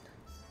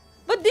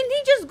 But didn't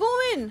he just go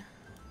in?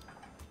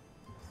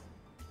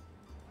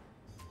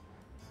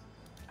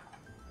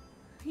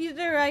 He's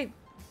there, right?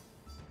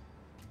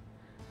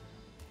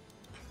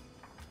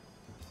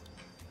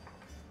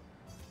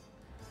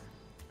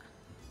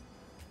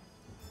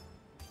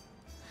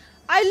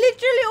 I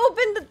literally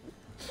opened the...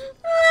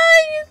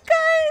 you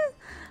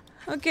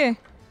guys! Okay.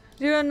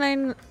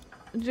 090...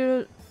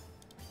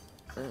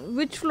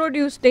 which floor do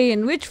you stay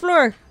in? Which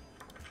floor?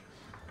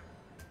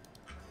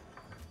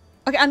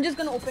 Okay, I'm just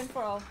gonna open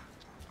for all.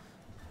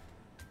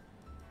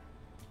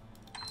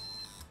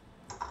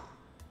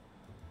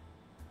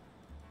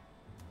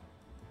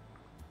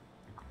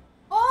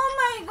 Oh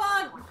my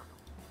god!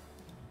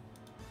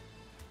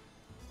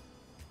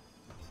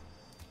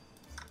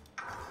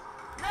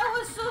 That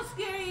was so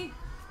scary.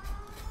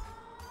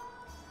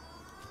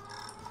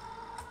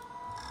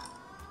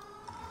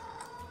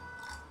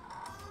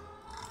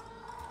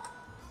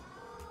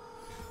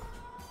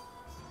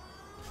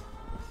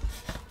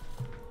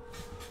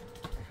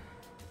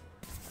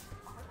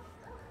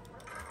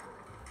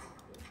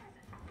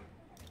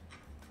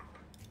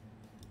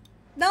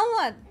 Now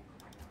what?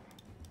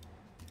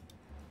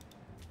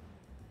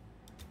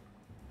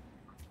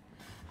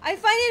 I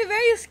find it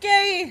very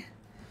scary.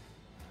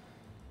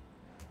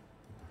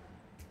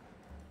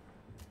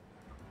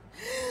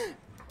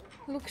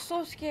 Looks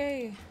so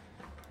scary.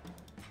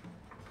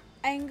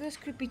 Angus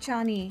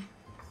Kripichani.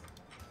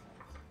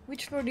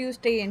 Which floor do you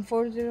stay in?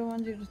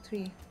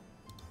 40103.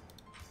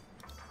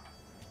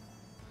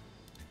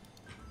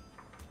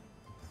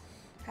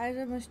 Has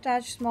a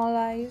mustache, small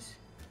eyes.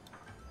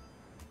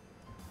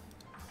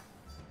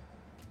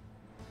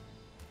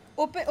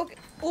 Okay,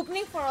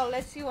 opening for all.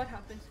 Let's see what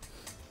happens.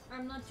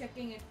 I'm not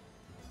checking it.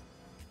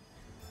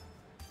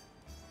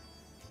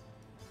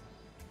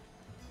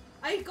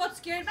 I got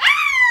scared. Ah!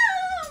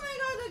 Oh my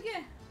god,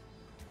 okay.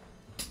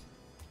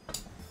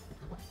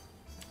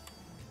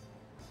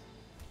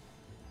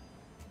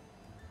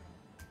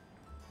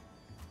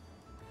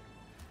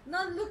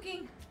 Not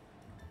looking.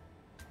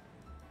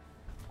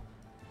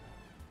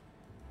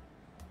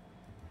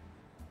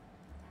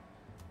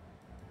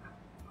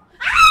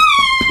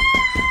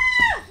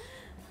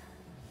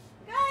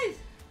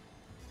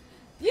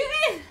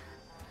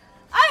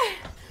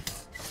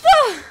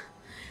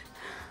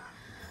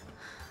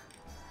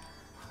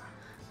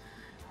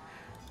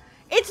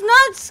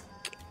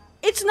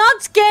 It's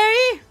not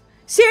scary.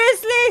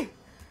 Seriously.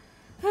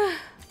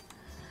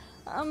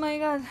 Oh my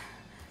god.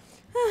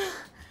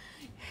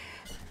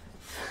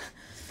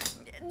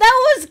 That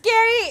was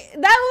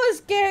scary. That was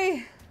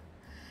scary.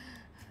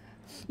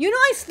 You know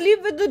I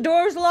sleep with the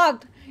doors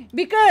locked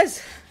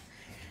because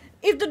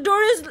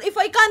if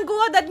I can't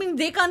go out, that means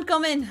they can't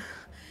come in.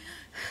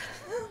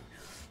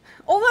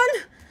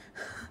 Owen,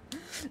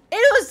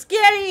 it was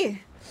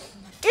scary.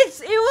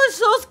 It was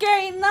so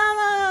scary.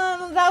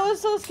 No, that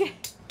was so scary.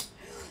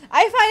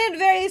 I find it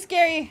very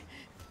scary.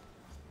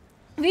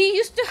 We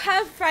used to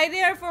have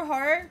Friday Hour for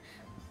Horror,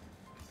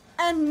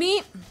 and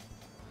me,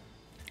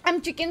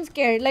 I'm chicken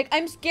scared. Like,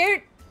 I'm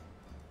scared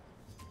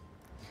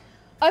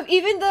of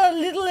even the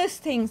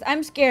littlest things.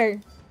 I'm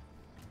scared.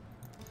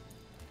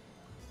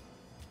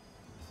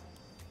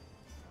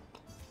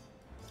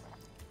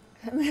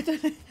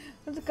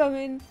 To come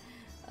in.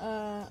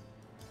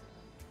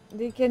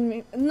 They can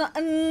make... No.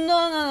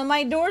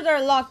 My doors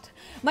are locked.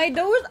 My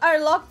doors are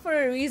locked for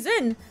a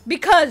reason.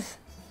 Because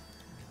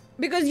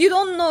you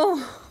don't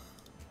know.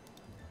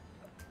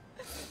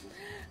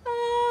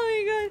 Oh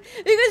my god.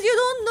 Because you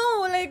don't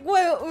know, like,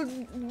 well,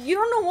 you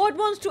don't know what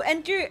wants to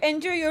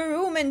enter your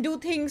room and do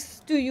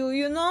things to you,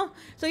 you know?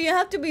 So you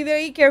have to be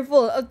very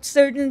careful of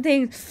certain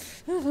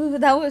things.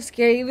 That was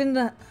scary. Even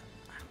the...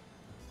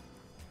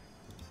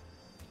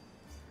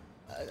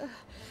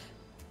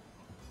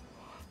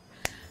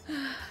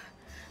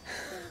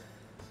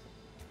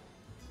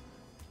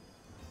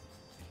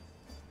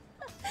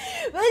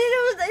 But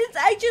it's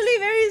actually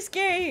very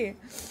scary.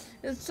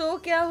 So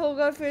क्या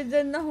होगा फिर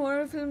जब ना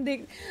horror film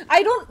देख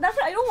I don't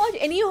watch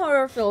any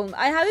horror film.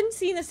 I haven't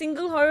seen a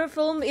single horror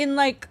film in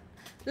like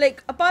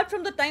apart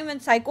from the time when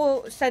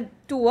Psycho said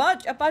to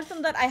watch, apart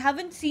from that I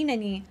haven't seen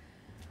any.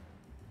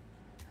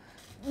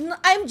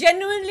 I'm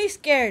genuinely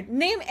scared.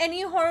 Name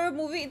any horror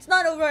movie. It's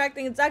not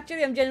overacting. It's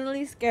actually I'm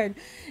genuinely scared.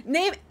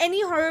 Name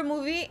any horror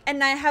movie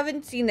and I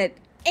haven't seen it.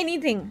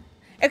 Anything.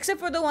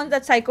 Except for the ones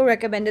that Psycho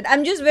recommended.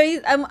 I'm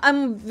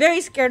very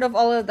scared of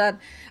all of that.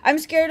 I'm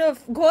scared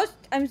of ghosts.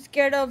 I'm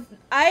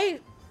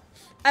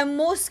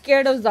most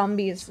scared of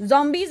zombies.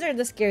 Zombies are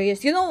the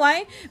scariest. You know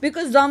why?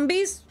 Because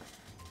zombies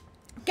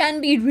can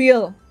be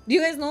real. Do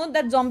you guys know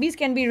that zombies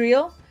can be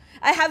real?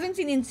 I haven't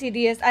seen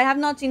Insidious. I have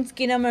not seen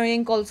Skinner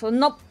Marine also.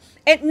 Nope.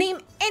 Name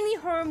any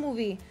horror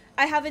movie.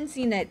 I haven't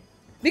seen it.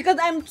 Because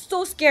I'm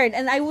so scared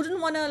and I wouldn't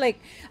want to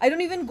I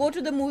don't even go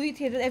to the movie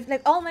theater. If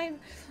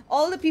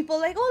all the people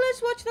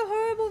let's watch the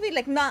horror movie.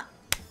 Like, nah.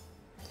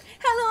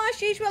 Hello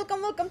Ashish,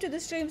 welcome to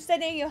the stream,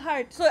 steadying your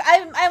heart. So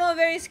I'm a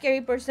very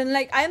scary person.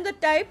 Like, I'm the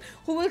type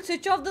who will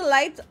switch off the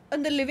lights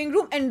in the living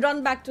room and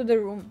run back to the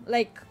room.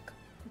 Like,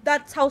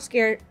 that's how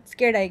scared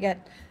I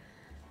get.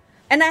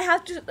 And I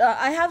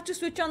have to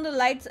switch on the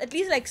lights, at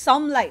least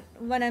some light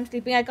when I'm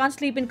sleeping. I can't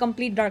sleep in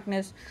complete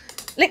darkness.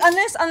 Like,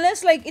 unless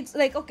it's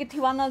okay,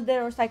 Tiwana's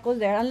there or Psycho's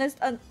there. Unless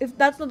if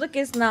that's not the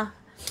case, nah.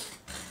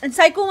 And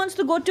Psycho wants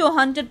to go to a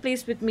haunted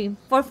place with me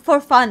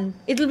for fun.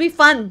 It'll be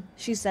fun,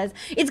 she says.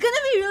 It's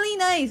gonna be really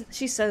nice,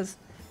 she says.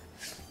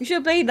 You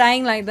should play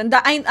Dying Light then.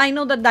 I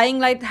know that Dying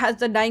Light has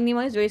the dying name.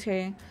 It's very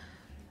scary.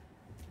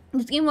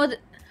 This game was...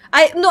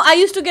 I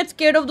used to get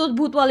scared of those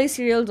Bhoot Wale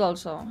serials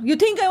also. You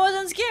think I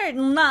wasn't scared?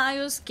 Nah, I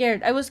was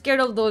scared. I was scared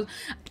of those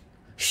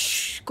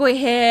shh, koi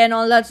hai and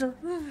all that. So,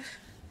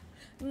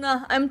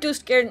 nah, I'm too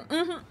scared.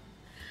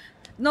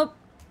 Nope.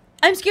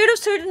 I'm scared of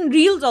certain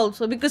reels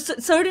also because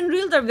certain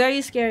reels are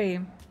very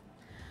scary.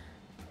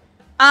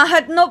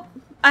 Nope,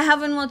 I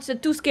haven't watched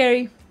it. Too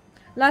scary.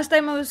 Last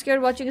time I was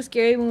scared watching a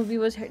scary movie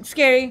was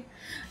scary.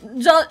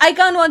 I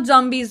can't watch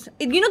zombies.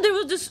 You know, there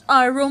was this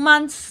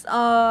romance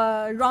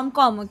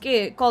rom-com,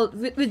 okay, called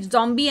with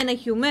zombie and a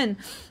human,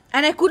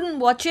 and I couldn't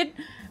watch it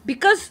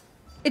because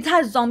it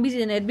has zombies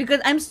in it. Because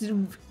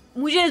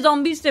मुझे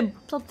zombies से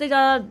सबसे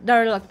ज़्यादा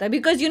डर लगता है.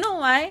 Because you know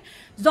why?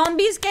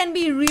 Zombies can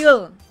be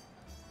real.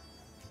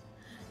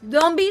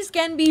 Zombies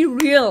can be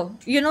real.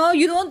 You know,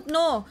 you don't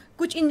know.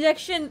 Kuch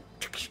injection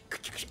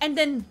and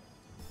then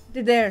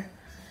they're there.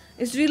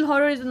 It's real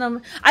horror is the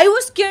number. I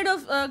was scared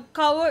of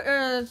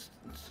Coward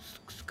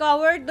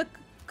the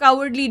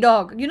Cowardly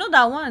Dog. You know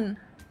that one?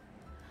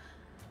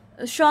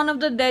 Shaun of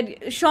the Dead.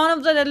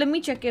 Let me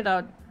check it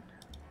out.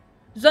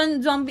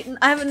 Zombie.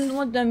 I haven't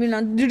watched them.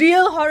 The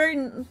real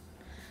horror.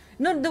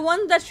 No, the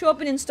ones that show up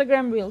in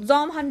Instagram Reel.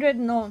 Zom 100.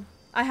 No,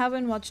 I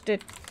haven't watched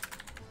it.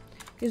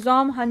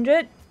 Zom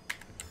 100.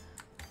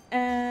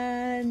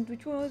 And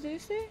which one was it? You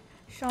say?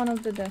 Shaun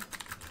of the Dead.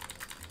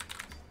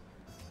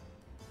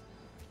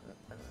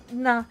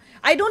 Nah,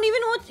 I don't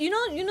even watch. You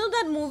know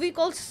that movie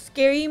called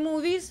Scary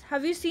Movies?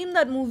 Have you seen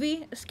that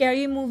movie,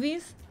 Scary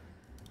Movies?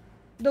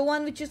 The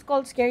one which is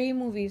called Scary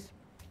Movies.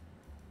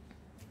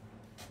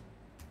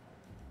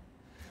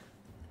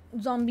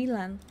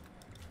 Zombieland.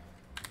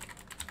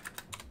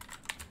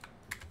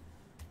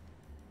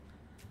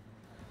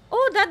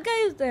 Oh, that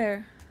guy is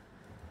there.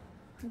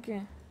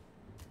 Okay,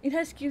 it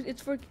has cute.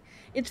 It's for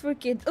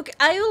kids. Okay,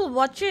 I will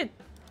watch it.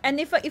 And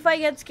if I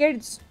get scared,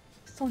 it's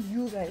on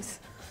you guys.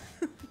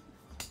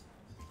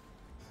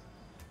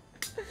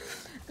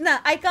 Nah,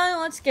 I can't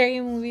watch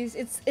scary movies.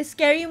 It's a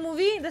scary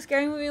movie. The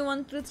scary movie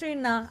 1, 2, 3.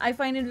 Nah, I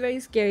find it very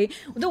scary.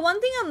 The one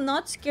thing I'm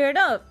not scared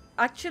of,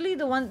 actually,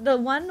 the one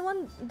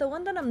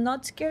that I'm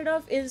not scared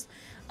of is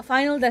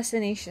Final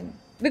Destination,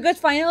 because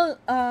Final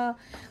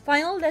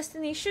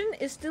Destination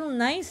is still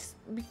nice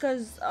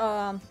because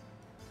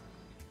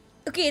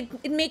okay,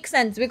 it makes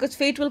sense because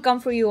fate will come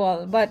for you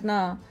all. But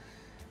nah,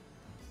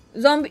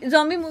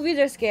 zombie movies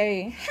are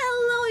scary.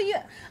 Hello, you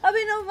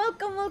Abhinav,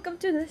 welcome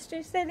to the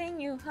street,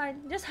 setting you hard.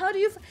 Just how do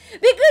you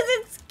because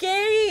it's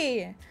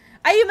scary.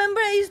 I remember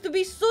I used to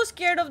be so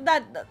scared of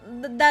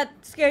that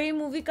scary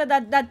movie,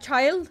 that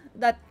child,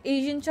 that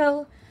Asian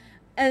child,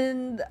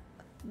 and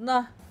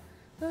nah,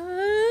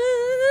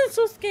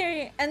 so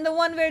scary. And the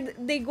one where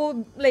they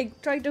go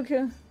like try to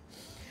kill.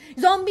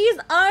 Zombies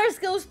are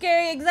so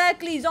scary.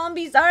 Exactly,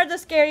 zombies are the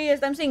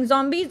scariest. I'm saying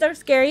zombies are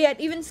scary, and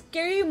even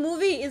scary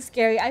movie is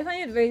scary. I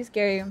find it very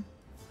scary.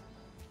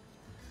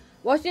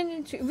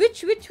 Watching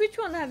which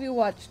one have you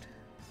watched?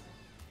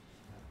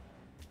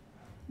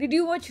 Did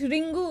you watch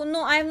Ringu?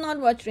 No, I have not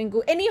watched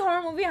Ringu. Any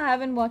horror movie, I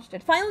haven't watched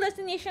it. Final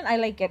Destination, I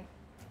like it.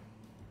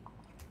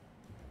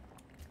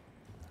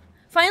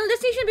 Final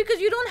Destination,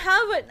 because you don't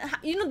have it.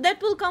 You know,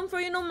 that will come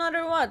for you no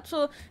matter what.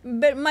 So,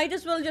 but might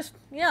as well just,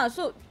 yeah.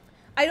 So,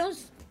 I don't.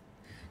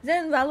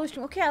 Then Valorant.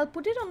 Okay, I'll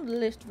put it on the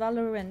list.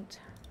 Valorant.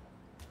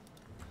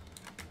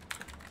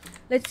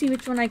 Let's see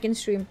which one I can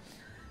stream.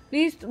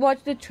 Please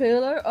watch the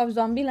trailer of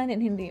Zombieland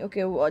in Hindi.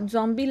 Okay, watch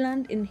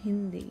Zombieland in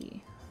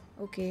Hindi.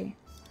 Okay.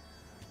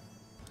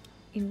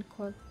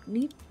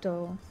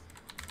 Incognito.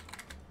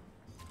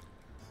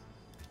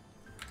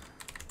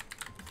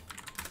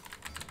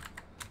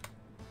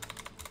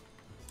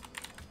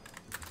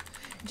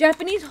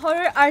 Japanese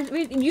horror art.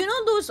 You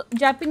know those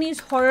Japanese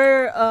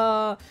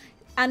horror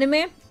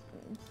anime?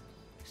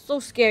 So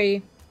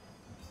scary.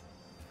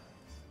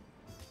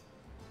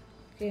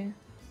 Okay.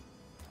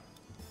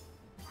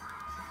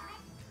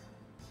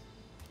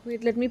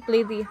 Wait, let me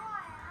play the.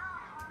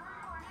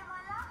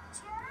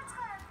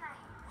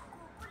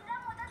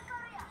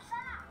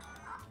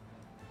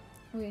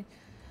 Okay.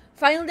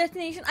 Final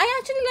Destination. I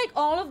actually like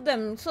all of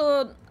them.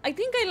 So I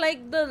think I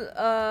like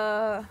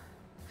the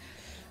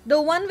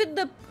one with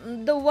the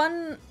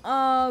one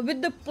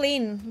with the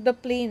plane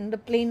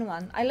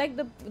one. I like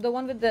the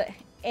one with the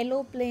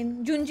yellow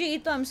plane. Junji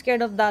Ito, I'm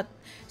scared of that.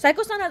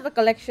 Psycho-san has a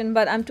collection,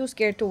 but I'm too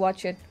scared to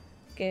watch it.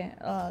 Okay,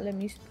 let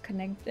me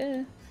connect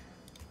it.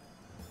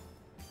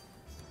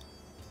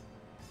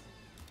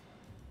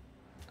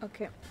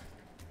 Okay.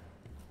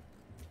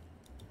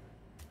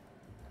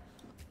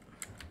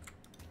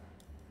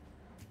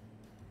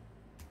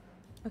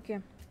 Okay.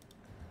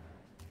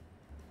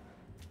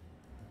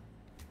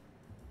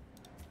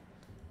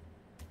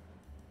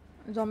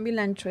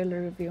 Zombieland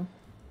trailer review.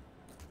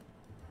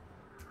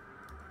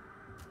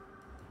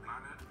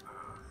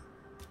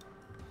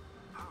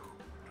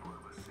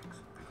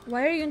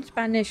 Why are you in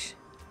Spanish?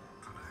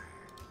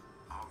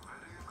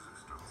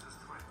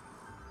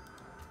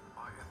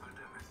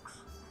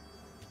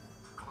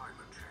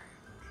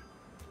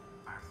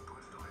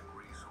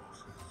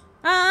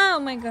 Ah, oh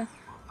my god.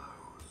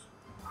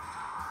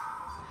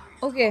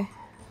 Okay.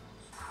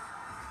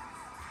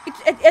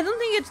 I don't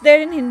think it's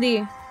there in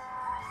Hindi.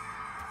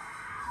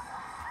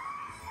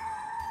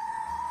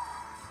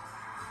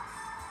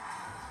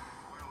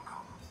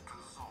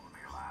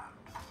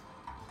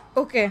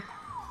 Okay.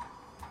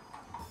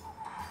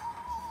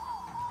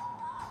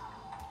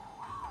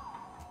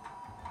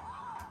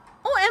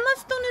 Oh, Emma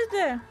Stone is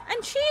there.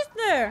 And she's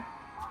there.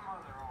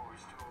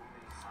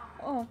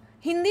 Oh,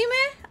 Hindi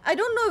mein? I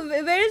don't know.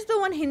 Where is the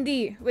one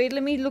Hindi? Wait,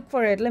 let me look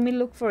for it.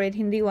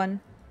 Hindi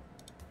one.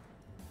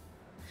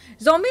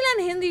 Zombieland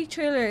Hindi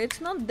trailer. It's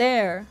not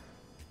there.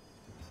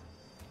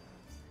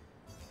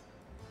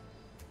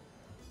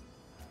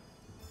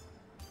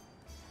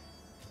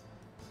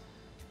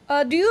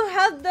 Do you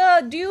have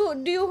the do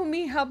you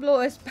me hablo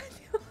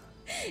español?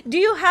 Do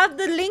you have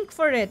the link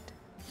for it?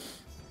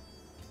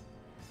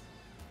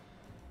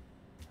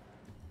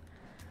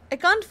 I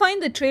can't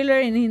find the trailer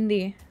in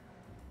Hindi.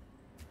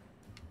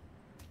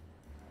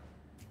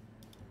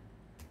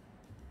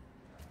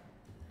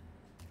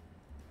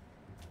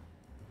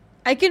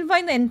 I can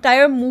find the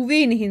entire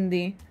movie in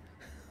Hindi.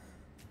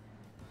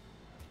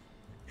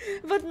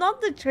 But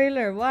not the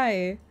trailer.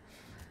 Why?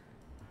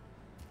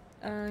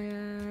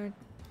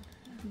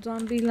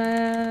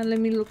 Zombieland. Let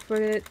me look for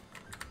it.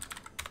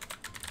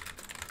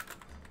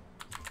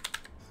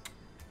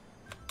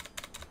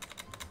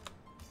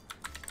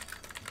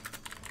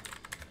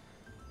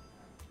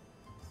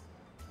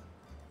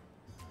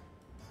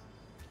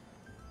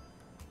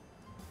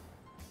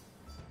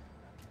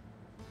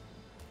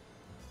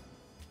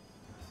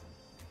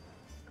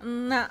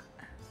 Nah.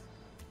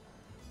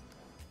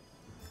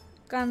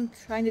 Can't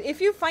find it.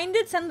 If you find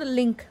it, send the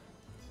link.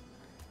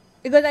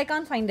 Because I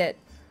can't find it.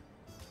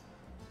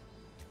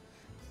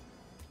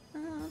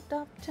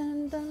 Top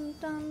 10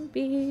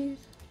 zombies.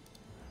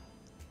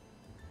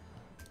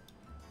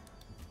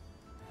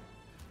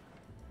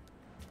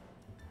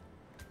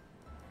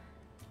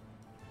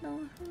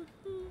 No.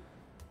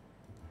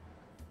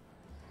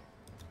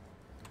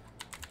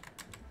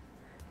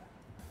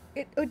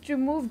 It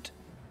removed.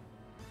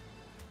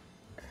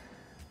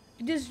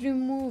 It is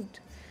removed.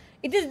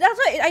 It is. That's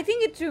why I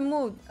think it's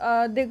removed.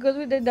 They're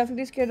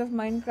definitely scared of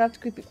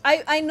Minecraft creepy.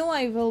 I know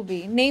I will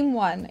be. Name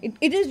one.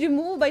 It is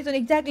removed by Zone.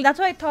 Exactly. That's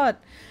what I thought,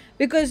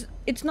 because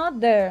it's not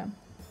there.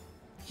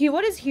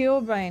 What is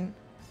Herobrine?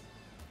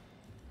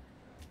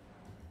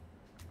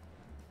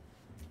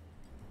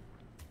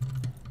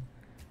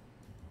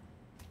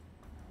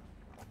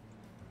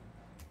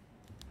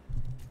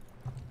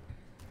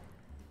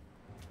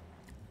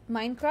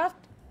 Minecraft.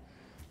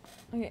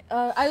 Okay.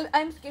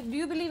 I'm scared. Do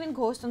you believe in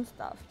ghosts and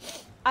stuff?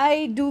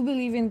 I do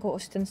believe in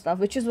ghosts and stuff,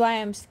 which is why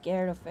I'm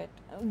scared of it.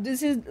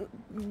 This is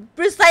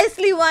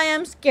precisely why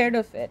I'm scared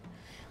of it.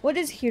 What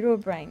is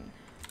Herobrine?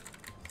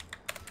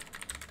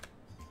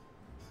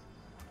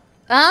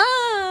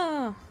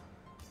 Ah!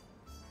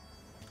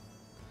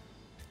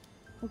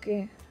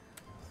 Okay.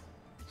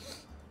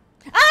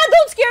 Ah,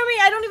 don't scare me!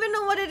 I don't even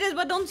know what it is,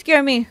 but don't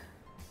scare me.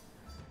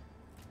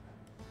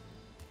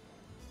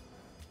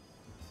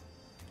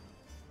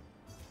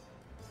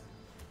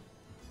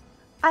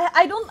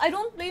 I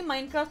don't play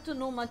Minecraft to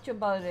know much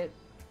about it.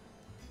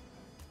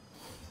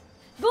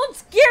 Don't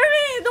scare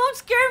me! Don't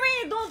scare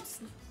me!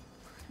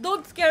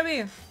 Don't scare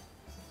me!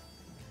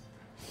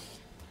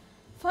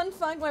 Fun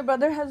fact, my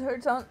brother has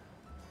heard sound.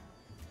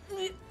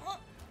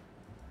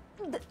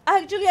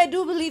 Actually, I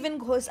do believe in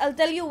ghosts. I'll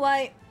tell you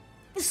why.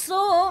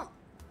 So...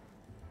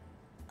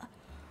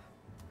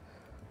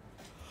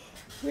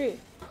 Wait.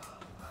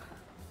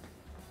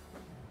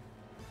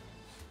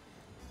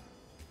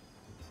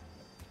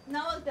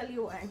 Now I'll tell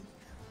you why.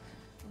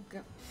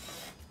 Okay.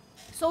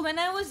 So when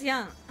I was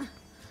young...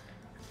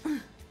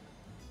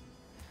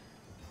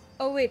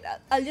 Oh wait,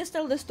 I'll just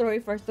tell the story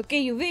first.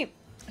 Okay, UV.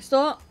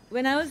 So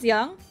when I was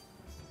young...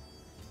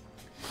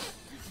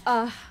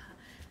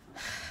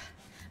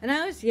 When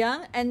I was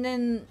young, and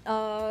then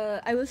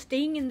I was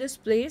staying in this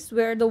place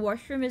where the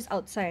washroom is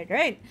outside,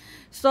 right?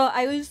 So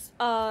I was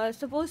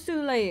supposed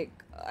to, like,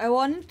 I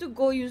wanted to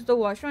go use the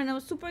washroom, and I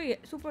was super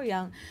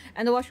young,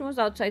 and the washroom was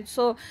outside.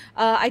 So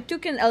I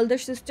took an elder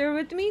sister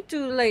with me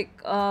to,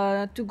 like,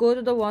 to go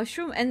to the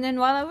washroom, and then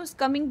while I was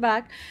coming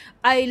back,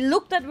 I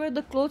looked at where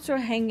the clothes were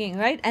hanging,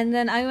 right? And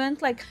then I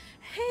went like,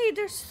 hey,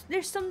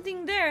 there's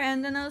something there,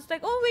 and then I was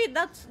like, oh wait,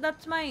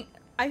 that's my...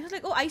 I was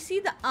like, oh, I see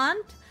the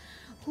aunt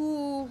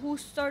who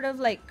sort of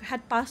like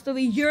had passed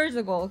away years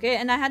ago, okay?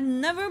 And I had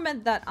never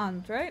met that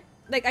aunt, right?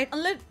 Like, I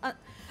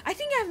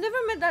think I've never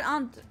met that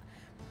aunt.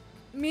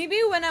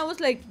 Maybe when I was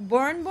like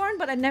born,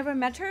 but I never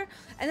met her.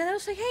 And then I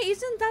was like, hey,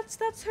 isn't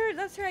that's her,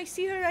 I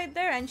see her right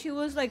there. And she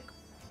was like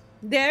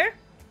there.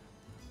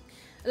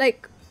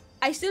 Like,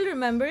 I still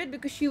remember it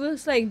because she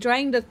was like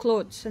drying the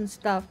clothes and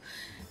stuff.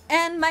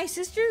 And my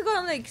sister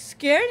got like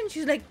scared, and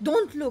she's like,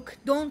 don't look.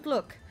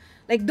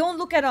 Like, don't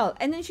look at all.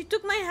 And then she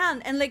took my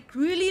hand and like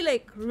really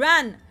like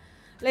ran,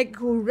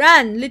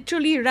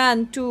 literally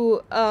ran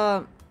to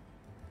don't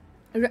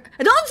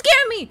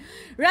scare me.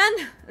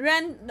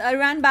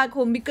 Ran back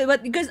home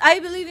because I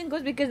believe in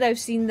ghosts, because I've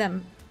seen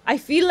them. I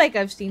feel like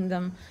I've seen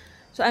them.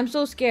 So I'm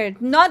so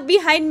scared. Not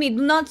behind me.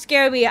 Do not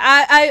scare me.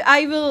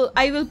 I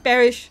will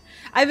perish.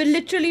 I will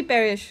literally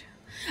perish.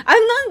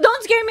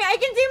 Don't scare me. I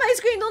can see my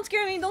screen. Don't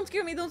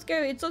scare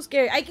me. It's so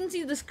scary. I can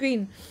see the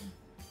screen.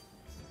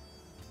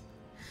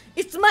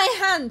 It's my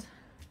hand.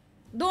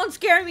 Don't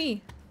scare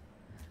me.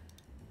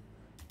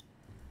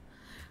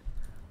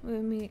 Wait a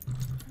minute.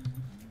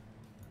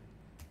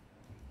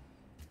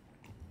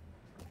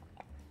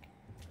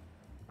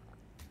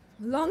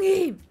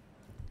 Longy.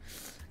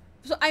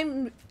 So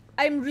I'm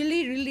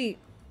really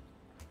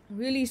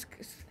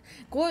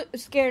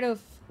scared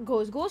of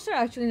ghosts. Ghosts are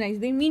actually nice.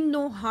 They mean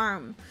no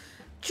harm.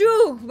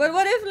 True, but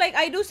what if like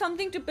I do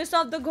something to piss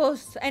off the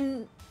ghosts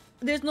and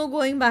there's no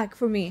going back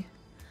for me?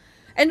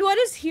 And what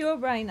is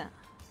Herobrine?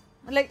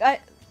 Like,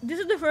 this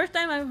is the first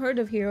time I've heard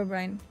of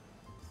Herobrine.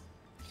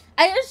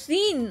 I have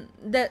seen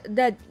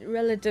that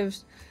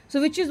relatives, so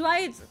which is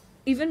why it's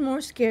even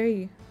more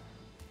scary.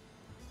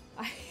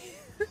 I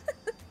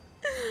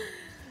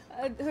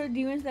heard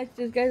demons like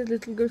this guys as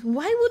little girls.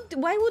 Why would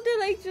they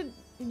like to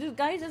these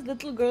guys as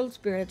little girl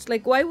spirits?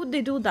 Like, why would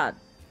they do that?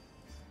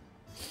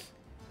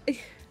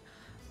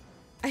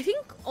 I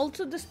think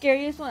also the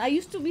scariest one. I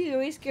used to be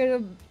very scared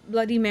of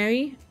Bloody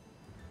Mary.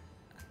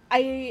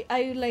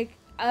 I like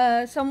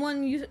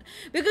someone used,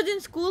 because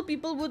in school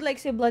people would like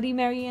say Bloody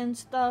Mary and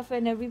stuff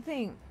and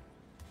everything.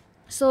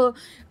 So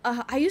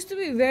I used to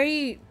be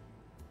very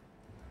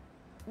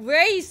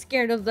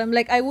scared of them.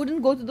 Like, I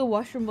wouldn't go to the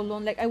washroom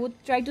alone. Like, I would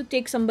try to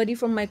take somebody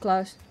from my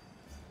class,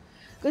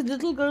 because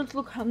little girls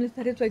look harmless.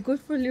 That is why good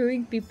for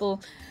luring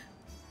people.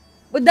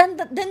 But then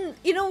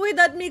in a way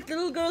that makes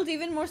little girls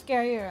even more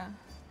scarier.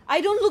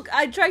 I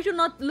try to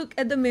not look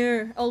at the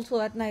mirror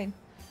also at night.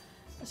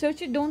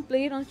 Search it, don't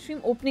play it on stream.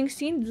 Opening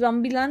scene,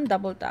 Zombieland,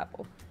 double tap.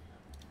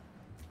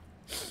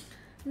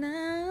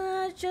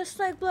 Nah, just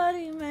like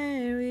Bloody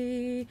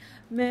Mary,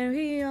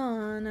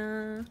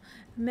 Mariana,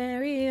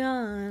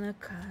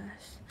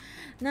 cause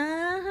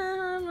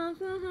nah,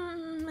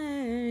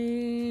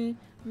 Mary,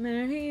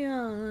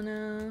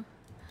 Mariana,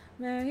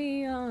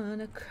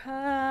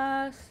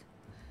 crass.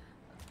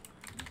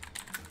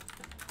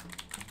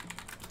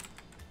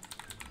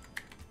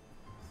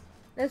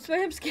 That's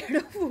why I'm scared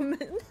of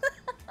women.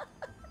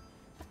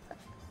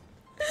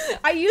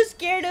 Are you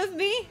scared of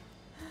me?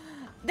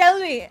 Tell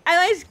me, am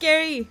I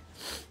scary?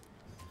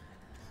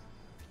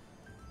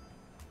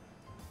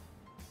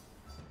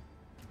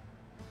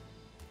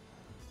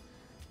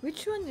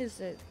 Which one is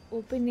it?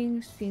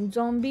 Opening scene.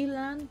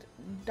 Zombieland.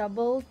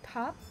 Double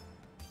tap.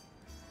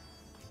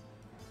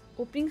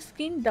 Opening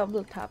screen.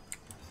 Double tap.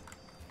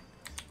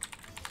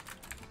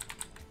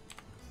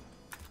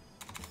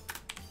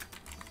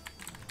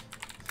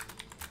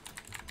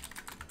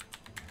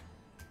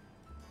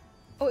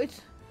 Oh,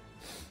 it's...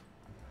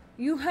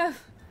 You have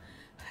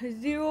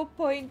 0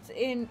 points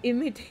in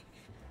imitate.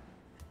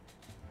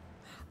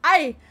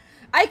 I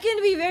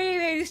can be very,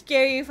 very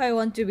scary if I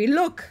want to be.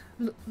 Look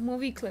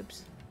movie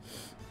clips.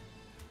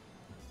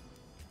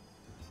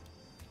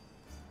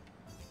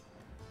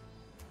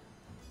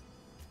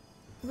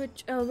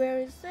 Which where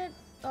is it?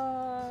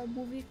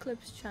 Movie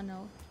clips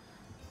channel.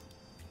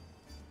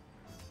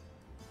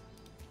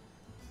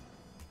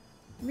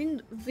 I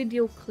mean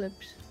video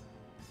clips.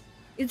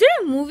 Is there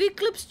a movie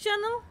clips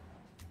channel?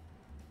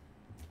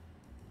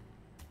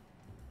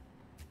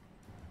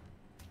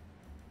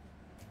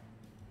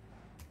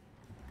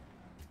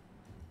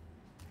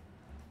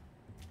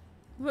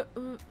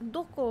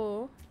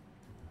 Doko?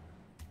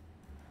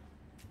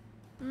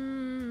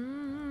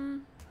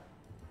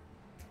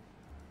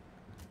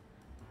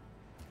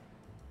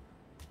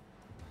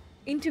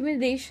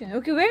 Intimidation.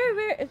 Okay,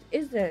 where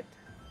is it?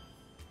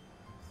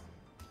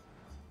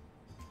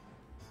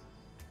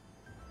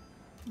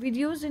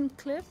 Videos in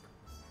clip?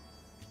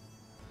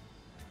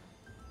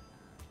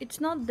 It's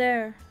not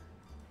there.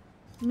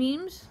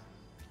 Memes?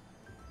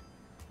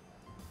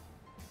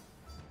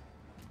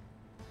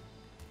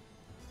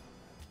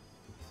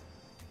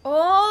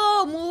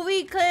 Oh,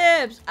 movie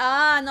clips.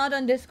 Ah, not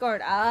on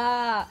Discord.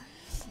 Ah.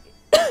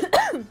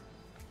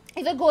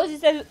 If a ghost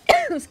says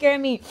scare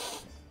me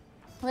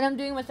when I'm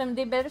doing my stuff,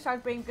 they better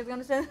start praying because I'm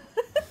gonna send.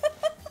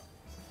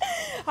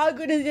 How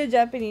good is your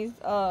Japanese?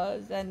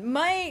 Zen.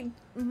 My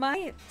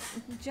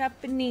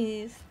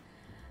Japanese.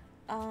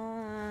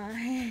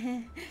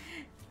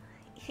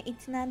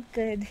 It's not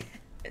good.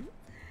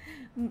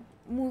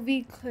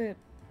 Movie clip.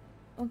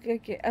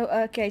 Okay.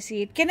 Oh, okay, I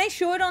see it. Can I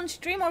show it on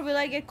stream or will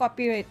I get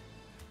copyright?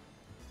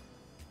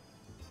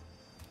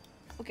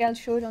 Okay, I'll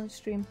show it on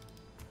stream.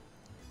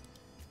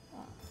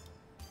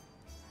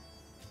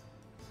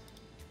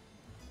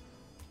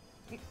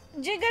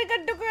 Jigar ka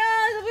tukra.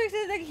 Somebody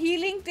says like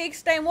healing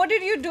takes time. What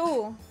did you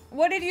do?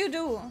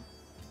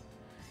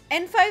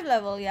 N5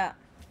 level, yeah.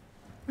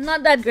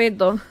 Not that great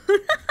though.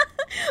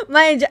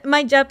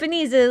 my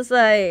Japanese is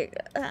like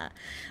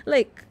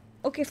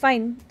okay,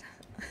 fine.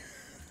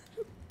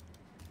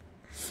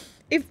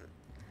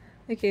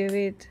 Okay,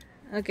 wait.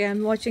 Okay,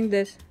 I'm watching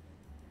this.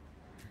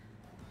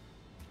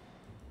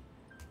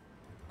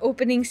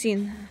 Opening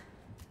scene.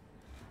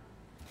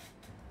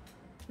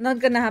 Not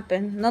gonna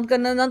happen. Not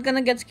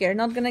gonna get scared.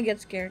 Not gonna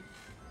get scared.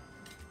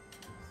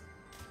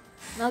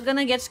 Then not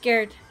gonna get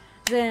scared.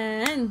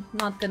 Then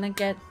not gonna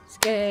get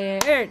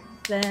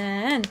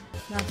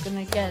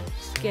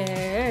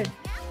scared.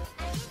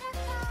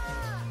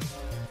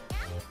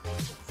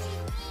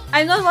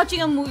 I'm not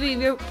watching a movie.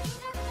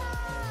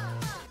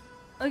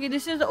 Okay,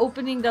 this is the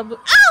opening double.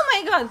 Oh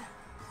my god!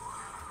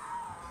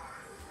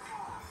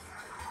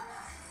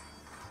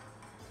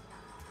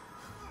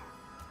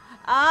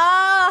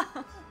 Ah!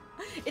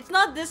 It's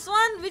not this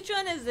one? Which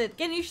one is it?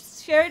 Can you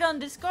share it on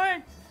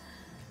Discord?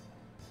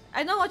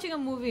 I'm not watching a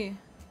movie.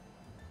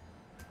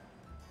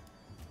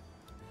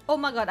 Oh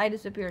my god, I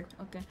disappeared.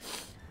 Okay.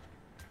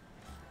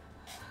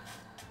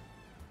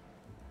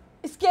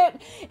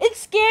 It's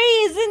scary,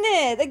 isn't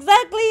it?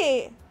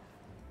 Exactly.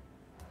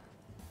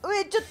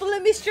 Wait, just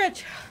let me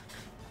stretch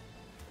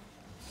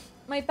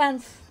my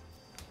pants.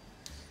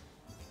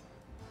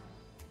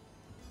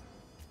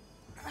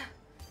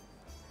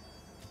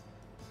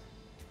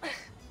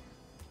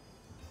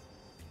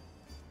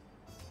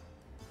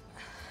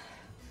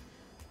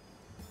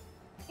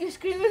 You're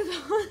screaming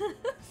so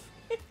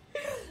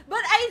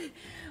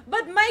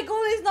but my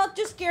goal is not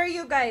to scare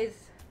you guys.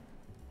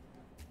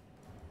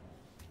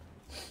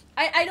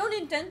 I don't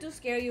intend to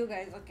scare you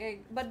guys, okay?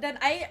 But then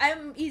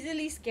I'm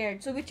easily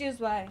scared, so which is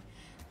why.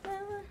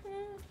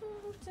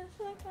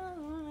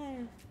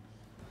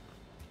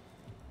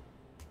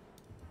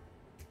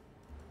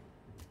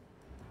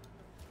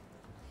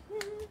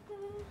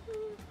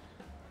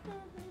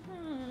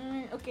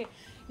 Okay,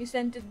 you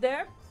sent it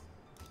there.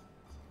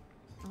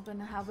 I'm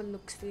gonna have a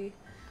look, see.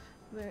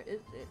 Where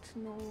is it?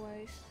 No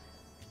wise.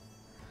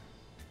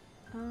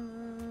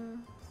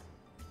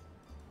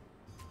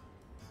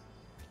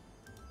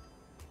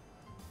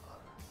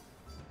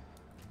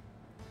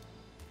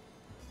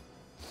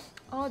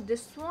 Oh,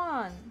 this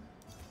one.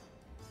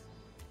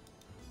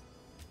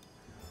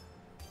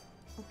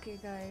 Okay,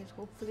 guys.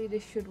 Hopefully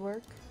this should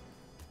work.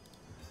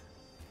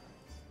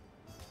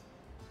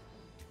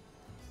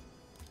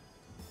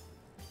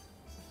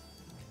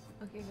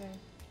 Okay, guys.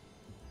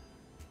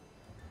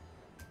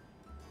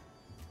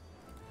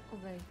 Oh,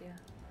 guys, yeah.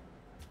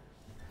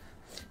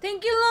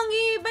 Thank you,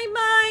 Longy. Bye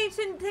bye.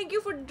 Thank you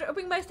for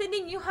dropping by,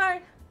 sending you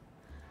heart.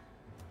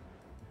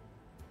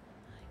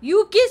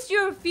 You kiss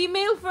your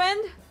female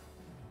friend?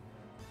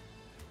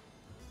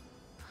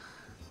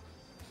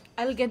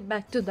 I'll get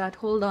back to that.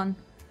 Hold on.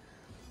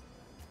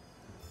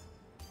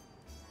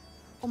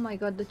 Oh my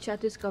god, the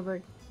chat is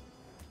covered.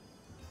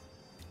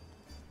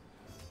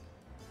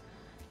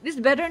 This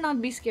better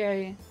not be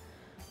scary.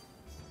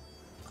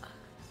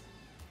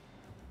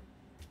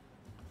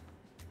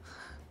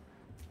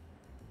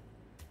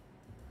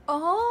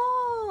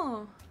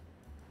 Oh.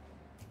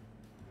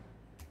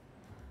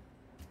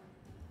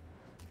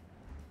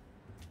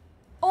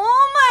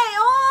 Oh my,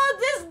 oh,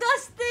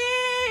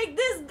 disgusting!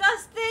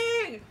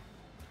 Disgusting!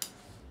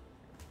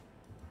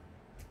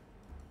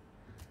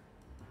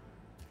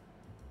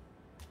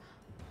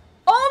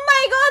 Oh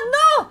my god,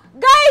 no!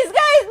 Guys,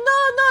 no,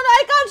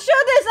 I can't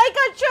show this!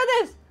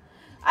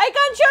 I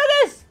can't show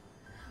this!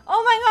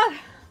 Oh my god!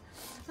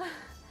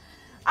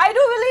 I do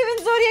believe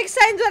in zodiac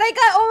signs, but I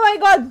can't, oh my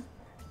god!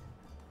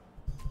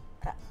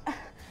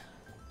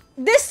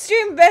 This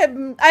stream,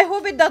 I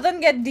hope it doesn't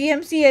get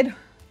DMCA'd.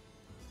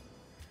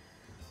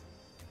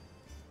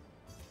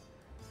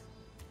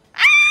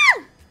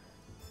 Ah!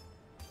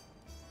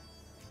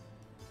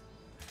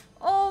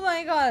 Oh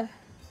my god.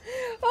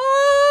 Oh,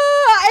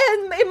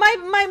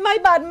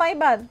 my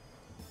bad.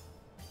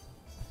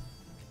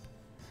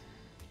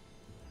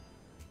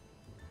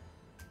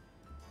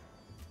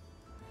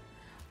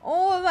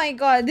 Oh my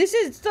god, this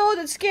is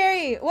so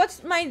scary.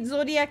 What's my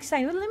zodiac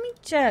sign? Well, let me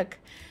check.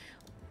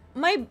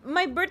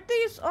 My birthday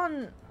is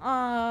on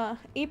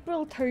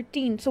April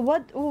 13th. So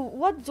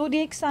what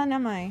zodiac sign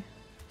am I?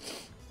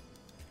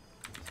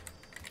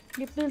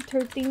 April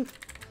 13th.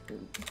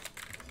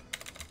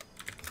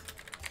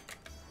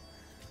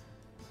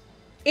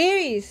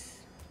 Aries.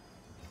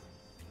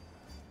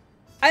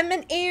 I'm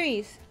an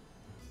Aries.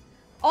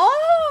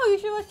 Oh, you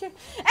should watch it.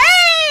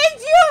 Hey,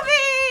 it's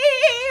Yubi!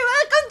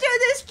 Welcome to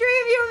the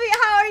stream, Yubi.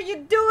 How are you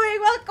doing?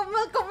 Welcome.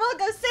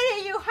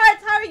 Sending you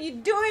hearts. How are you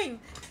doing?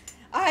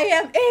 I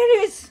am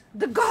Aries,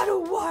 the god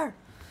of war.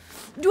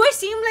 Do I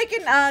seem like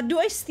an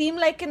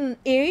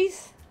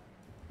Aries?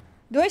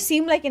 Do I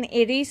seem like an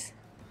Aries?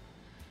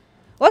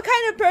 What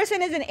kind of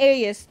person is an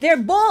Aries? They're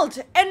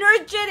bold,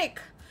 energetic,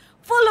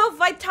 full of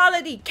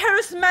vitality,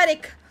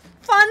 charismatic,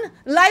 fun,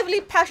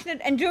 lively,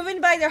 passionate, and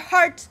driven by their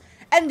hearts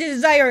and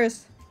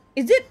desires.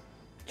 Is it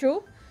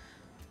true?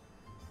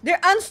 They're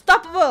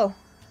unstoppable.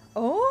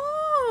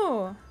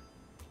 Oh.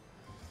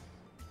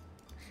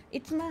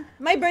 It's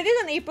my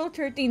birthday's on April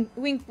 13th.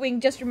 Wink,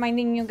 wink. Just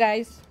reminding you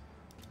guys.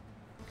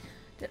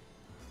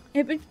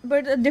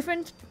 But a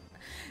different.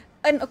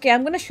 And okay,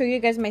 I'm gonna show you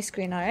guys my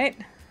screen. All right.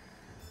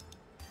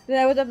 Then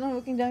I was up not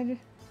looking down.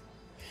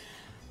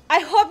 I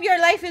hope your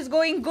life is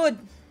going good.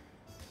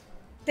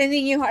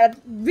 Sending you heart,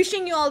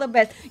 wishing you all the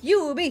best.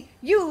 You be.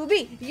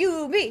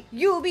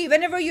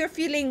 Whenever you're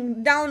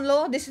feeling down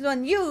low, this is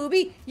one. You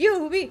be.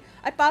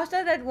 I passed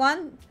out at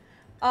 1.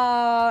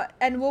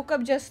 And woke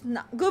up just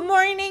now. Good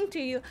morning to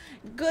you.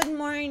 Good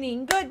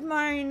morning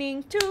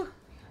to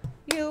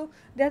you.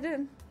 Am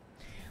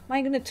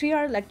I gonna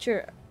 3-hour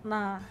lecture?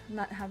 Nah,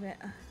 not have it.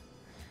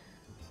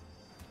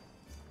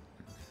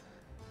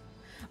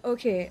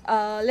 Okay,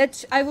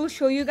 I will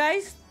show you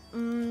guys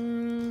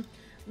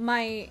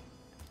my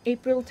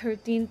April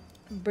 13th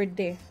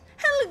birthday.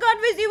 Hello, God,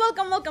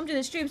 welcome to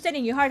the stream.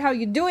 Sending you heart. How are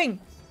you doing?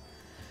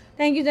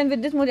 Thank you. Then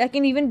with this mode, I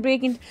can even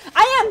break in.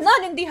 I am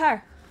not in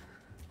Zentihar.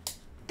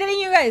 Telling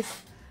you guys,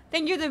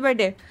 thank you for the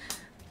birthday.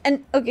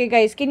 And okay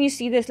guys, can you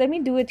see this? Let me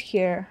do it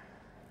here.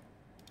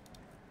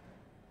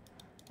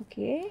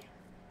 Okay.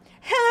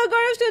 Hello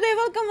Gaurav today,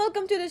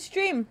 welcome to the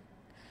stream.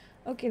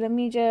 Okay, let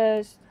me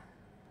just.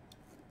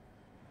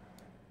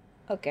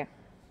 Okay.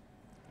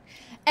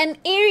 An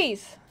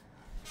Aries.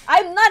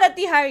 I'm not a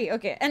Tihari.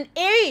 Okay. An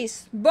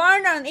Aries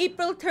born on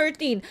April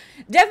 13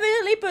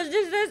 definitely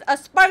possesses a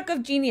spark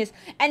of genius.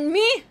 And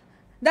me,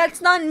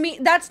 that's not me.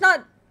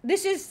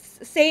 This is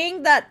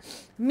saying that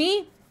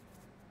me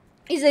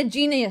is a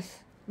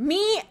genius.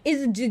 Me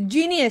is a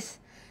genius.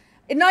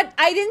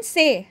 I didn't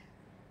say.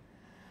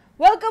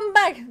 Welcome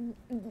back.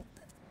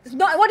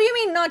 What do you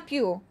mean not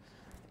you?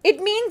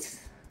 It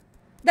means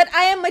that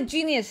I am a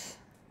genius.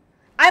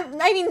 I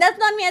mean, that's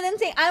not me. I didn't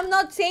say. I'm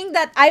not saying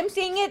that. I'm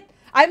saying it.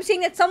 I'm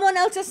saying that someone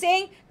else is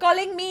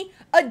calling me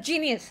a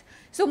genius.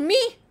 So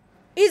me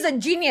is a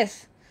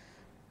genius.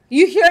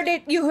 You heard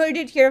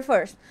it here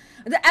first.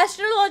 The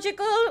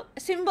astrological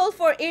symbol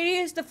for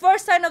Aries, the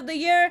first sign of the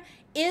year,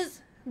 is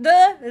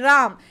the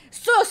Ram.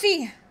 So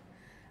see,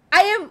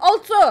 I am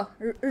also,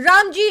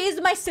 Ramji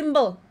is my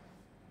symbol.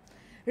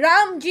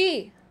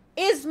 Ramji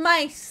is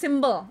my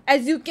symbol,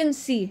 as you can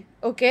see,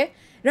 okay?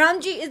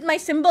 Ramji is my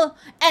symbol,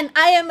 and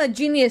I am a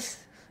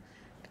genius.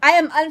 I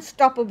am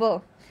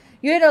unstoppable.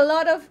 You had a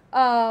lot of,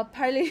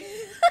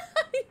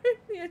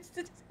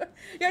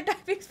 your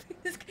typing speed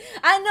is,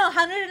 I know,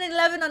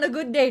 111 on a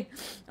good day.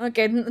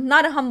 Okay,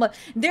 not a humble.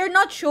 They're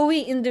not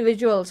showy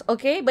individuals,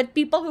 okay? But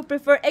people who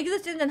prefer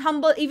existence and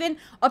humble, even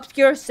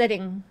obscure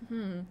setting.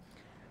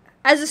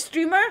 As a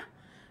streamer,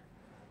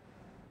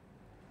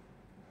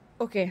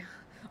 okay.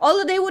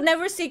 Although they would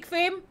never seek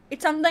fame,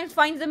 it sometimes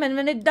finds them, and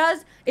when it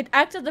does, it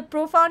acts as a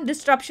profound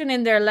disruption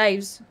in their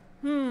lives.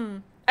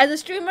 As a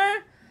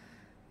streamer,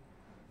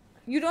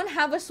 you don't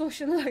have a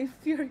social life.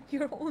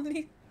 Your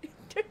only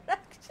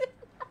interaction.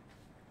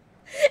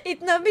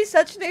 Itna bhi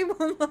sach nahi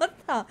bolna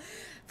tha.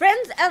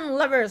 Friends and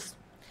lovers.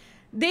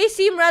 They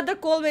seem rather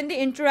cold when they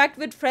interact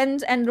with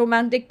friends and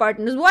romantic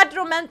partners. What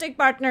romantic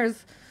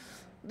partners?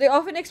 They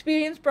often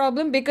experience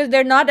problems because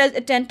they're not as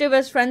attentive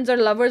as friends or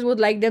lovers would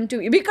like them to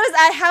be. Because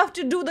I have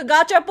to do the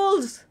gacha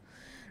pulls.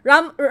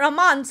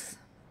 Romance.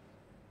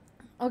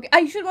 Okay,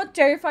 I should want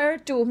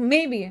Terrifier too.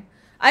 Maybe.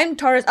 I'm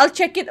Taurus. I'll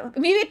check it.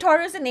 Maybe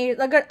Taurus and Aries.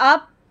 अगर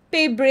आप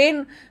पे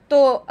brain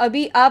तो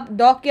अभी आप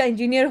doc या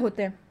engineer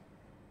होते हैं.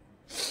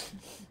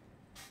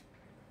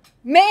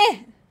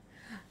 मैं.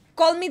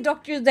 Call me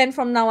Dr. Zen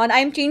from now on.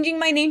 I'm changing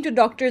my name to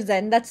Dr.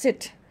 Zen. That's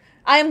it.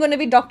 I am going to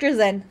be Dr.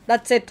 Zen.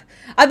 That's it.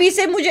 अभी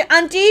से मुझे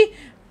auntie,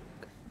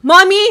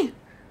 mommy,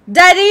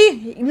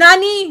 daddy,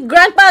 nani,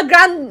 grandpa,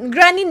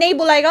 granny नहीं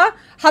बुलाएगा.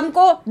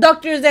 हमको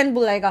Dr. Zen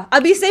बुलाएगा.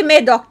 अभी से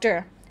मैं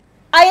doctor.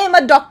 I am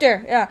a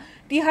doctor. Yeah.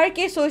 तिहार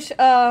के so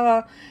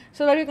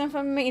that you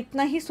confirm मैं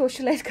इतना ही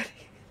socialize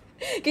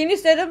करें. Can you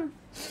tell them?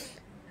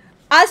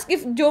 Ask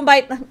if Joe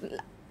Biden.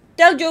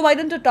 Tell Joe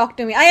Biden to talk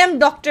to me. I am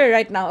doctor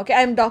right now. Okay,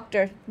 I am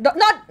doctor.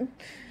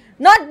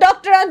 Not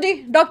Doctor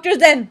Auntie. Dr.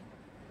 Zen.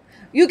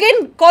 You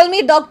can call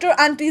me Dr.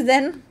 Auntie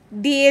Zen.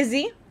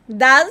 D-A-Z.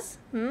 Daz.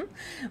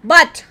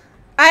 But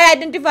I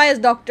identify as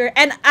doctor,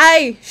 and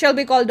I shall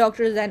be called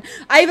Dr. Zen.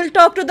 I will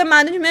talk to the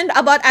management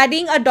about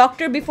adding a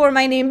doctor before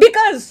my name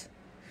because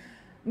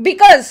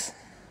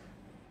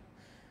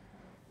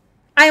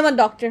I am a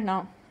doctor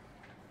now.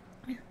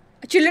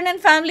 Children and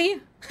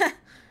family,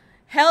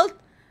 health,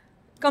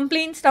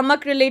 complaints,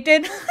 stomach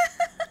related.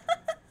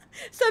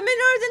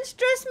 Seminars and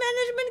stress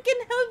management can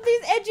help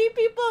these edgy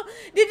people.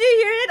 Did you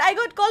hear it? I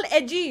got called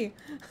edgy.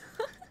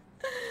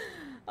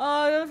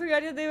 Don't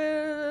forget it. They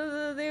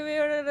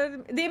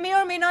may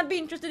or may not be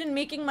interested in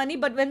making money,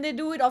 but when they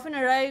do, it often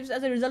arrives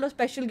as a result of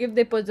special gift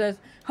they possess.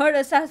 Her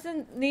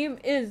assassin name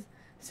is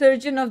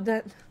Surgeon of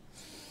Death.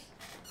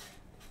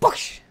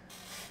 Push!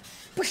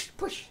 Push,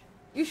 push.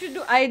 You should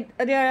do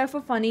IRF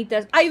for funny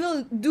test. I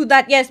will do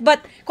that, yes,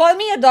 but call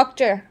me a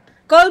doctor.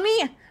 Call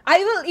me. I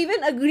will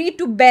even agree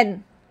to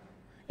Ben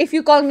if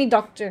you call me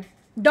doctor.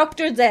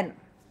 Dr. Zen.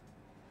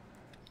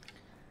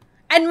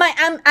 And my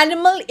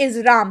animal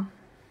is Ram.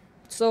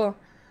 So,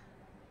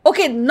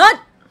 okay,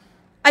 not.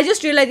 I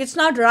just realized it's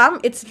not Ram,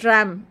 it's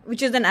Ram,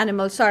 which is an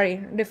animal.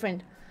 Sorry,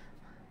 different.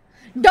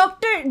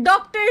 Dr.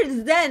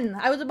 Zen.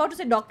 I was about to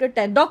say Dr.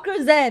 Ten.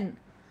 Dr. Zen.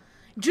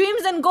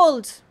 Dreams and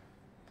goals.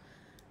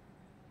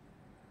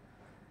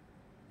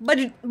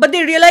 But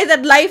they realize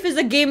that life is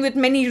a game with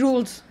many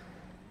rules.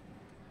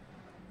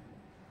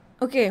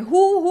 Okay,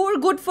 who are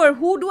good for?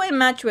 Who do I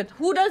match with?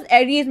 Who does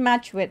Aries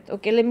match with?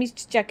 Okay, let me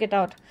check it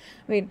out.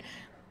 Wait.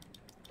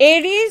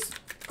 Aries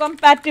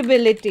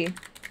compatibility.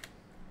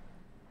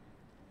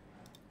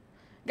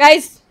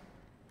 Guys.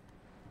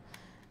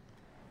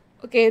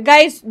 Okay,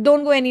 guys,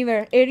 don't go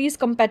anywhere. Aries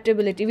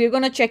compatibility. We're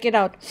gonna check it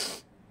out.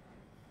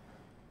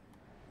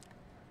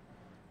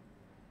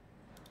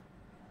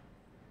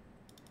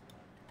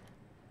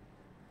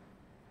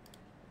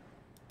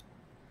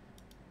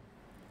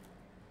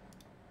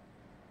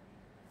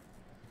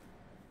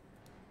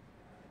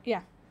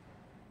 Yeah.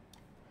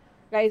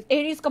 Guys,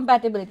 Aries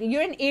compatibility.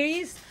 You're an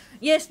Aries?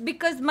 Yes,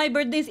 because my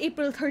birthday is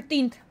April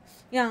 13th.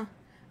 Yeah.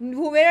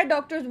 Where are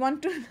doctors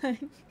 1 to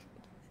 9?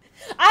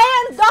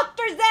 I am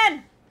Dr.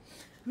 Zen.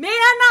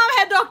 मेरा नाम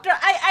है doctor.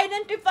 I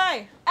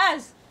identify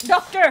as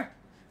doctor.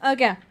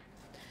 Okay.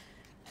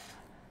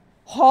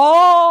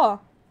 Oh.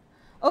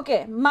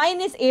 Okay.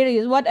 Mine is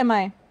Aries. What am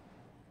I?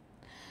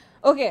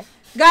 Okay.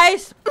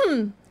 Guys,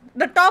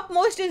 the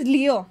topmost is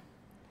Leo.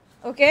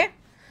 Okay.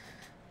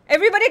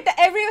 Everybody,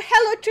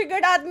 hello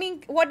triggered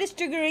admin. What is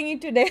triggering you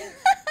today?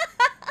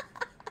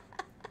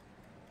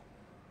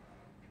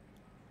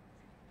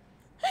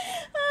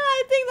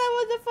 I think that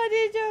was a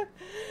funny joke.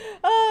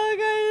 Oh,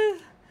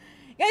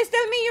 guys,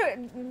 tell me your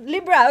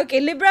Libra. Okay,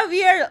 Libra,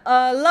 we are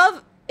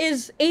love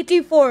is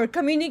 84,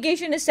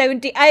 communication is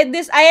 70. I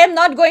am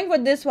not going for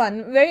this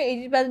one.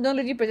 Very 80%, don't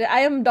 80%. I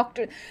am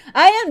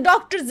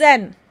Dr.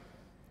 Zen.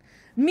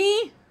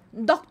 Me,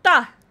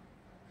 doctor.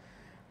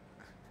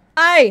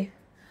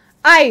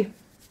 I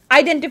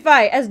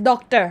identify as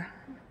doctor.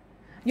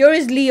 Yours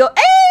is Leo.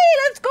 Hey,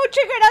 let's go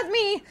triggered as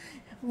me.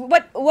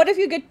 But what if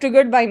you get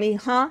triggered by me?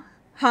 Huh?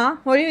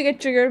 What if you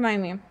get triggered by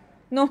me?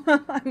 No,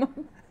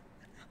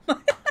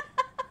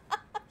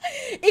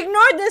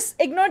 Ignore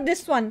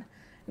this one.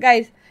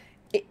 Guys,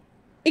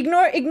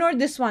 ignore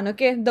this one,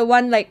 okay? The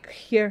one like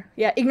here.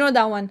 Yeah, ignore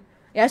that one.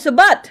 Yeah, so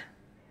but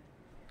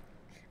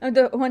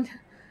the one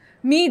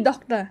me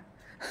doctor.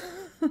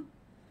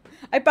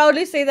 I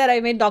proudly say that I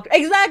made doctor.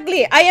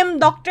 Exactly. I am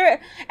doctor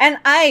and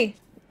I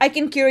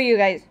can cure you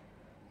guys.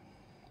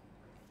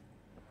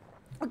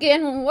 Okay,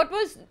 and what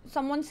was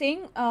someone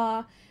saying?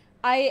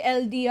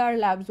 ILDR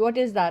labs. What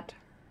is that?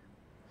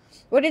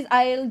 What is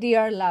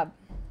ILDR lab?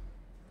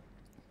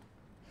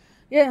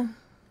 Yeah.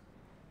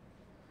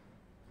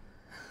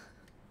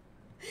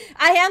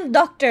 I am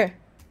doctor.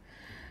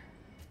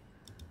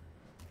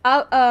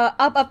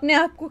 आप अपने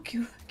आप को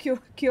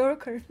cure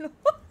कर लो.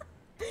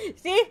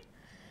 See?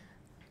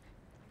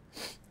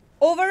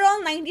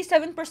 Overall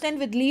 97%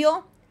 with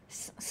Leo.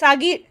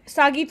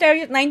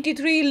 Sagittarius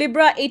 93,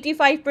 Libra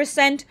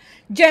 85%,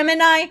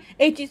 Gemini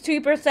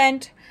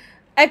 83%,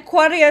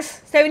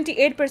 Aquarius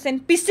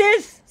 78%,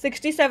 Pisces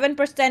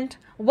 67%,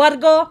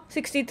 Virgo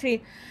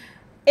 63%,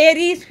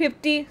 Aries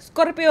 50%,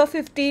 Scorpio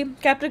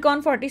 50%,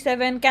 Capricorn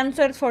 47%,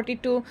 Cancer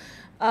 42%,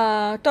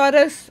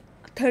 Taurus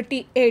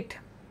 38%.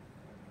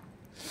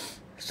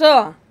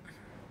 So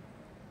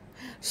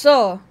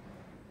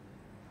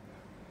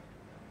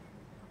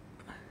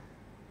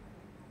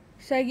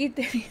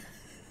Sagittarius.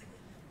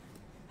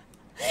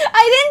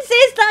 I didn't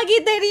say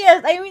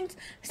Sagittarius. I mean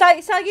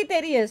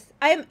Sagittarius.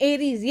 I am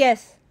Aries.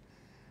 Yes.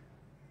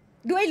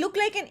 Do I look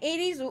like an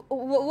Aries?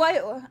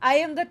 Why? I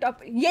am the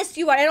top. Yes,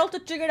 you are. And also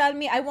triggered on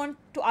me. I want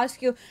to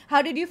ask you,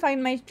 how did you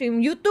find my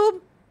stream?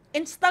 YouTube?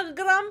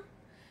 Instagram?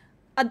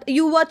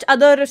 You watch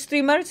other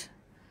streamers?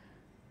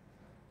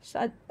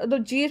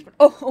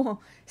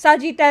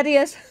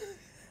 Sagittarius.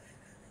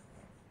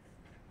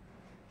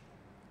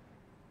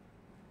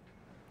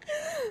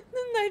 The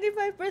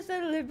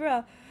 95%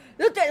 Libra.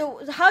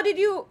 How did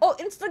you? Oh,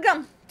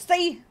 Instagram.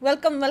 Say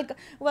welcome.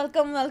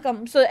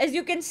 So as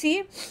you can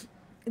see,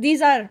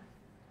 these are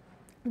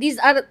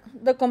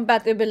the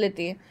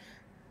compatibility.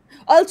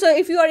 Also,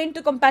 if you are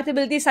into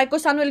compatibility,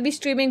 Psycho-san will be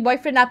streaming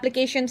boyfriend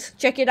applications.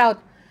 Check it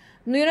out.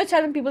 You know,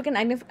 Charan, people can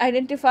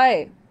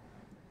identify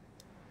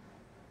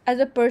as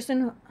a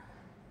person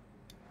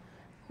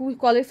who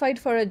qualified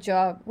for a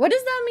job. What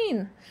does that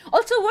mean?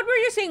 Also, what were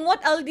you saying?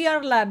 What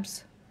LDR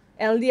labs?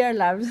 LDR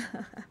labs.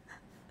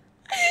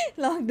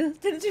 Long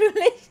distance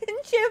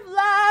relationship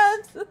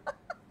labs.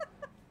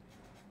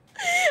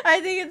 I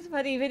think it's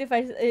funny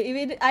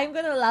even I'm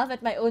gonna laugh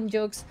at my own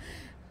jokes.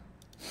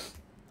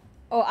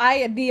 Oh,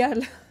 DR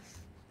labs.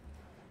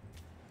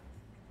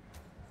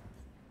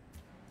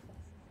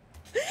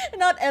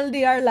 Not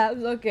LDR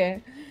labs.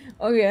 Okay.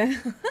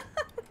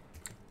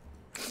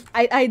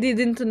 I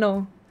didn't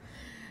know.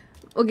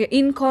 Okay,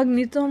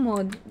 incognito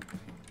mode.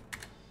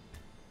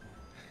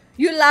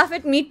 You laugh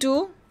at me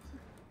too?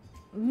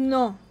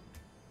 No.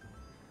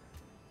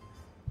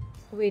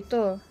 Wait,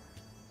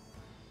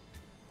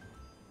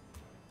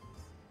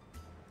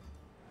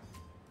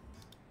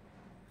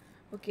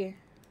 okay.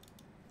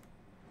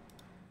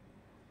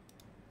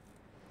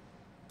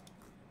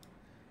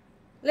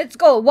 Let's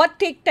go. What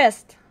take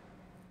test?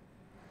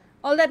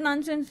 All that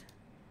nonsense.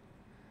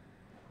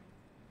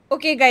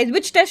 Okay, guys,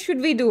 which test should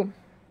we do?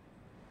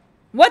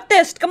 What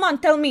test? Come on,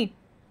 tell me.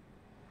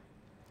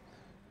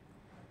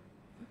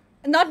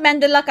 Not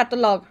Mandela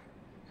catalog.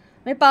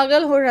 मैं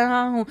पागल हो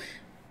रहा हूँ.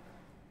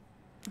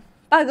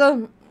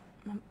 पागल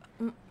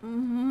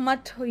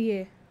मत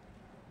होइए.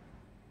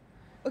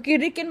 Okay,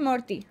 Rick and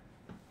Morty.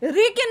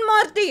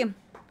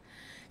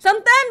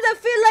 Sometimes I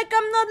feel like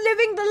I'm not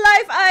living the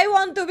life I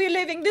want to be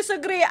living.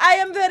 Disagree. I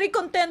am very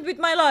content with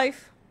my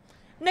life.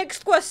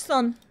 Next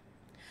question.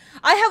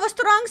 I have a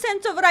strong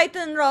sense of right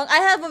and wrong. I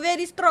have a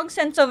very strong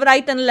sense of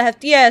right and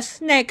left.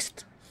 Yes.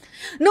 Next.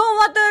 No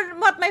matter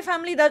what my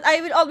family does,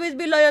 I will always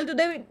be loyal to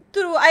them.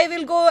 True, I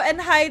will go and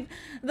hide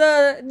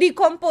the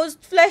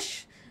decomposed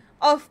flesh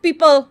of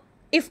people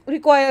if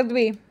required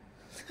be.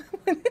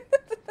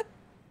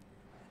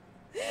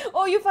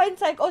 Oh, you find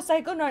psycho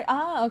not.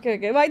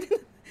 Okay. Why?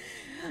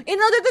 In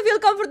order to feel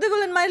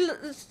comfortable in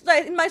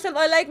myself,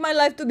 I like my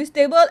life to be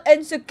stable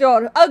and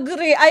secure.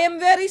 Agree. I am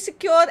very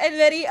secure and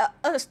very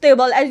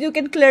stable, as you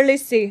can clearly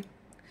see.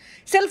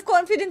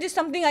 Self-confidence is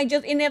something I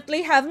just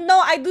innately have. No,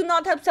 I do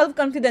not have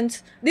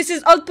self-confidence. This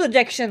is all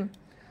projection.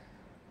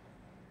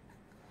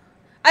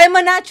 I am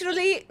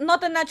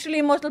not a naturally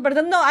emotional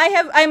person. No, I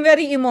am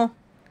very emo.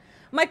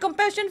 My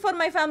compassion for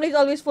my family is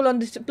always full on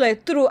display.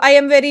 True, I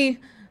am very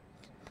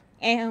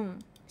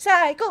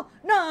psycho.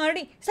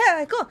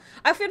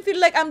 I feel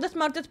like I'm the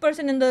smartest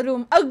person in the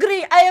room.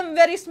 Agree, I am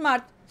very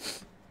smart.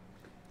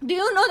 Do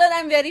you know that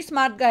I'm very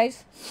smart,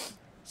 guys?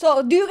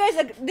 So, do you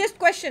guys, this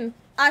question,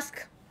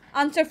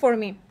 answer for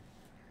me.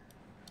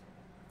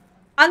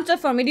 Answer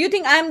for me. Do you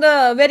think I'm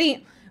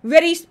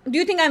do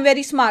you think I'm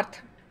very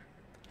smart?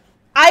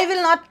 I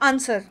will not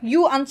answer.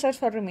 You answer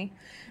for me.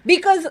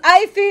 Because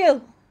I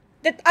feel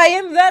that I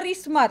am very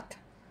smart.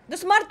 The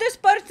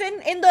smartest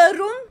person in the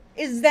room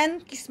is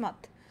Zen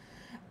Kismet.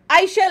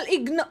 I shall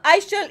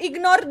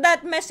ignore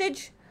that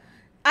message.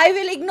 I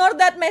will ignore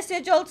that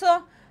message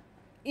also.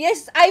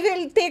 Yes, I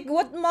will take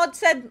what Mod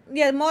said.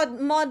 Yeah,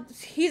 Mod,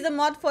 he's a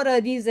mod for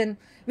a reason.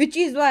 Which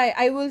is why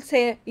I will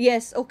say,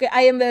 yes, okay,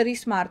 I am very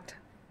smart.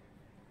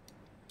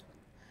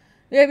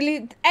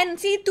 And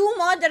see, 2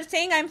 mods are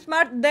saying I'm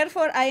smart,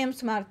 therefore I am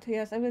smart.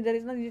 Yes, I mean, there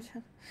is no...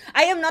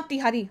 I am not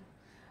Tihari.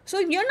 So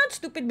you're not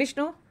stupid,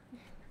 Vishnu.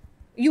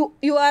 You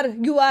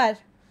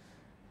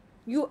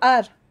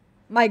are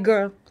my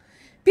girl.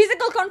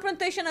 Physical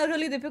confrontation are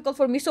really difficult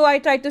for me, so I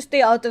try to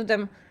stay out of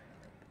them.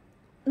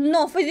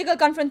 No, physical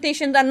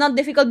confrontations are not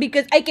difficult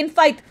because I can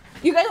fight.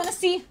 You guys want to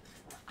see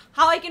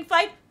how I can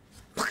fight?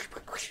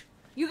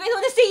 You guys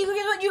want to see?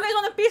 You guys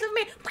want a piece of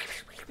me?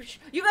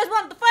 You guys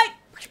want to fight?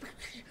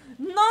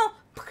 No.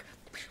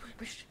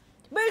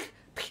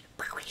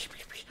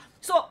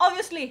 So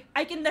obviously,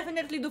 I can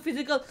definitely do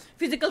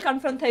physical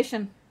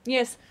confrontation.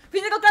 Yes,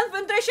 physical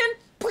confrontation.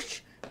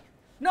 Push.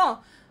 No,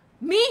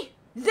 me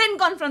Zen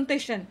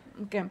confrontation.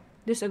 Okay,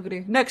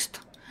 disagree. Next,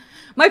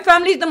 my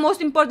family is the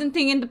most important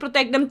thing and to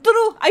protect them.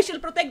 True, I shall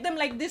protect them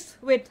like this.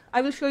 Wait,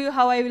 I will show you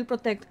how I will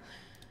protect.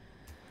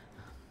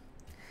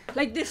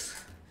 Like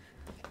this.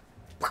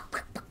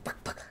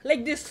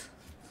 Like this.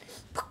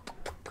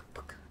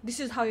 This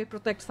is how I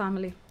protect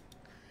family.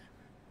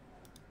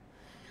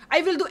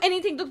 I will do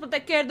anything to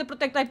protect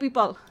my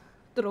people.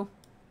 True.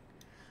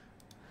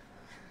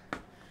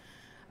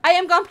 I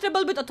am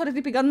comfortable with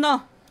authority figure.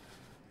 No.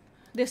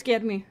 They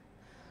scare me.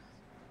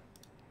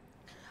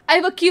 I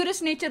have a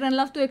curious nature and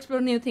love to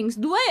explore new things.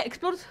 Do I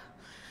explore?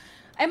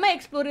 Am I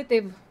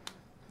explorative?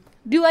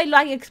 Do I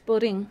like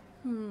exploring?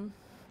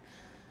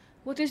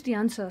 What is the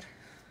answer?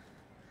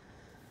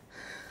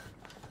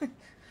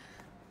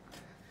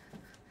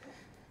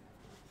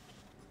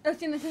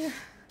 Let's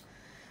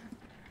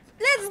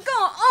go!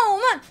 Oh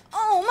man!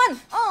 Oh man!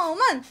 Oh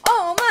man!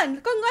 Oh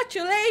man!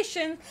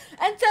 Congratulations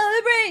and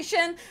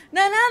celebration!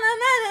 Na na na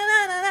na na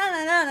na na na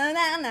na na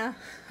na na.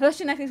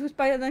 Russian acting who's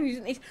part of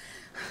the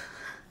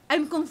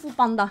I'm Kung Fu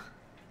Panda.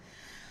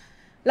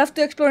 Love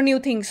to explore new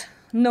things.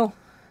 No.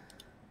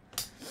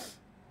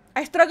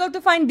 I struggle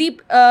to form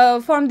deep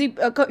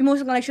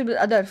emotional connection with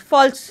others.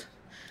 False.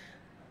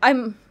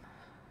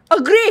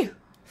 Agree.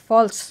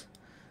 False.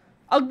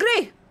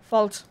 Agree.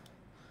 False.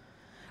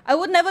 I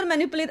would never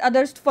manipulate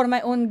others for my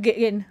own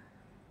gain.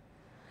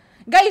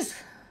 Guys,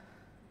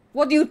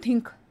 what do you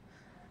think?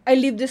 I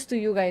leave this to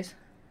you guys.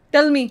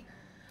 Tell me,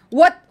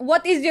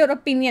 what is your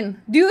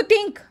opinion? Do you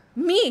think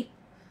me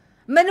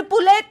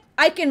manipulate?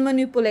 I can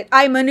manipulate.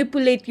 I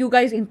manipulate you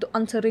guys into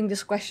answering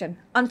this question.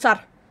 Answer.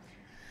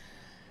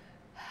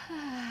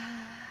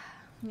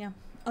 Yeah,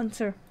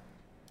 answer.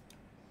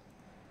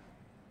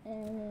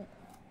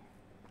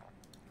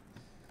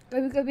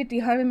 कभी-कभी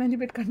तिहार में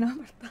manipulate करना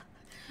पड़ता.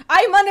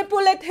 I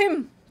manipulate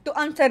him to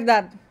answer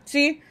that.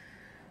 See?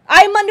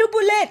 I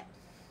manipulate.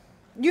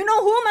 You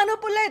know who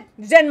manipulate?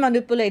 Zen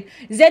manipulate.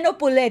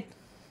 Zenopulate.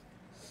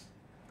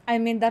 I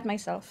made that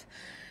myself.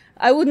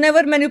 I would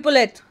never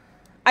manipulate.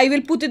 I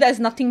will put it as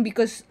nothing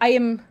because I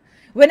am...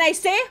 When I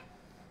say,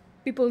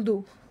 people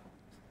do.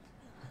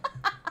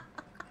 I'm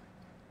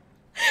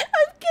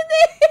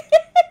kidding.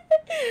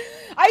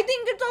 I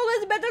think it's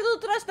always better to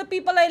trust the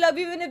people I love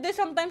even if they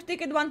sometimes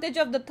take advantage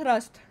of the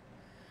trust.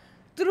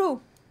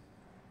 True.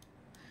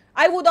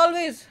 I would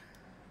always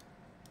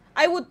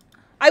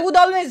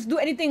do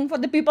anything for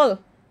the people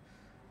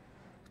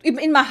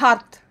in my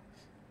heart.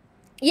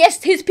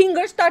 Yes, his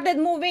fingers started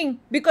moving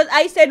because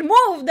I said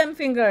move them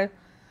finger.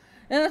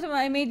 And that's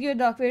why I made you a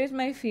dog. Where is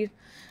my feet?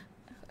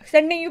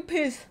 Sending you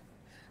pills.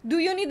 Do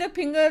you need a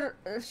finger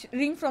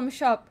ring from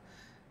shop?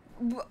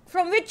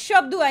 From which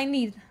shop do I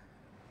need?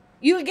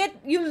 You'll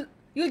get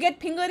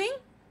finger ring?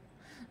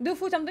 Do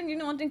food something you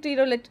know wanting to eat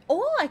or let.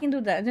 Oh, I can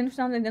do that. Then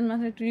sounds like then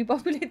to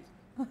repopulate.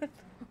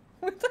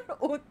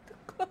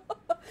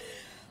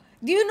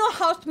 Do you know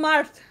how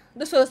smart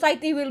the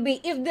society will be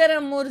if there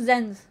are more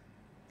Zens?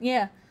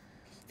 Yeah.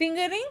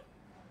 Fingering?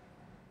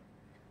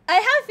 I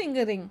have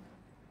fingering.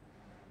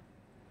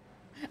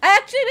 I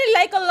actually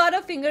like a lot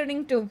of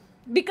fingering too.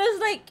 Because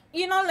like,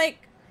 you know,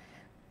 like,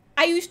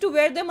 I used to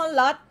wear them a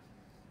lot.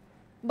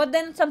 But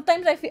then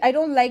sometimes I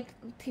don't like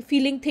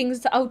feeling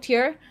things out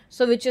here.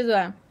 So which is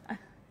why.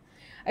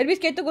 I'd be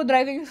scared to go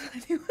driving.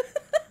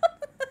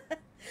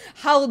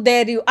 How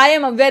dare you? I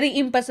am a very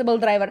impassable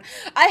driver.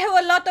 I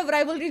have a lot of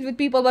rivalries with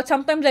people, but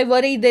sometimes I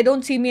worry they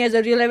don't see me as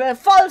a real rival.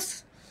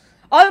 False!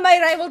 All my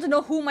rivals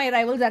know who my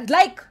rivals are.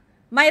 Like,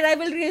 my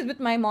rivalry is with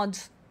my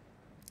mods.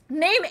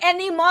 Name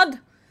any mod,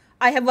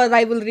 I have a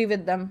rivalry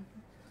with them.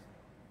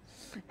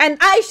 And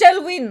I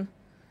shall win.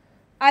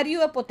 Are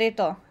you a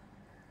potato?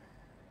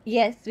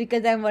 Yes,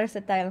 because I'm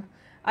versatile.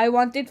 I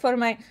want it for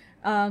my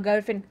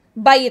girlfriend.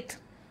 Buy it.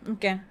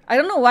 Okay. I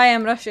don't know why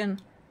I'm Russian.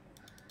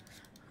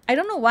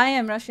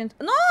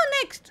 No,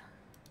 next.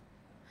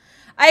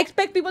 I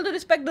expect people to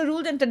respect the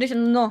rules and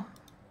traditions. No.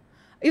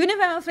 Even if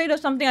I'm afraid of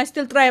something, I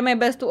still try my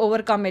best to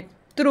overcome it.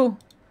 True.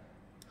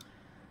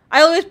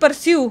 I always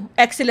pursue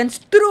excellence.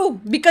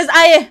 True. Because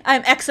I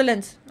am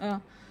excellence.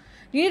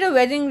 You need a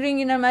wedding ring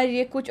in a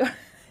marriage.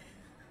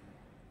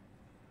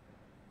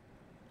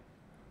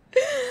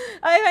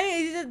 I find it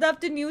easy to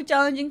adapt to new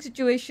challenging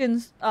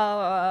situations.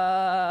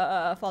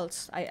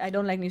 False. I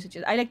don't like new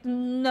situations. I like to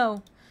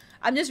know.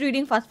 I'm just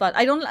reading fast.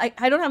 I don't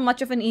have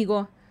much of an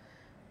ego.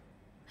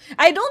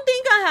 I don't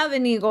think I have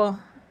an ego.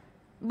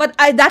 But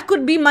that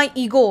could be my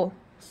ego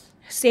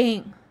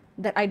saying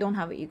that I don't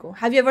have an ego.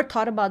 Have you ever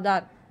thought about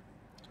that?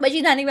 But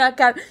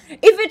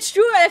if it's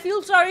true, I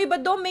feel sorry,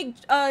 but don't make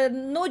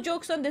no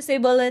jokes on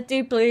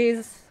disability,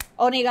 please.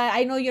 Oniga,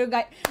 I know you're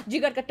guy.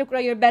 Jigar ka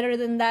tukra, you're better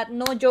than that.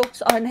 No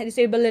jokes on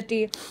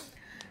disability.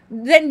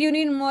 Then you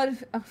need more.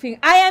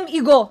 I am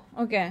ego.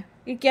 Okay.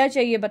 ये क्या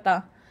चाहिए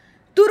बता?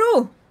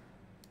 Turu.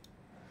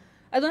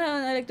 I don't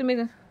have. I like to make.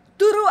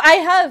 Turu. I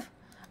have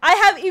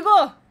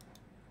ego.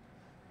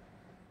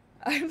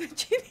 I'm a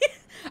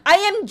genius. I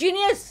am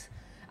genius.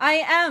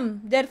 I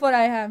am. Therefore,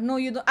 I have. No,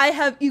 you don't. I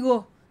have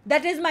ego.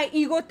 That is my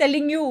ego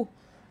telling you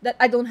that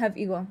I don't have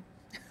ego.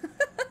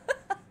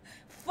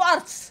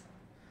 Farce.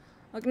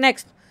 Okay,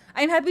 next.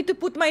 I'm happy to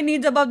put my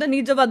needs above the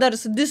needs of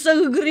others.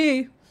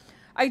 Disagree.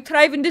 I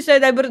thrive in this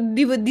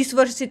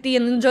diversity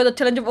and enjoy the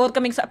challenge of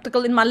overcoming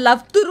obstacles in my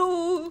love.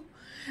 True.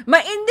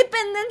 My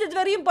independence is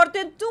very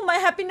important too. My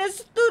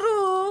happiness.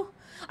 True.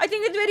 I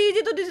think it's very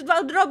easy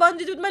to draw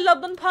boundaries with my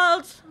loved one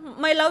pals.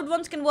 My loved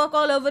ones can walk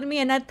all over me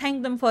and I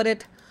thank them for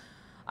it.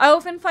 I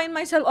often find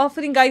myself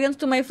offering guidance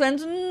to my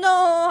friends.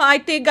 No, I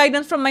take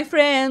guidance from my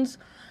friends.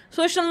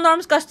 Social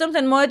norms, customs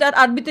and modes are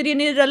arbitrary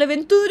and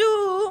irrelevant.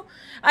 True.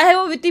 I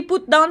have a witty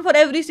put down for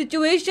every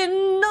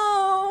situation.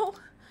 No.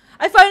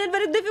 I find it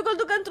very difficult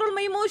to control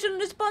my emotion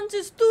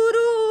responses.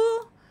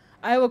 True.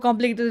 I have a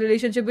complicated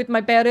relationship with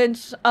my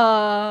parents.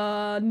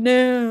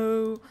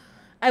 No.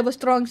 I have a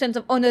strong sense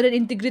of honor and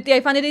integrity. I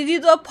find it easy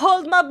to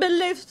uphold my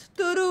beliefs.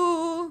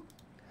 True.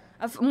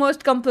 I'm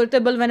most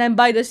comfortable when I'm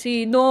by the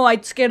sea. No,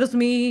 it scares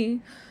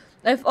me.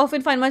 I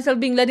often find myself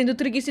being led into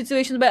tricky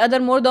situations by other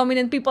more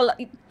dominant people.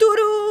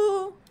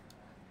 True.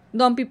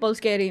 Dumb people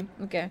scary.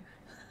 Okay.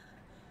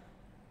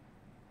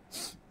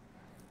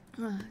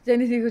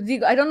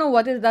 I don't know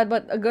what is that,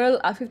 but a girl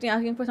 15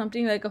 asking for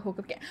something like a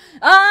hookup.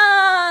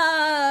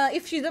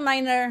 If she's a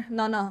minor,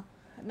 no.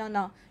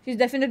 She's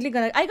definitely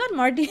gonna. I got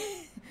Marty,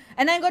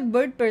 and I got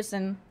bird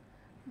person.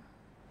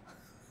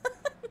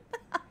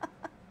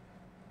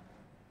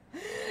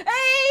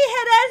 Hey,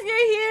 Heras,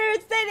 you're here.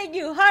 It's sending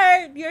you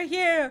heart. You're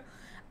here.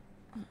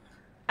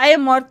 I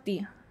am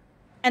Morty,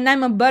 and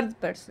I'm a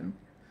bird person.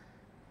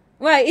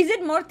 Why is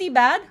it Morty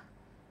bad?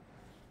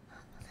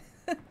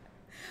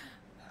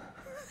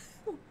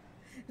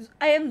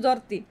 I am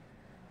Zorti.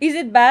 Is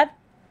it bad?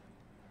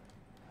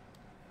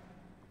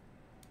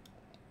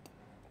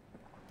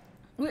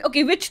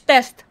 Okay, which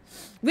test?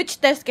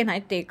 Which test can I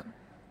take?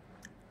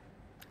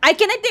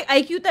 Can I take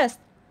IQ test?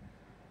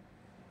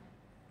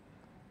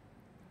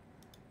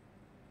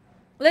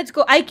 Let's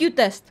go IQ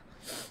test.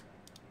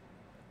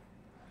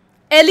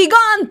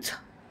 Elegant.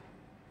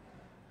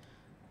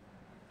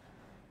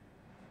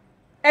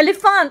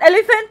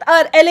 Elephant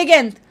are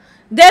elegant.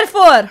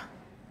 Therefore,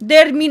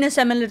 they mean a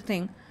similar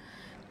thing.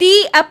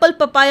 Tea, apple,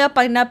 papaya,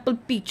 pineapple,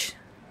 peach.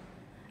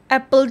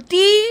 Apple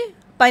tea,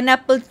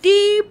 pineapple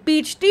tea,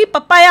 peach tea,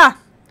 papaya.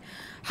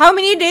 How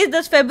many days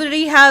does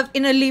February have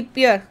in a leap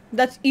year?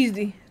 That's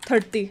easy.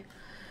 30.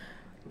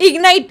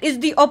 Ignite is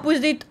the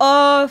opposite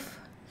of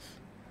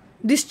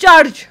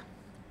discharge.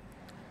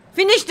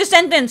 Finish the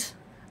sentence.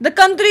 The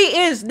country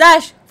is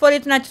dash for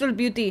its natural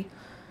beauty.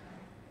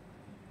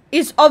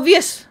 Is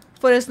obvious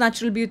for its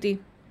natural beauty.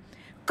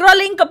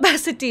 Crawling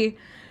capacity.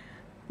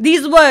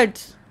 These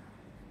words.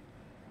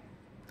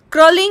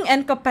 Crawling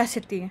and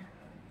capacity.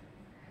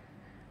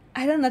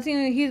 I don't know,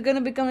 nothing. He's gonna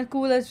become as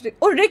cool as Rick.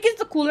 Oh, Rick is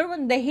the cooler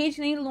one. Dahej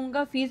nahi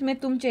lunga, fees mein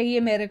tum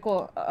chahiye mere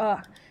ko.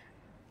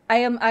 I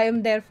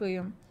am there for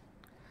you.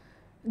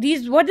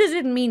 These, what does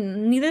it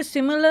mean? Neither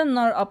similar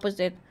nor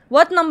opposite.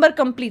 What number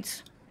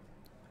completes?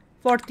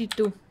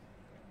 42.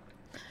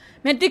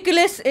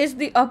 Meticulous is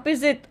the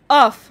opposite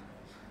of.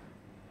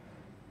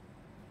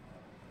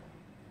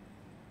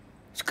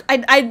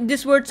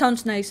 This word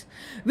sounds nice.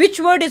 Which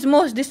word is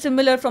most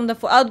dissimilar from the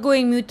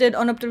outgoing, muted,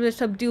 unobtrusive,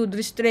 subdued,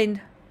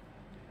 restrained?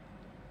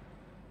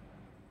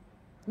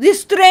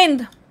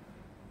 Restrained.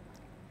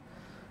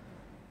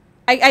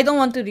 I don't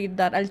want to read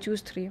that. I'll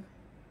choose 3.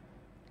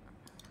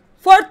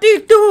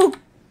 42.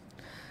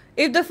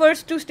 If the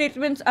first 2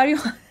 statements are you...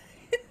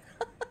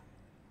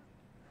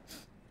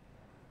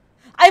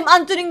 I'm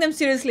answering them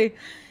seriously.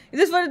 If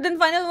this first then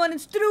final one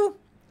is true,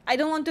 I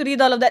don't want to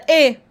read all of that.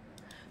 A.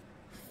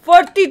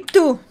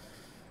 42.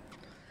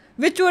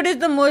 Which word is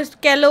the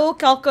most callow,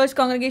 caucus,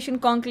 congregation,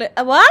 conclave?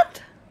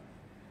 What?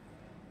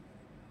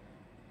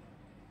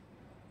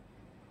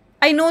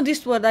 I know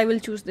this word. I will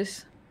choose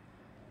this.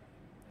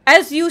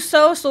 As you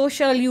sow, so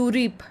shall you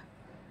reap.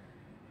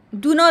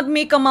 Do not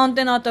make a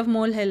mountain out of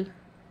molehill.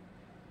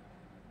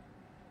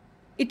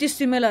 It is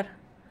similar.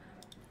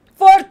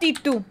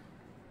 42.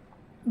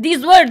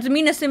 These words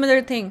mean a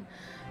similar thing.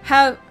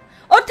 Have...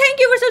 Oh, thank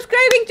you for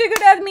subscribing,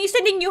 Triggered at me.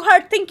 Sending you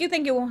heart. Thank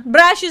you.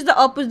 Brash is the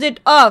opposite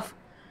of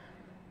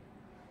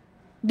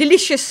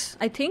delicious,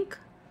 I think.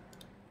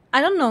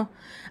 I don't know.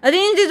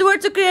 Arrange these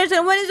words to create.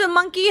 And when is a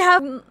monkey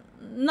have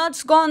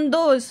nuts gone?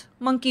 Those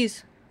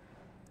monkeys.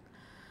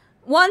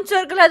 One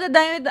circle has a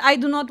diameter. I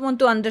do not want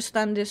to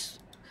understand this.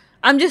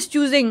 I'm just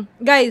choosing.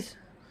 Guys.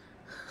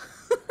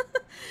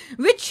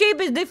 Which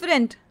shape is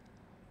different?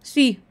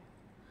 See.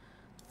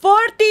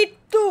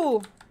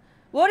 42.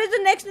 What is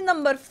the next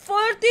number?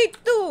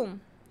 42.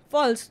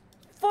 False.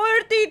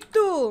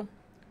 42.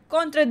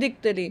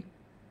 Contradictory.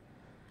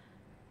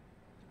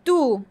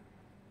 2.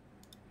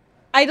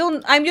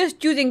 I'm just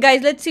choosing,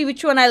 guys. Let's see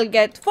which one I'll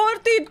get.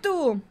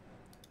 42.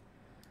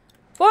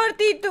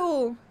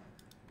 42.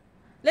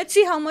 Let's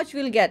see how much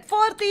we'll get.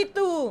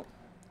 42.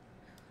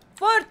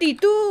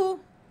 42.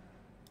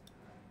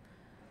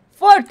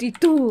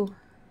 42.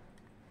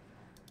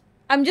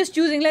 I'm just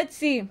choosing. Let's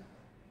see.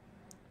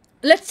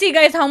 Let's see,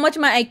 guys, how much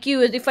my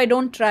IQ is if I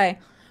don't try.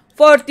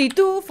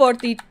 42.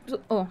 42.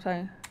 Oh,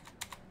 sorry.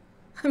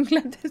 I'm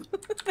glad this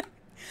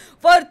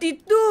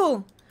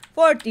 42.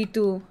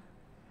 42.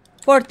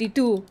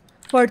 42.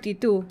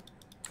 42.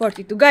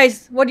 42.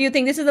 Guys, what do you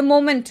think? This is the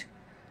moment.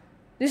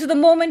 This is the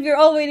moment we're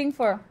all waiting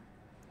for.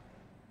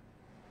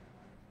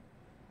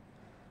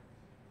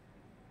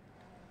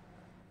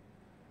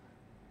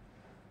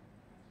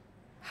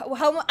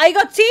 How I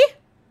got C?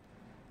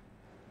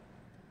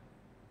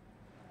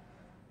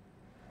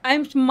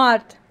 I'm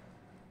smart.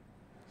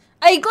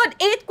 I got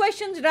 8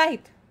 questions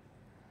right.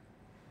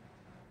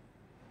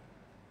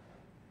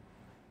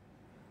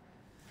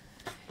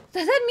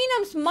 Does that mean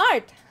I'm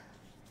smart?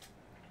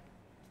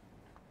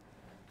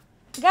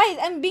 Guys,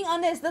 I'm being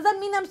honest. Does that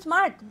mean I'm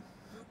smart?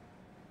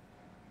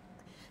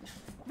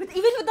 But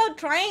even without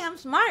trying, I'm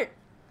smart.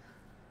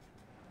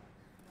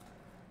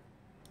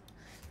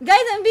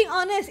 Guys, I'm being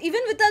honest.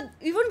 Even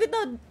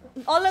without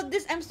all of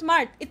this, I'm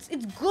smart. It's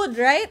good,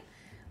 right?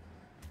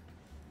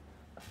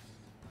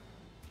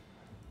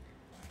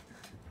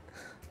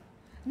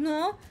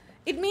 No,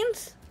 it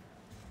means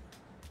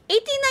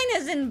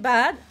 89 isn't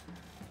bad.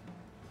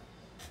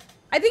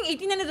 I think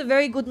 89 is a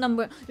very good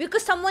number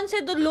because someone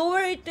said the lower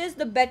it is,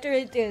 the better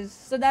it is.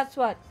 So that's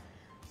what.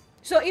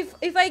 So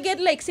if I get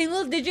like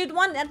single digit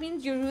one, that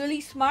means you're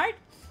really smart,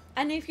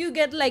 and if you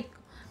get like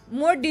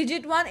more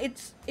digit one,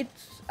 it's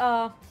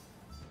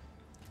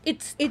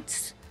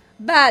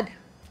bad.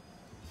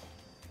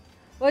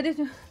 What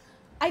is?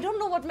 I don't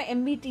know what my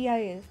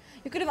MBTI is.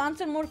 You could have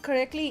answered more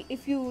correctly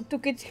if you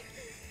took it.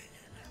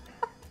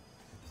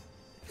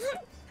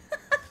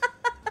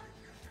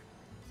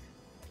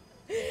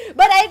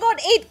 But I got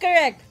 8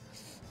 correct.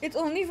 It's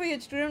only for you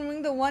to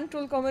remembering the one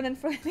tool common and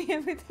forgetting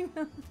everything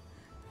else.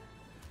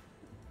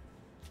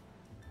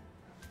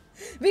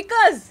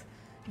 Because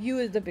you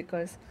is the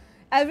because.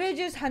 Average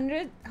is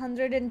 100,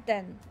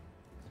 110.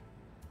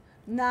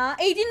 Nah,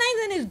 89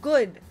 then is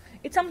good.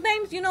 It's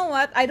sometimes, you know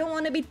what, I don't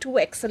want to be too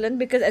excellent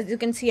because as you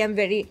can see, I'm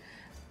very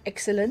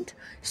excellent.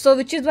 So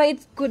which is why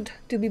it's good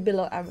to be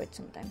below average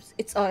sometimes.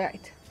 It's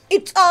alright.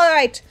 It's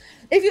alright.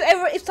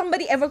 If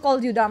somebody ever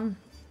calls you dumb,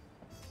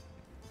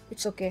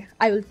 it's okay.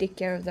 I will take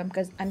care of them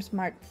because I'm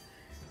smart.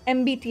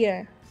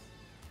 MBTI.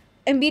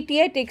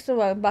 MBTI takes a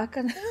while.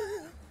 Baka.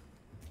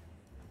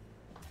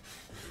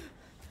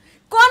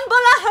 Kaun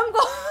bola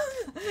humko?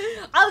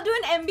 I'll do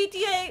an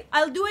MBTI.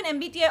 I'll do an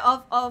MBTI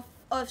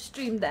of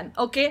stream then.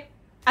 Okay.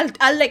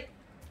 I'll like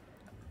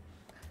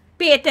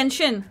pay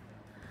attention,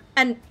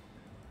 and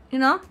you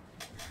know.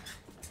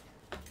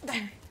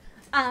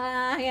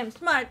 I am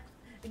smart.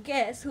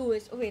 Guess who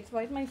is? Wait,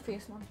 why is my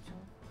face not showing?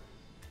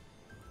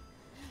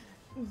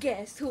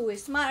 Guess who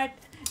is smart?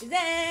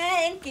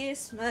 Zen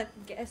Kismet.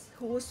 Guess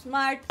who's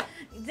smart?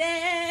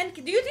 Zen.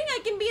 Do you think I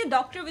can be a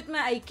doctor with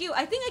my IQ?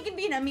 I think I can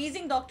be an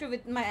amazing doctor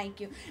with my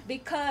IQ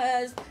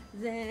because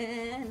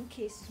Zen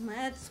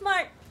Kismet.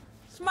 Smart,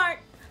 smart,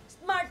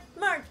 smart,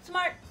 smart,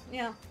 smart.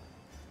 Yeah.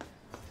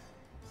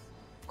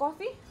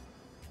 Coffee?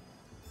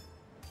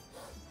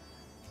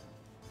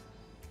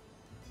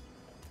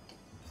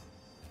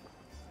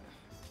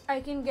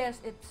 I can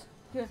guess it's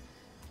yeah.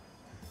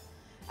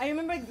 I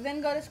remember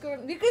then got a score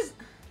because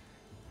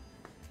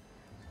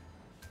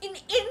in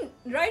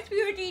rice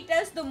purity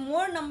test, the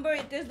more number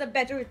it is, the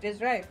better it is,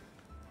 right?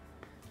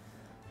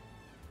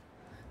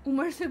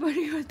 Umar se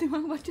badi hoti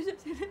mang bache se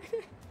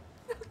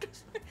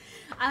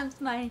I'm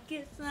smart.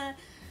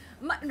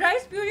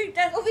 Rice purity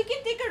test. Oh, we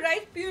can take a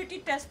rice purity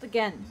test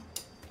again.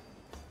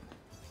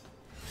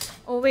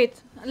 Oh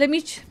wait, let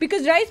me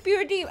because rice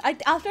purity.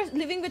 After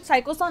living with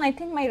Psychoson, I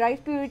think my rice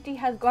purity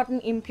has gotten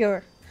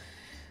impure.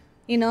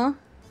 You know.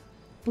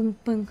 Pung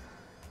pung.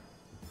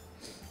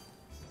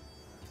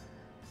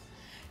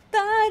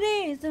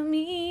 तारे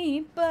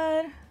ज़मीं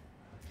पर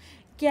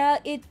क्या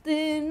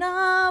इतना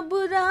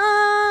बुरा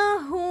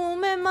हूँ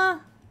मैं माँ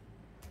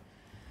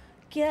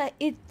क्या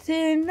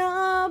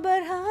इतना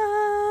बड़ा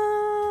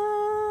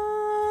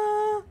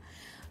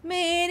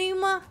मेरी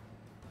माँ.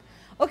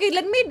 Okay,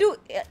 let me do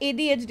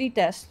ADHD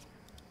test.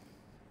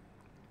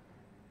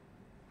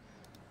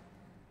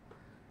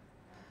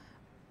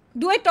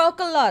 Do I talk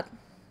a lot?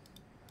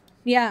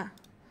 Yeah.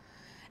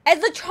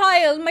 As a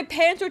child, my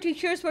parents or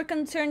teachers were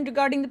concerned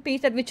regarding the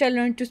pace at which I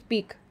learned to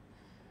speak.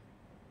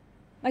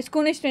 My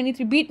score is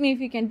 23. Beat me if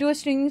you can. Do a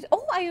string.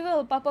 Oh, I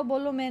will. Papa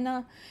bolo main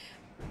na.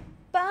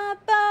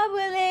 Papa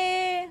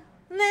bole.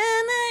 Na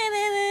na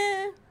na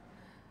na.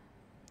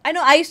 I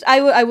know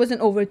I was an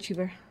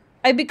overachiever.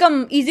 I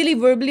become easily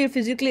verbally or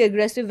physically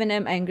aggressive when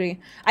I'm angry.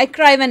 I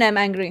cry when I'm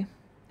angry.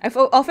 I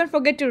often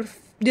forget to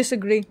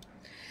disagree.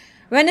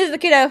 When as a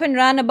kid, I often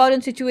ran about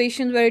in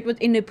situations where it was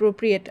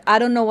inappropriate. I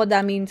don't know what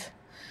that means.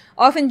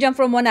 I often jump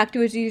from one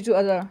activity to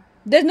other.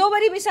 There's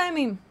nobody beside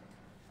me.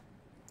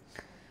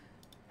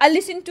 I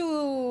listen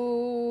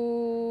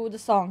to the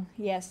song.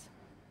 Yes.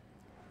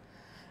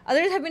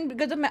 Others have been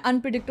because of my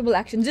unpredictable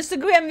actions.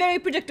 Disagree, I'm very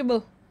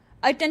predictable.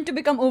 I tend to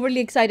become overly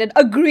excited.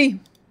 Agree.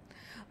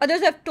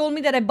 Others have told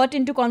me that I butt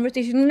into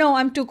conversation. No,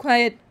 I'm too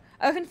quiet.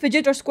 I often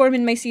fidget or squirm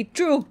in my seat.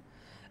 True.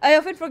 I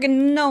often forget.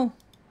 No.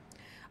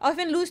 I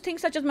often lose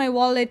things such as my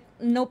wallet.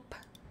 Nope.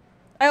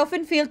 I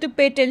often fail to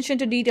pay attention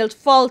to details.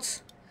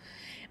 False.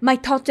 My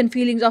thoughts and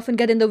feelings often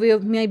get in the way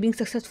of me being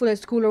successful at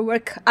school or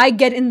work. I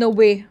get in the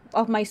way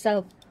of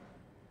myself.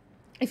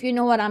 If you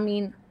know what I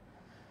mean.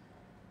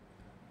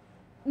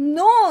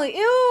 No.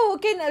 Ew.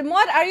 Okay,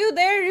 what? Are you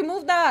there?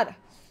 Remove that.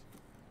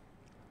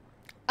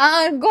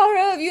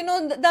 Gaurav, you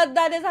know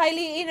that is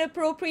highly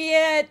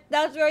inappropriate.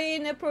 That's very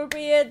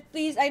inappropriate.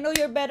 Please, I know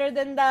you're better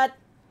than that.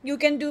 You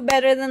can do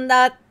better than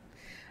that.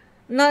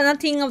 No,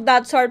 nothing of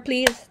that sort,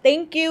 please.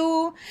 Thank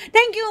you.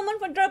 Thank you, Aman,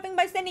 for dropping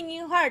by sending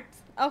you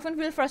hearts. I often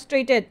feel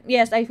frustrated.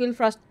 Yes, I feel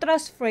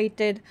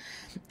frustrated.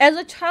 As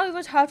a child, it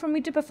was hard for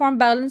me to perform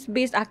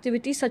balance-based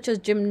activities such as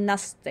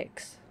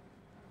gymnastics.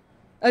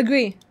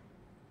 Agree.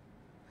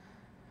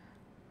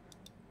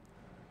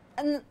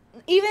 And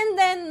even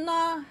then,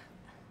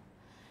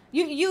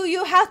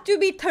 you have to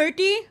be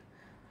 30.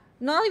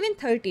 Not even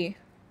 30.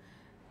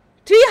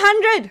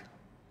 300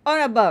 or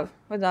above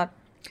with that.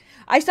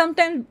 I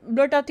sometimes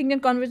blurt out things in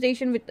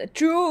conversation with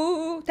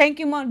true. Thank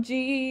you,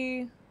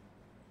 Margie.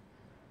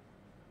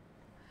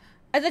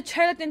 As a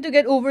child, I tend to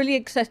get overly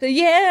excited.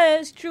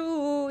 Yes,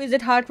 true. Is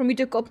it hard for me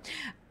to cope?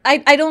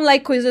 I don't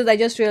like quizzes, I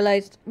just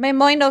realized. My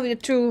mind of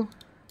it, true.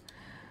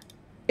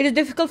 It is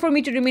difficult for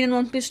me to remain in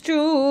one place.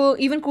 True.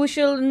 Even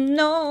crucial,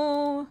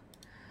 no.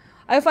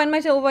 I find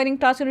myself avoiding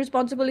tasks and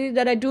responsibilities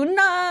that I do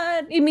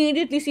not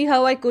immediately see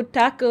how I could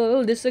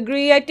tackle.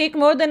 Disagree. I take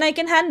more than I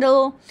can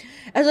handle.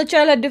 As a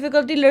child, I had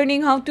difficulty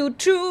learning how to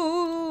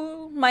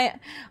true. My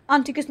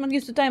Auntie Kismet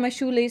used to tie my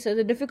shoelaces.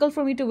 It's difficult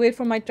for me to wait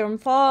for my turn.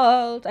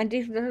 False.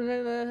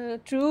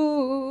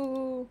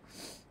 True.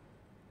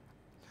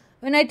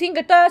 When I think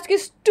a task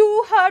is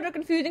too hard or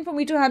confusing for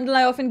me to handle,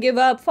 I often give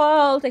up.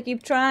 False. I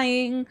keep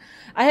trying.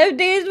 I have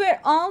days where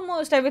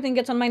almost everything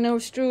gets on my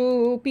nerves.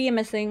 True.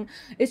 PMSing.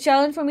 It's a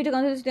challenge for me to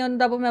constantly stay on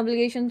top of my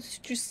obligations.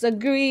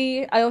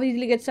 Disagree. I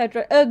easily get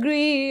sidetracked.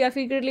 Agree. I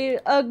frequently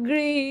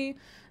agree.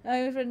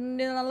 I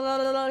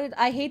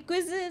hate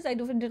quizzes. I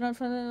do not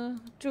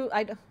true.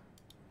 I don't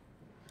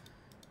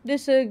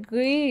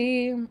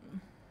disagree.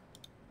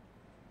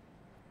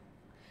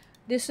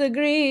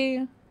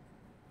 Disagree.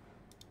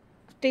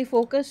 Stay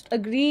focused.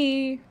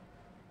 Agree.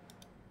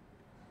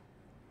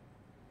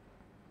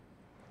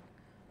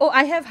 Oh,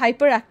 I have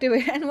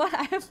hyperactive and what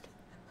I have.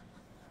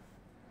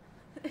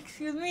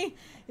 Excuse me.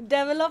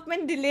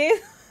 Development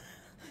delays.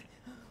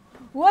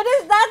 What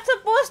is that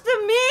supposed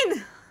to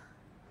mean?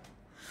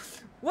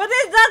 What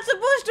is that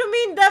supposed to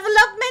mean?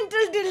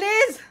 Developmental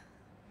delays?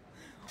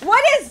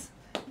 What is?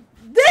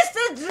 This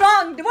is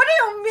wrong. What do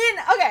you mean?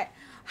 Okay.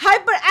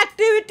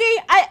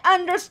 Hyperactivity, I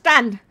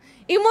understand.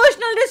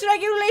 Emotional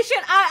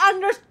dysregulation, I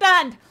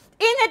understand.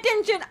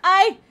 Inattention,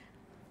 I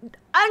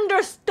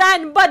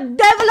understand. But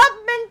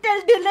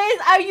developmental delays,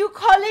 are you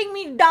calling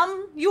me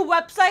dumb, you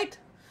website?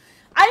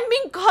 I'm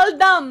being called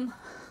dumb.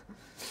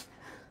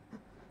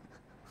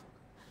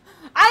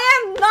 I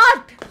am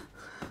not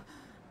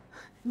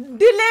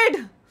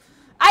delayed.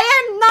 I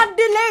am not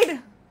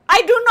delayed.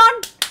 I do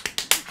not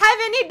have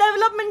any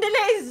development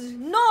delays.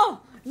 No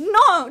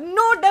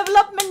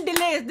development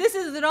delays. This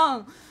is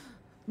wrong.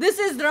 This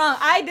is wrong.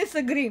 I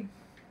disagree.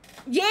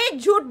 ये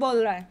झूठ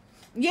बोल रहा है.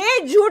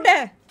 ये झूठ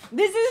है.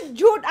 This is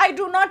झूठ. I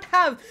do not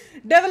have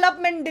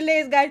development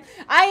delays, guys.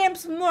 I am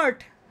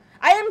smart.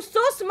 I am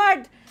so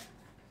smart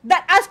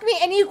that ask me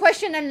any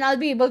question and I'll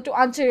be able to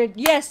answer it.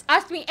 Yes,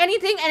 ask me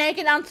anything and I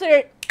can answer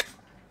it.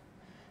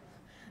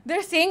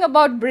 They're saying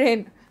about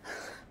brain.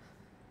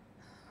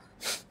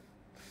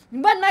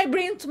 But my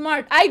brain's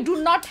smart. I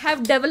do not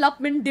have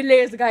development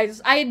delays,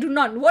 guys. I do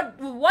not. What?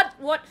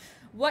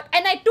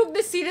 And I took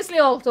this seriously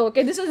also.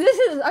 Okay, this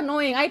is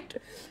annoying. I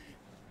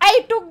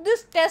took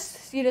this test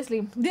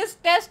seriously. This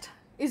test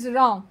is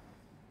wrong.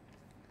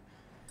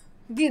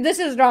 This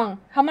is wrong.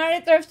 हमारे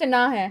तरफ से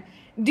ना है.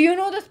 Do you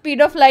know the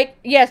speed of light?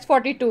 Yes,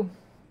 42.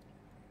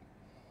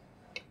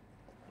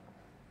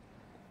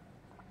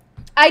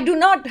 I do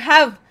not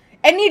have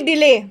any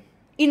delay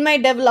in my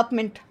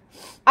development.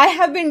 I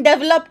have been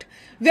developed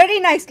very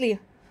nicely.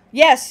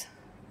 Yes,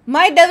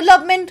 my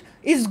development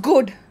is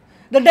good.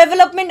 The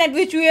development at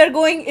which we are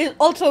going is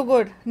also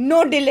good.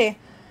 No delay.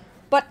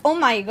 But oh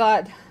my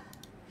god.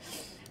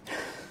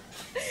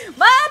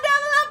 My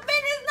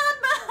development is not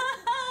bad.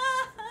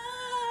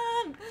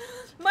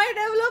 My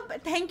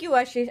development. Thank you,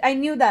 Ashish. I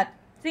knew that.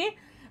 See?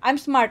 I'm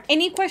smart.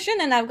 Any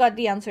question and I've got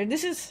the answer.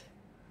 This is.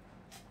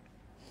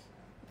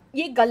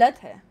 ये गलत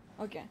है.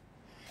 Okay.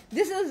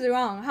 This is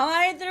wrong.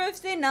 हमारे तरफ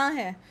से ना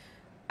है.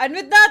 And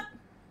with that,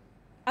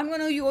 I'm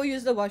gonna go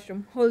use the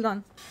washroom. Hold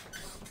on.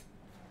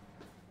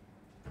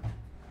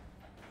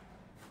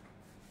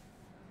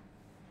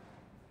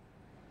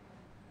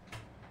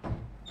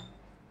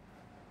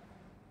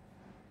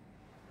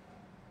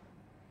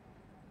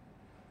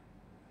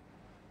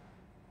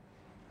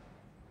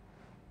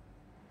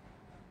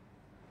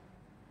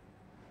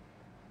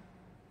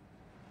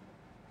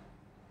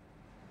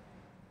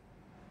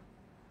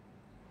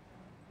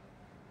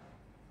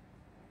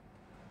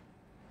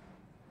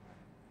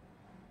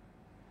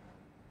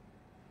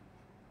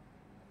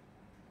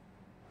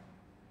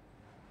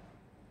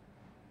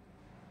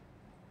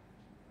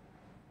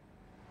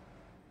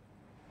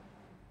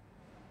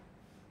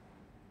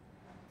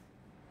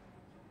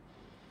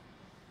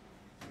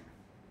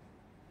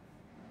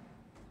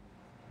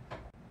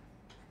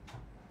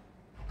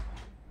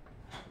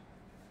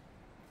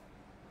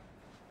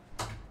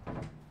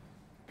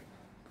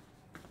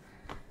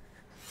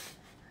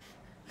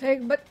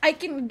 Like, but I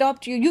can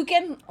adopt you. You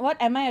can. What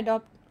am I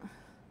adopt?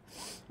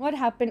 What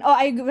happened? Oh,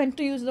 I went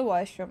to use the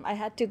washroom. I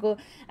had to go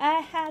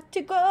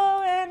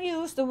and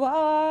use the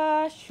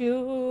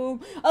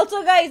washroom.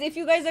 Also, guys, if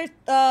you guys are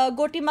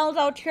Gotimals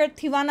out here,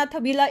 Thivana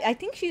Thabila, I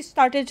think she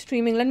started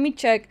streaming. Let me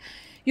check.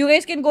 You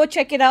guys can go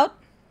check it out.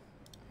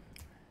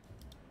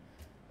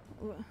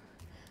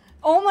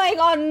 Oh my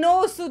god,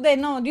 no, Sude,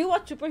 no. Do you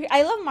watch Superhero?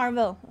 I love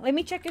Marvel. Let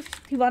me check if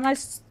Thivana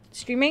is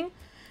streaming.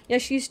 Yeah,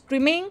 she's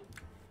streaming.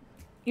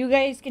 You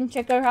guys can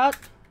check her out.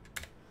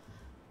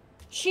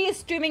 She is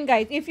streaming,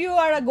 guys. If you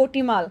are a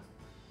Gotimal,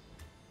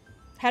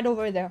 head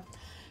over there.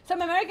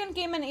 Some American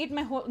came and ate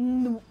my whole...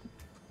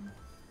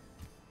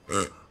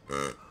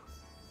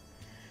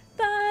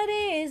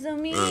 तारे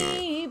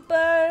ज़मीं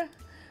पर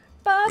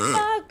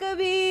पापा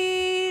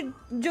कभी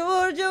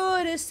जोर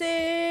जोर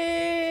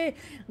से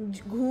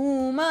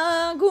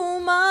घुमाते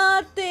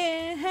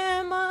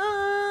हैं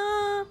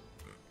माँ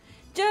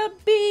जब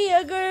भी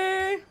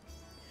अगर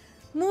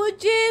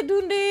मुझे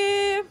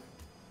ढूंढे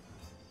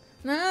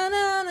na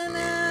na na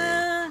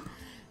na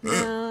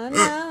na na na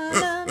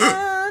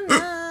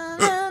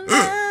na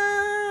na.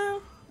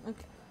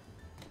 Okay.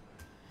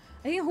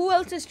 I think who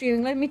else is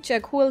streaming? Let me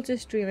check. Who else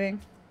is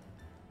streaming?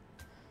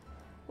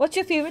 What's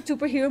your favorite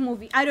superhero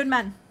movie? Iron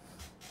Man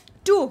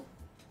 2.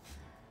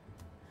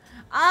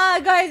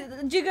 Guys,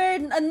 Jigger,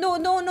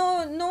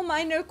 no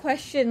minor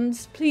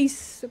questions,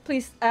 please.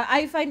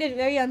 I find it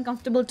very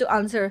uncomfortable to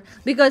answer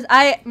because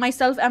I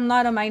myself am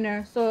not a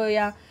minor. So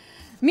yeah,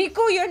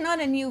 Miku, you're not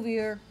a new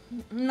viewer.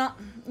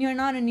 You're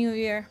not a new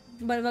viewer,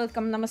 but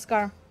welcome,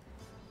 namaskar.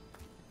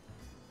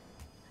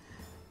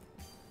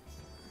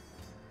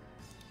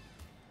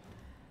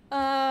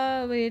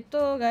 Wait,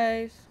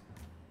 guys.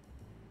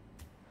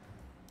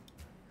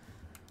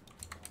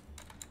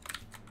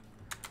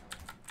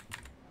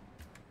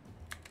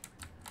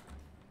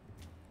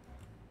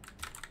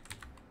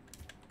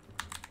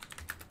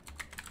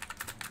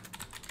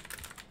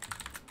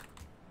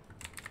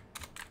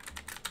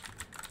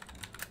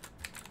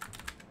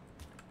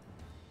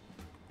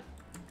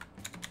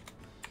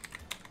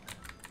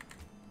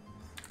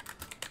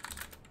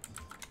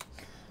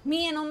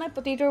 Me and all my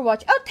potato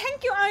watch. Oh,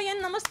 thank you,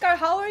 Aryan. Namaskar.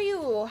 How are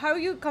you? How are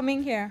you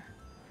coming here?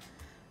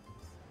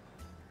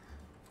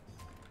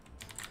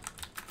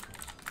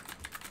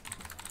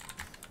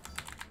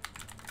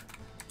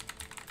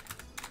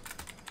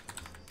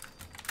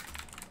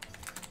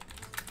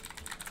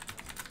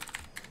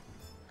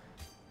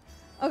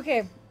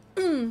 Okay.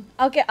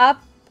 Okay,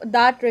 आप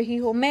डांट रही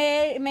हो.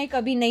 मैं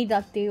कभी नहीं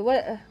डांटती.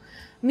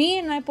 Me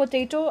and my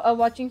potato are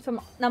watching from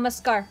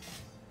Namaskar.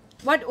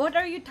 What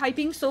are you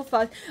typing so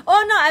fast?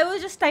 Oh no, I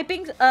was just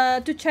typing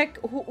to check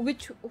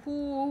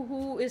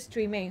who is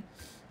streaming.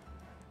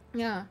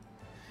 Yeah.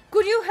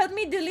 Could you help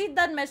me delete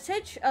that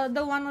message?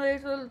 The one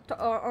little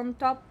on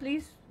top,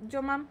 please,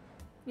 Jo ma'am.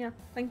 Yeah,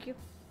 thank you.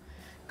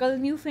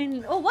 New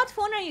friend. Oh, what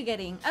phone are you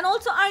getting? And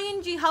also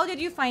Aryan ji, how did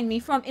you find me?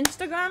 From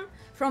Instagram?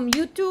 From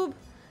YouTube?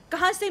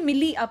 कहाँ से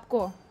मिली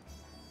आपको?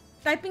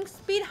 Typing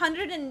speed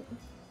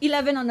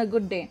 111 on a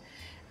good day.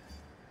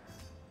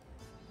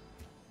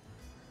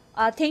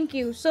 Thank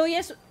you. So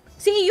yes,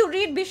 see, you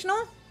read Vishnu.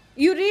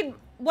 You read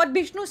what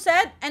Vishnu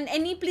said, and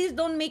please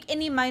don't make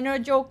any minor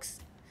jokes.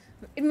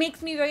 It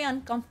makes me very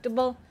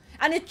uncomfortable,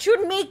 and it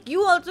should make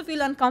you also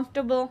feel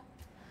uncomfortable.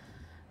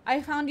 I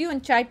found you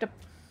in chat.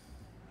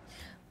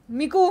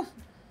 Miku.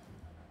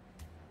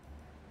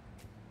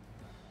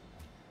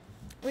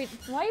 Wait,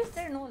 why is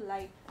there no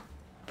light?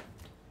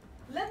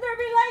 Let there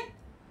be light.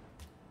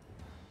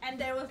 And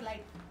there was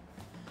light.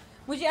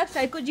 मुझे आप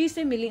psycho जी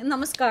से मिली.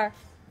 नमस्कार.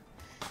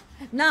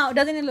 Now,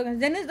 doesn't it look?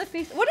 Then is the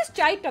face. What is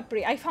Chai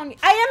Tapri? I found.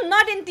 I am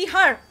not in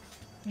Tihar.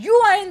 You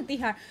are in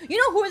Tihar. You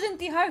know who is in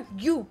Tihar?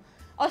 You.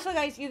 Also,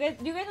 guys, do you guys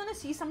want to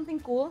see something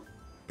cool?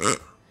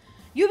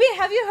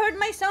 Have you heard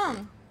my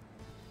song?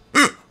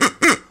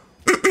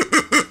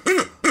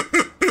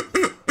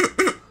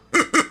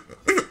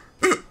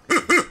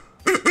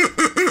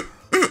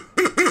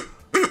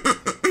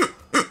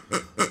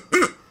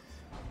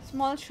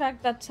 Small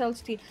shack that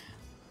sells tea.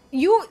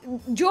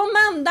 Joe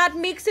ma'am, that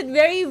makes it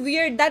very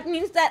weird. That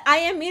means that I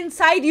am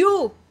inside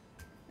you.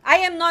 I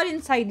am not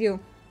inside you.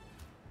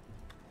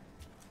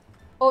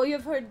 Oh,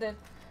 you've heard that.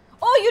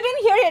 Oh, you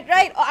didn't hear it,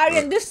 right? Oh,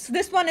 Aryan,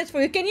 this one is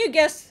for you. Can you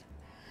guess?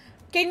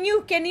 Can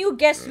you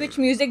guess which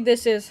music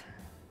this is?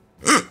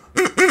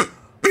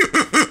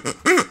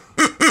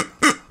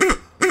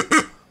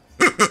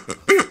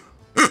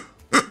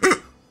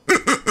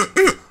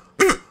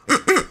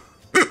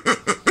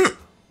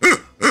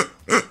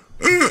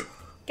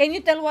 Can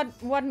you tell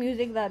what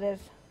music that is?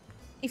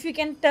 If you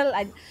can tell,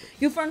 I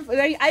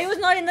was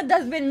not in the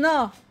dustbin.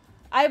 No,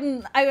 I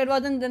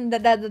wasn't in the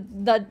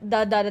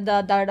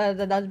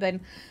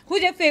dustbin.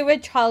 Who's your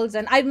favorite child?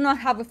 And I do not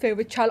have a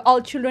favorite child.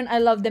 All children, I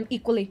love them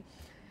equally.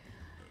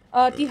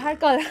 Tihar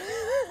kal.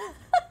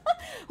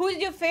 Who's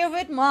your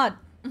favorite mod?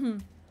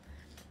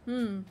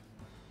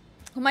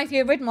 My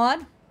favorite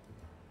mod?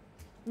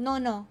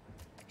 No.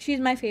 She's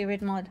my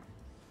favorite mod.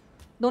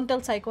 Don't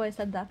tell Psycho I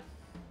said that.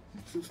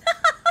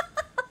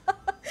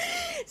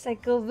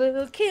 Psycho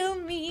will kill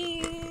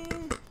me.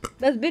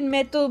 Dustbin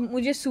में तो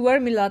मुझे सुअर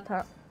मिला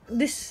था.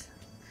 This.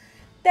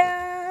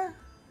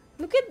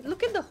 Look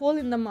at the hole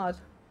in the mouth.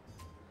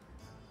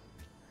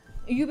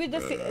 You be the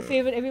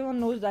favorite. Everyone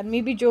knows that.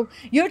 Maybe joke.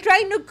 You're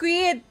trying to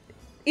create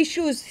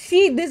issues.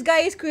 See, this guy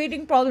is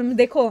creating problems.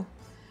 देखो.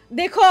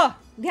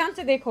 ध्यान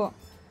से देखो.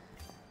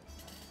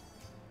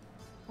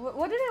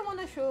 What did I want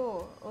to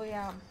show? Oh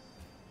yeah.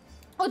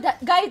 Oh,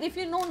 guys, if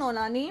you know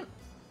Nonani,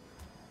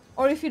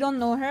 or if you don't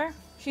know her,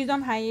 she's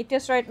on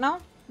hiatus right now,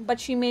 but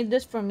she made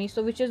this for me,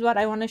 so which is what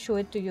I want to show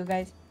it to you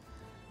guys.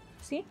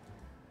 See?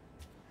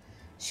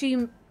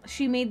 She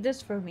made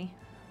this for me.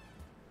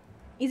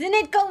 Isn't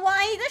it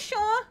kawaii, the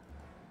show?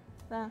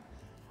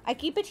 I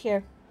keep it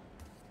here.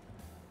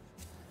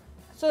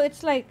 So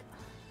it's like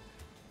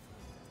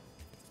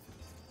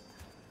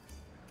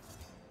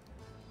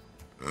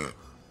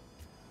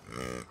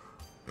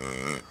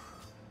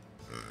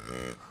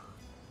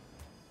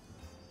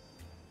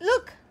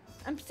look,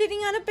 I'm sitting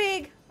on a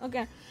pig.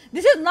 Okay,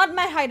 this is not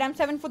my height. I'm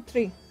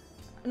 7'3".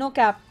 No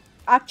cap.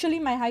 Actually,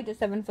 my height is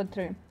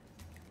 7'3".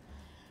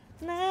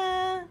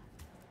 Nah.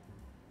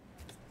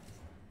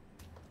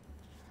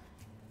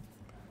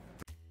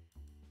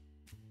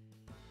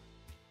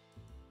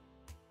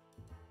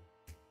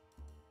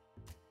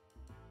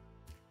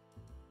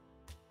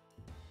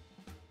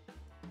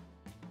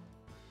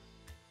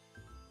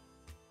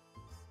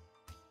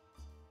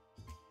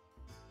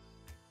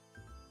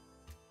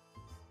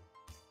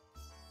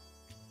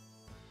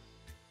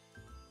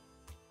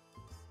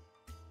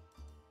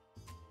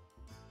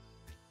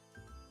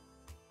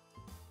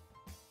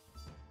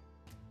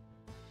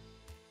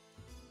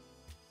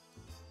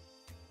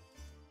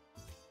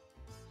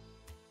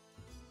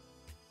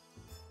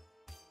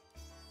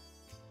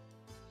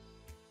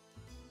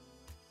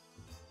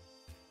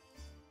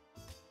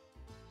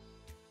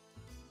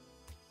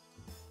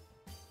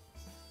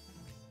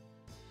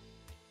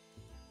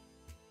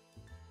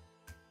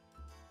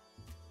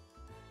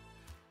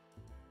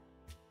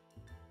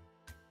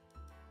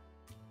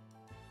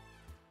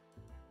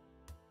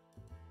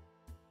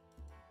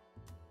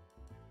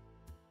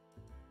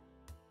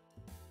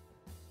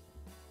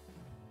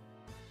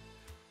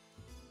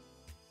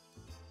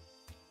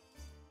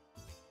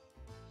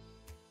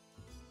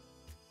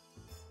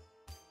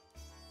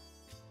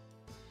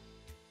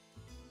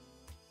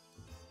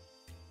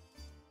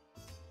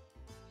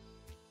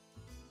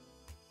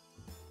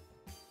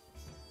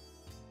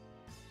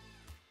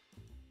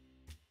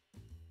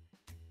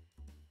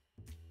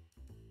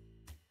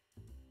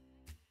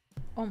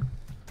 Oh,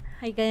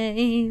 hi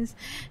guys.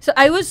 So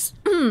I was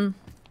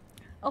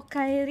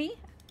Okaeri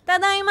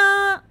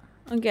Tadaima.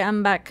 Okay,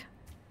 I'm back.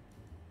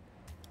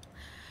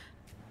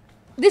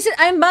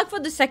 I'm back for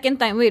the second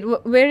time. Wait,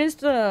 where is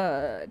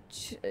the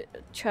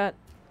chat?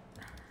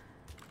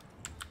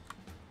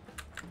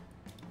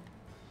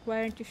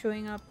 Why aren't you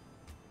showing up?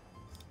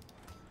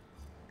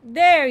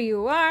 There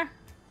you are.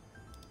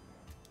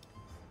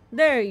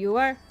 There you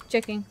are.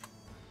 Checking.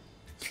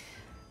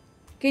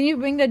 Can you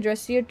bring the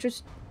dressier to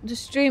the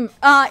stream?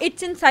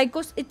 It's in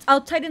Psychos. It's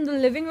outside in the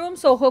living room.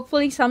 So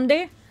hopefully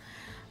someday.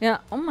 Yeah.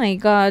 Oh my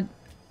god.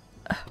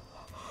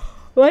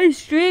 Why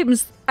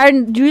streams are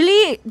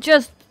really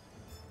just,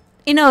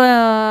 you know,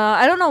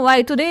 I don't know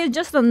why. Today is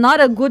just not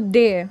a good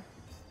day.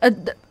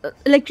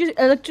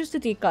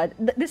 Electricity cut.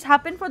 This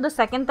happened for the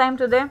second time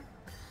today,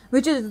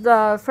 which is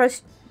the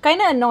first. Kind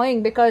of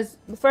annoying because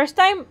the first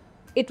time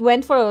it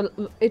went for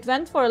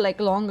like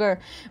longer,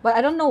 but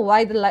I don't know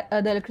why the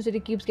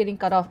electricity keeps getting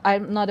cut off.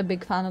 I'm not a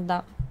big fan of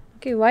that.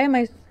 Okay, why am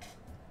I?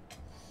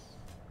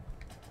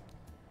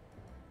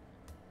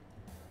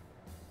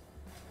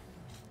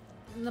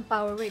 The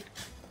power. Wait.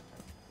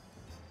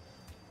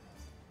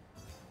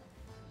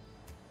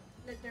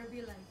 Let there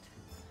be light.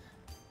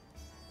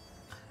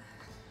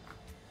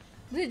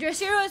 The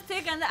dressier was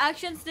thick and the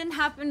actions didn't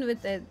happen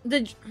with it.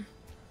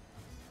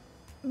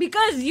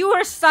 Because you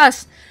were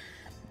sus.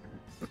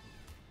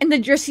 And the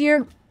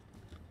dressier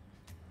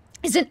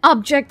is an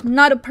object,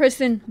 not a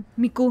person,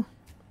 Miku.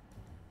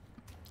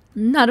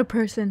 Not a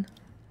person.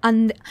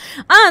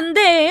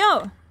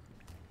 Andeo.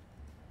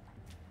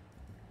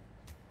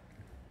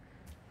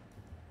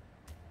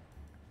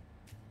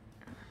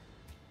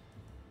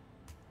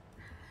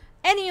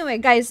 Anyway,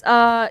 guys,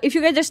 if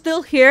you guys are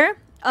still here,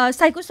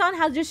 Psycho-san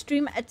has your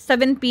stream at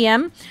 7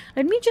 p.m.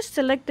 Let me just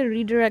select the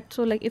redirect,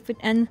 so like if it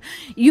ends,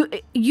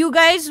 you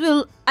guys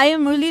will. I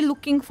am really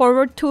looking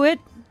forward to it.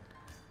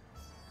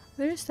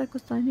 Where is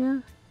Psycho-san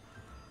here?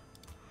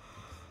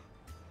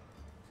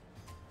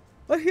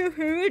 What's your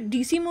favorite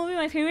DC movie?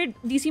 My favorite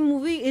DC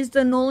movie is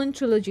the Nolan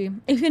trilogy.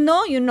 If you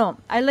know, you know.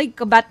 I like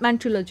a Batman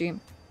trilogy.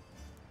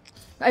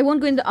 I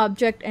won't go into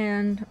object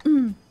and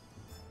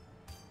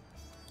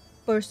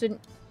person.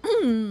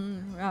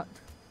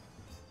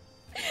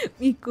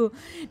 Miku,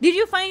 did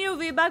you find your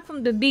way back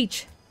from the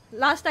beach?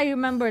 Last I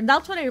remember,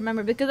 that's what I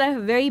remember because I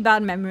have a very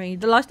bad memory.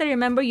 The last I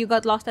remember, you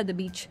got lost at the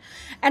beach.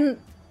 And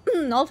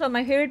also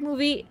my favorite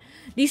movie,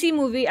 DC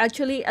movie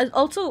actually, as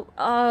also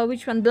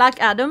which one? Black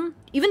Adam.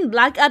 Even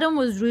Black Adam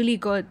was really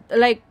good.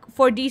 Like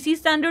for DC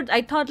standards,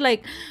 I thought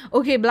like,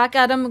 okay, Black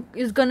Adam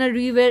is gonna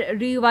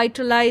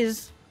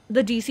revitalize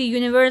the DC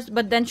universe,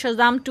 but then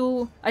Shazam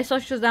 2, I saw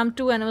Shazam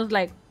 2 and I was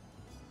like,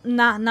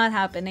 nah, not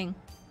happening.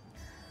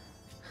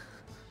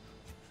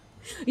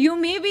 You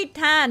may be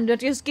tan,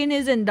 but your skin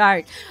isn't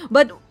dark.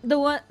 But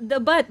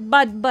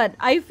but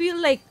I feel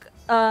like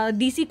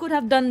DC could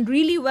have done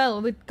really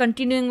well with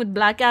continuing with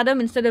Black Adam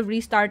instead of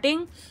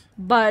restarting.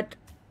 But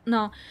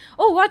no.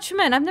 Oh,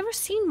 Watchmen. I've never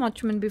seen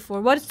Watchmen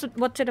before. What's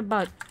it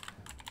about?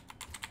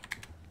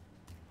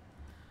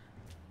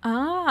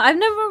 Ah, I've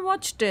never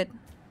watched it.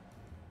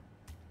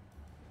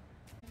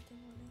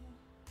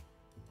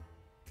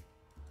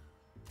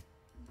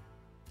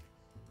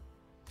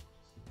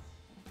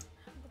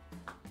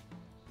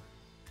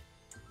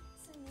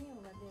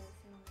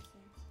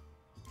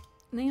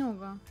 नहीं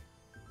होगा